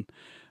away. And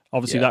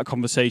obviously that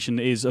conversation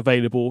is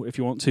available if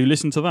you want to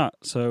listen to that.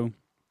 So,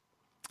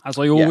 as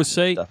I always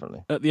say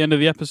definitely. at the end of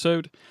the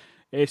episode,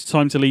 it's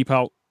time to leap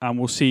out, and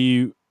we'll see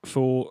you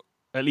for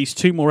at least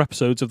 2 more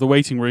episodes of The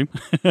Waiting Room,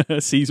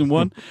 season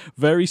 1,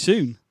 very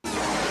soon.